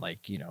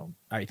 Like, you know,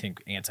 I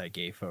think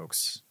anti-gay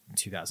folks in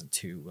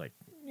 2002, like,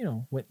 you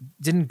know,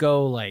 didn't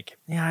go like,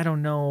 yeah, I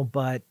don't know,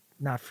 but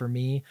not for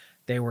me.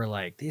 They were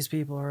like, these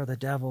people are the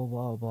devil,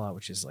 blah, blah,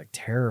 which is like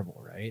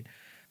terrible, right?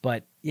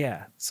 But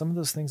yeah, some of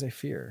those things I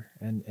fear.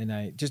 And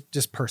I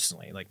just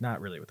personally, like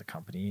not really with the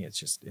company. It's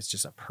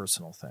just a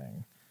personal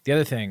thing. The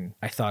other thing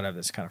I thought of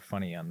that's kind of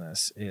funny on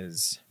this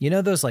is, you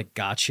know, those like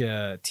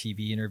gotcha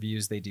TV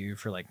interviews they do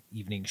for like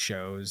evening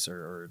shows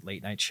or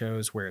late night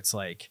shows where it's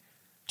like,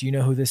 do you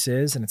know who this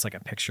is? And it's like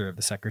a picture of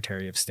the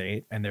Secretary of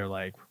State. And they're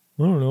like,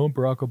 I don't know,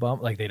 Barack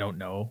Obama. Like they don't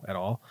know at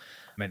all.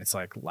 I mean, it's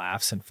like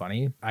laughs and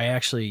funny. I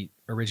actually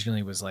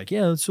originally was like,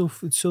 yeah, it's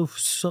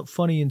so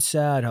funny and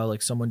sad how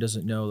like someone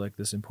doesn't know like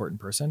this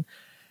important person.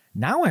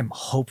 Now I'm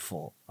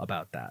hopeful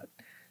about that.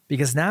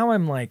 Because now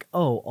I'm like,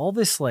 oh, all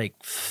this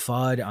like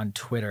FUD on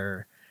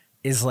Twitter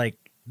is like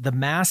the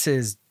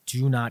masses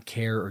do not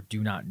care or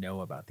do not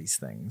know about these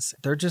things.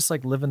 They're just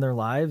like living their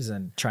lives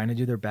and trying to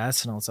do their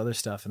best and all this other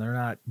stuff. And they're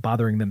not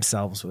bothering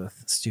themselves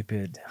with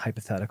stupid,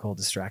 hypothetical,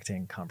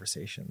 distracting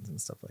conversations and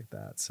stuff like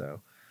that.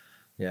 So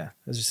yeah,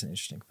 it was just an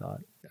interesting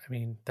thought. I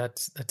mean,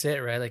 that's it,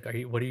 right? Like,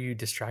 what are you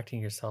distracting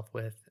yourself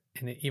with?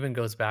 And it even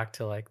goes back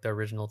to like the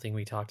original thing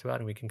we talked about,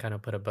 and we can kind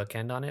of put a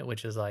bookend on it,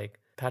 which is like,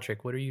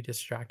 Patrick, what are you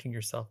distracting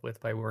yourself with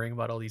by worrying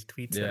about all these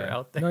tweets that are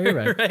out there? No, you're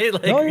right. Right?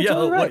 Like, no, you're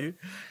totally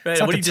right.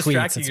 What are you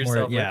distracting tweets,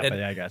 yourself more, yeah, with? But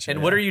yeah, I got you.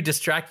 And what are you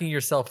distracting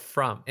yourself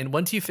from? And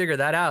once you figure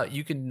that out,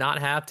 you can not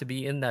have to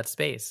be in that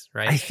space,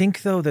 right? I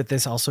think though that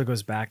this also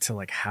goes back to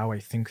like how I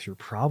think through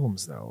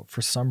problems though.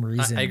 For some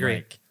reason, I agree.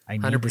 Like, I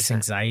need 100%. this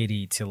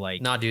anxiety to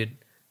like, nah, dude,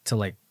 to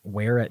like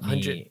wear at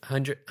me.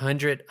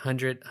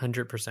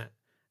 100%.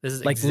 This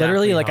is like exactly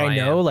literally like how I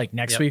know am. like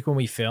next week when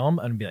we film,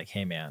 I'm gonna be like,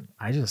 hey man,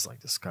 I just like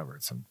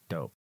discovered some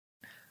dope.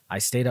 I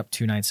stayed up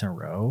 2 nights in a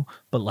row,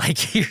 but like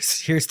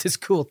here's this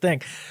cool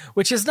thing,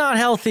 which is not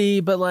healthy,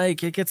 but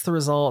like it gets the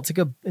result.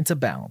 It's a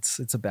balance.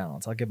 It's a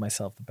balance. I'll give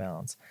myself the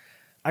balance.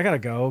 I gotta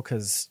go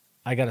because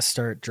I gotta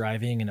start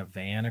driving in a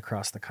van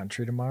across the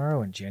country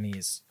tomorrow, and Jenny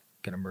is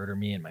gonna murder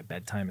me, and my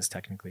bedtime is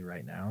technically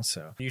right now.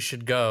 So you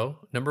should go.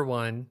 Number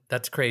one,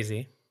 that's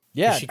crazy.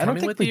 Yeah, Is she I don't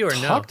coming think with we you or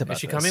no? talked about Is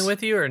she this. coming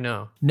with you or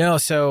no? No,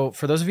 so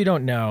for those of you who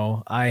don't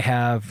know, I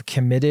have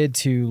committed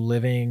to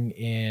living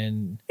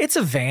in, it's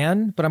a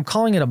van, but I'm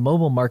calling it a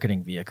mobile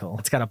marketing vehicle.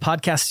 It's got a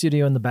podcast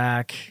studio in the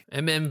back.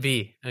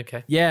 MMV.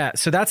 Okay. Yeah,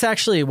 so that's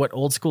actually what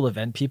old school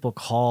event people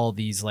call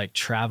these like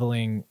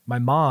traveling. My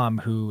mom,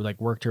 who like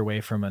worked her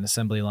way from an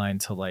assembly line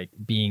to like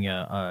being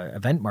a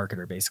event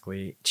marketer,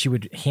 basically, she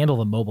would handle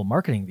the mobile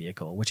marketing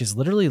vehicle, which is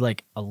literally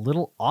like a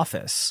little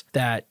office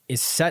that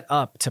is set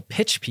up to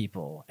pitch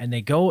people, and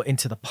they go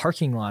into the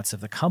parking lots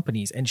of the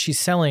companies. And she's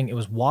selling, it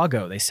was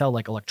Wago. They sell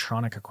like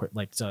electronic equipment,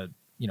 like it's a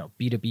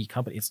B2B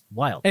company. It's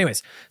wild.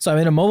 Anyways, so I'm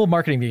in a mobile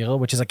marketing vehicle,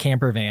 which is a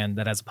camper van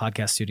that has a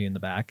podcast studio in the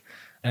back.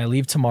 And I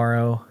leave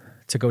tomorrow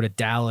to go to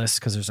Dallas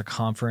because there's a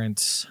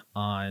conference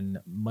on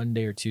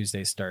Monday or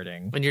Tuesday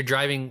starting. When you're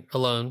driving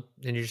alone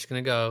and you're just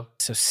going to go.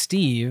 So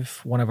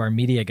Steve, one of our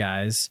media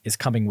guys, is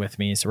coming with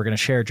me. So we're going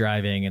to share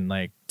driving and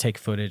like take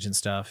footage and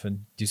stuff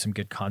and do some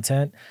good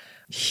content.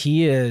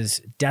 He is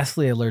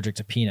deathly allergic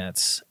to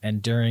peanuts.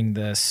 And during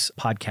this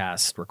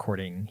podcast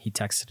recording, he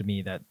texted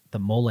me that the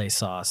mole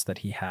sauce that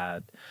he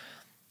had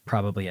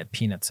probably had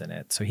peanuts in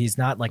it. So he's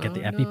not like at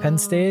the EpiPen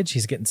stage.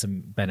 He's getting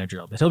some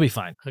Benadryl, but he'll be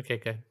fine. Okay,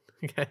 good.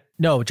 Okay.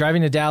 No,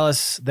 driving to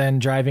Dallas, then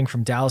driving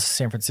from Dallas to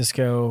San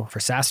Francisco for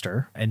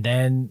SaaStr. And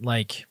then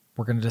like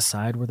we're going to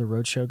decide where the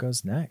roadshow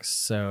goes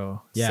next.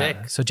 So yeah.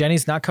 Sick. So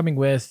Jenny's not coming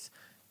with,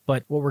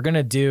 but what we're going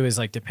to do is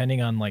like,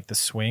 depending on like the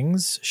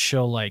swings,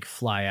 she'll like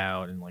fly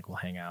out and like we'll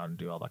hang out and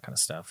do all that kind of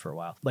stuff for a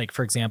while. Like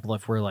for example,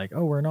 if we're like,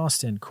 oh, we're in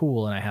Austin,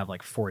 cool. And I have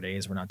like 4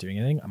 days, we're not doing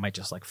anything. I might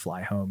just like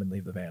fly home and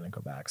leave the van and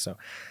go back. So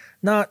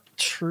not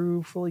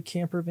true fully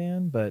camper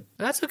van, but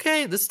That's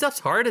okay. This stuff's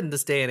hard in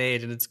this day and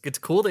age, and it's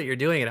cool that you're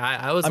doing it.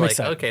 I was I'm like,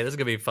 excited. okay, this is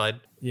going to be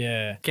fun.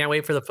 yeah. Can't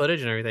wait for the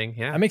footage and everything.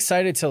 Yeah. I'm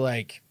excited to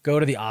like go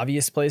to the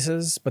obvious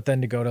places, but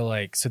then to go to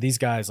like, so these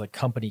guys like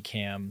Company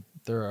Cam,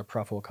 they're a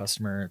Profitable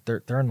customer.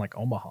 They're in like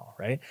Omaha,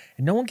 right?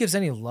 And no one gives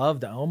any love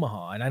to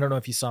Omaha. And I don't know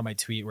if you saw my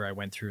tweet where I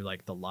went through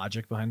like the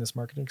logic behind this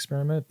marketing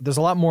experiment. There's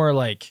a lot more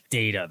like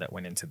data that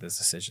went into this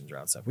decisions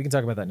around stuff. We can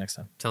talk about that next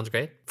time. Sounds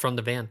great. From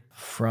the van.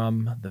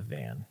 From the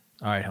van.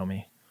 All right,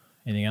 homie.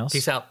 Anything else?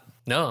 Peace out.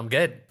 No, I'm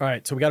good. All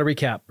right, so we got to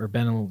recap, or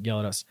Ben will yell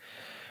at us.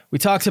 We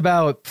talked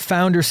about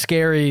founder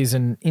scaries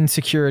and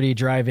insecurity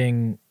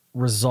driving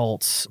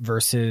results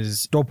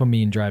versus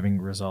dopamine driving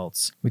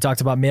results. We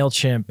talked about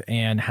MailChimp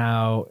and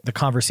how the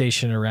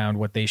conversation around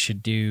what they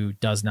should do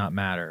does not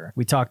matter.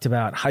 We talked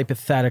about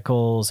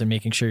hypotheticals and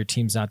making sure your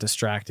team's not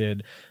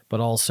distracted, but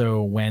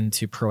also when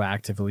to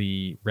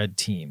proactively red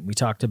team. We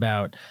talked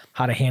about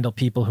how to handle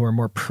people who are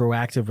more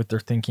proactive with their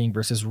thinking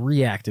versus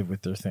reactive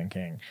with their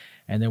thinking.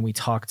 And then we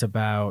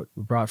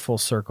brought full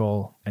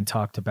circle and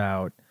talked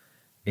about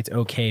it's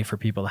okay for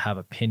people to have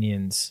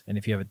opinions. And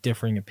if you have a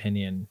differing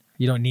opinion,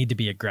 you don't need to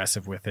be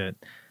aggressive with it.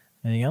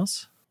 Anything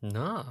else?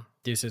 No.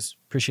 Deuces.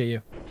 Appreciate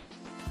you.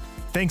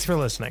 Thanks for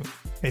listening.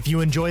 If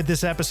you enjoyed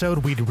this episode,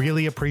 we'd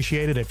really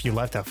appreciate it if you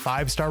left a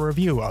 5-star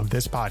review of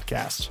this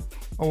podcast,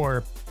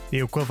 or the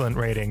equivalent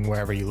rating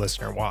wherever you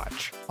listen or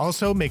watch.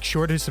 Also, make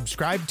sure to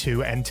subscribe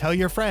to and tell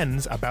your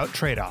friends about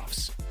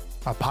Trade-Offs,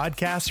 a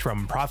podcast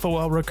from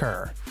Profitwell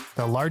Recur,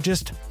 the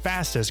largest,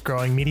 fastest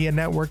growing media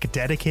network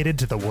dedicated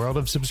to the world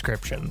of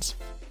subscriptions.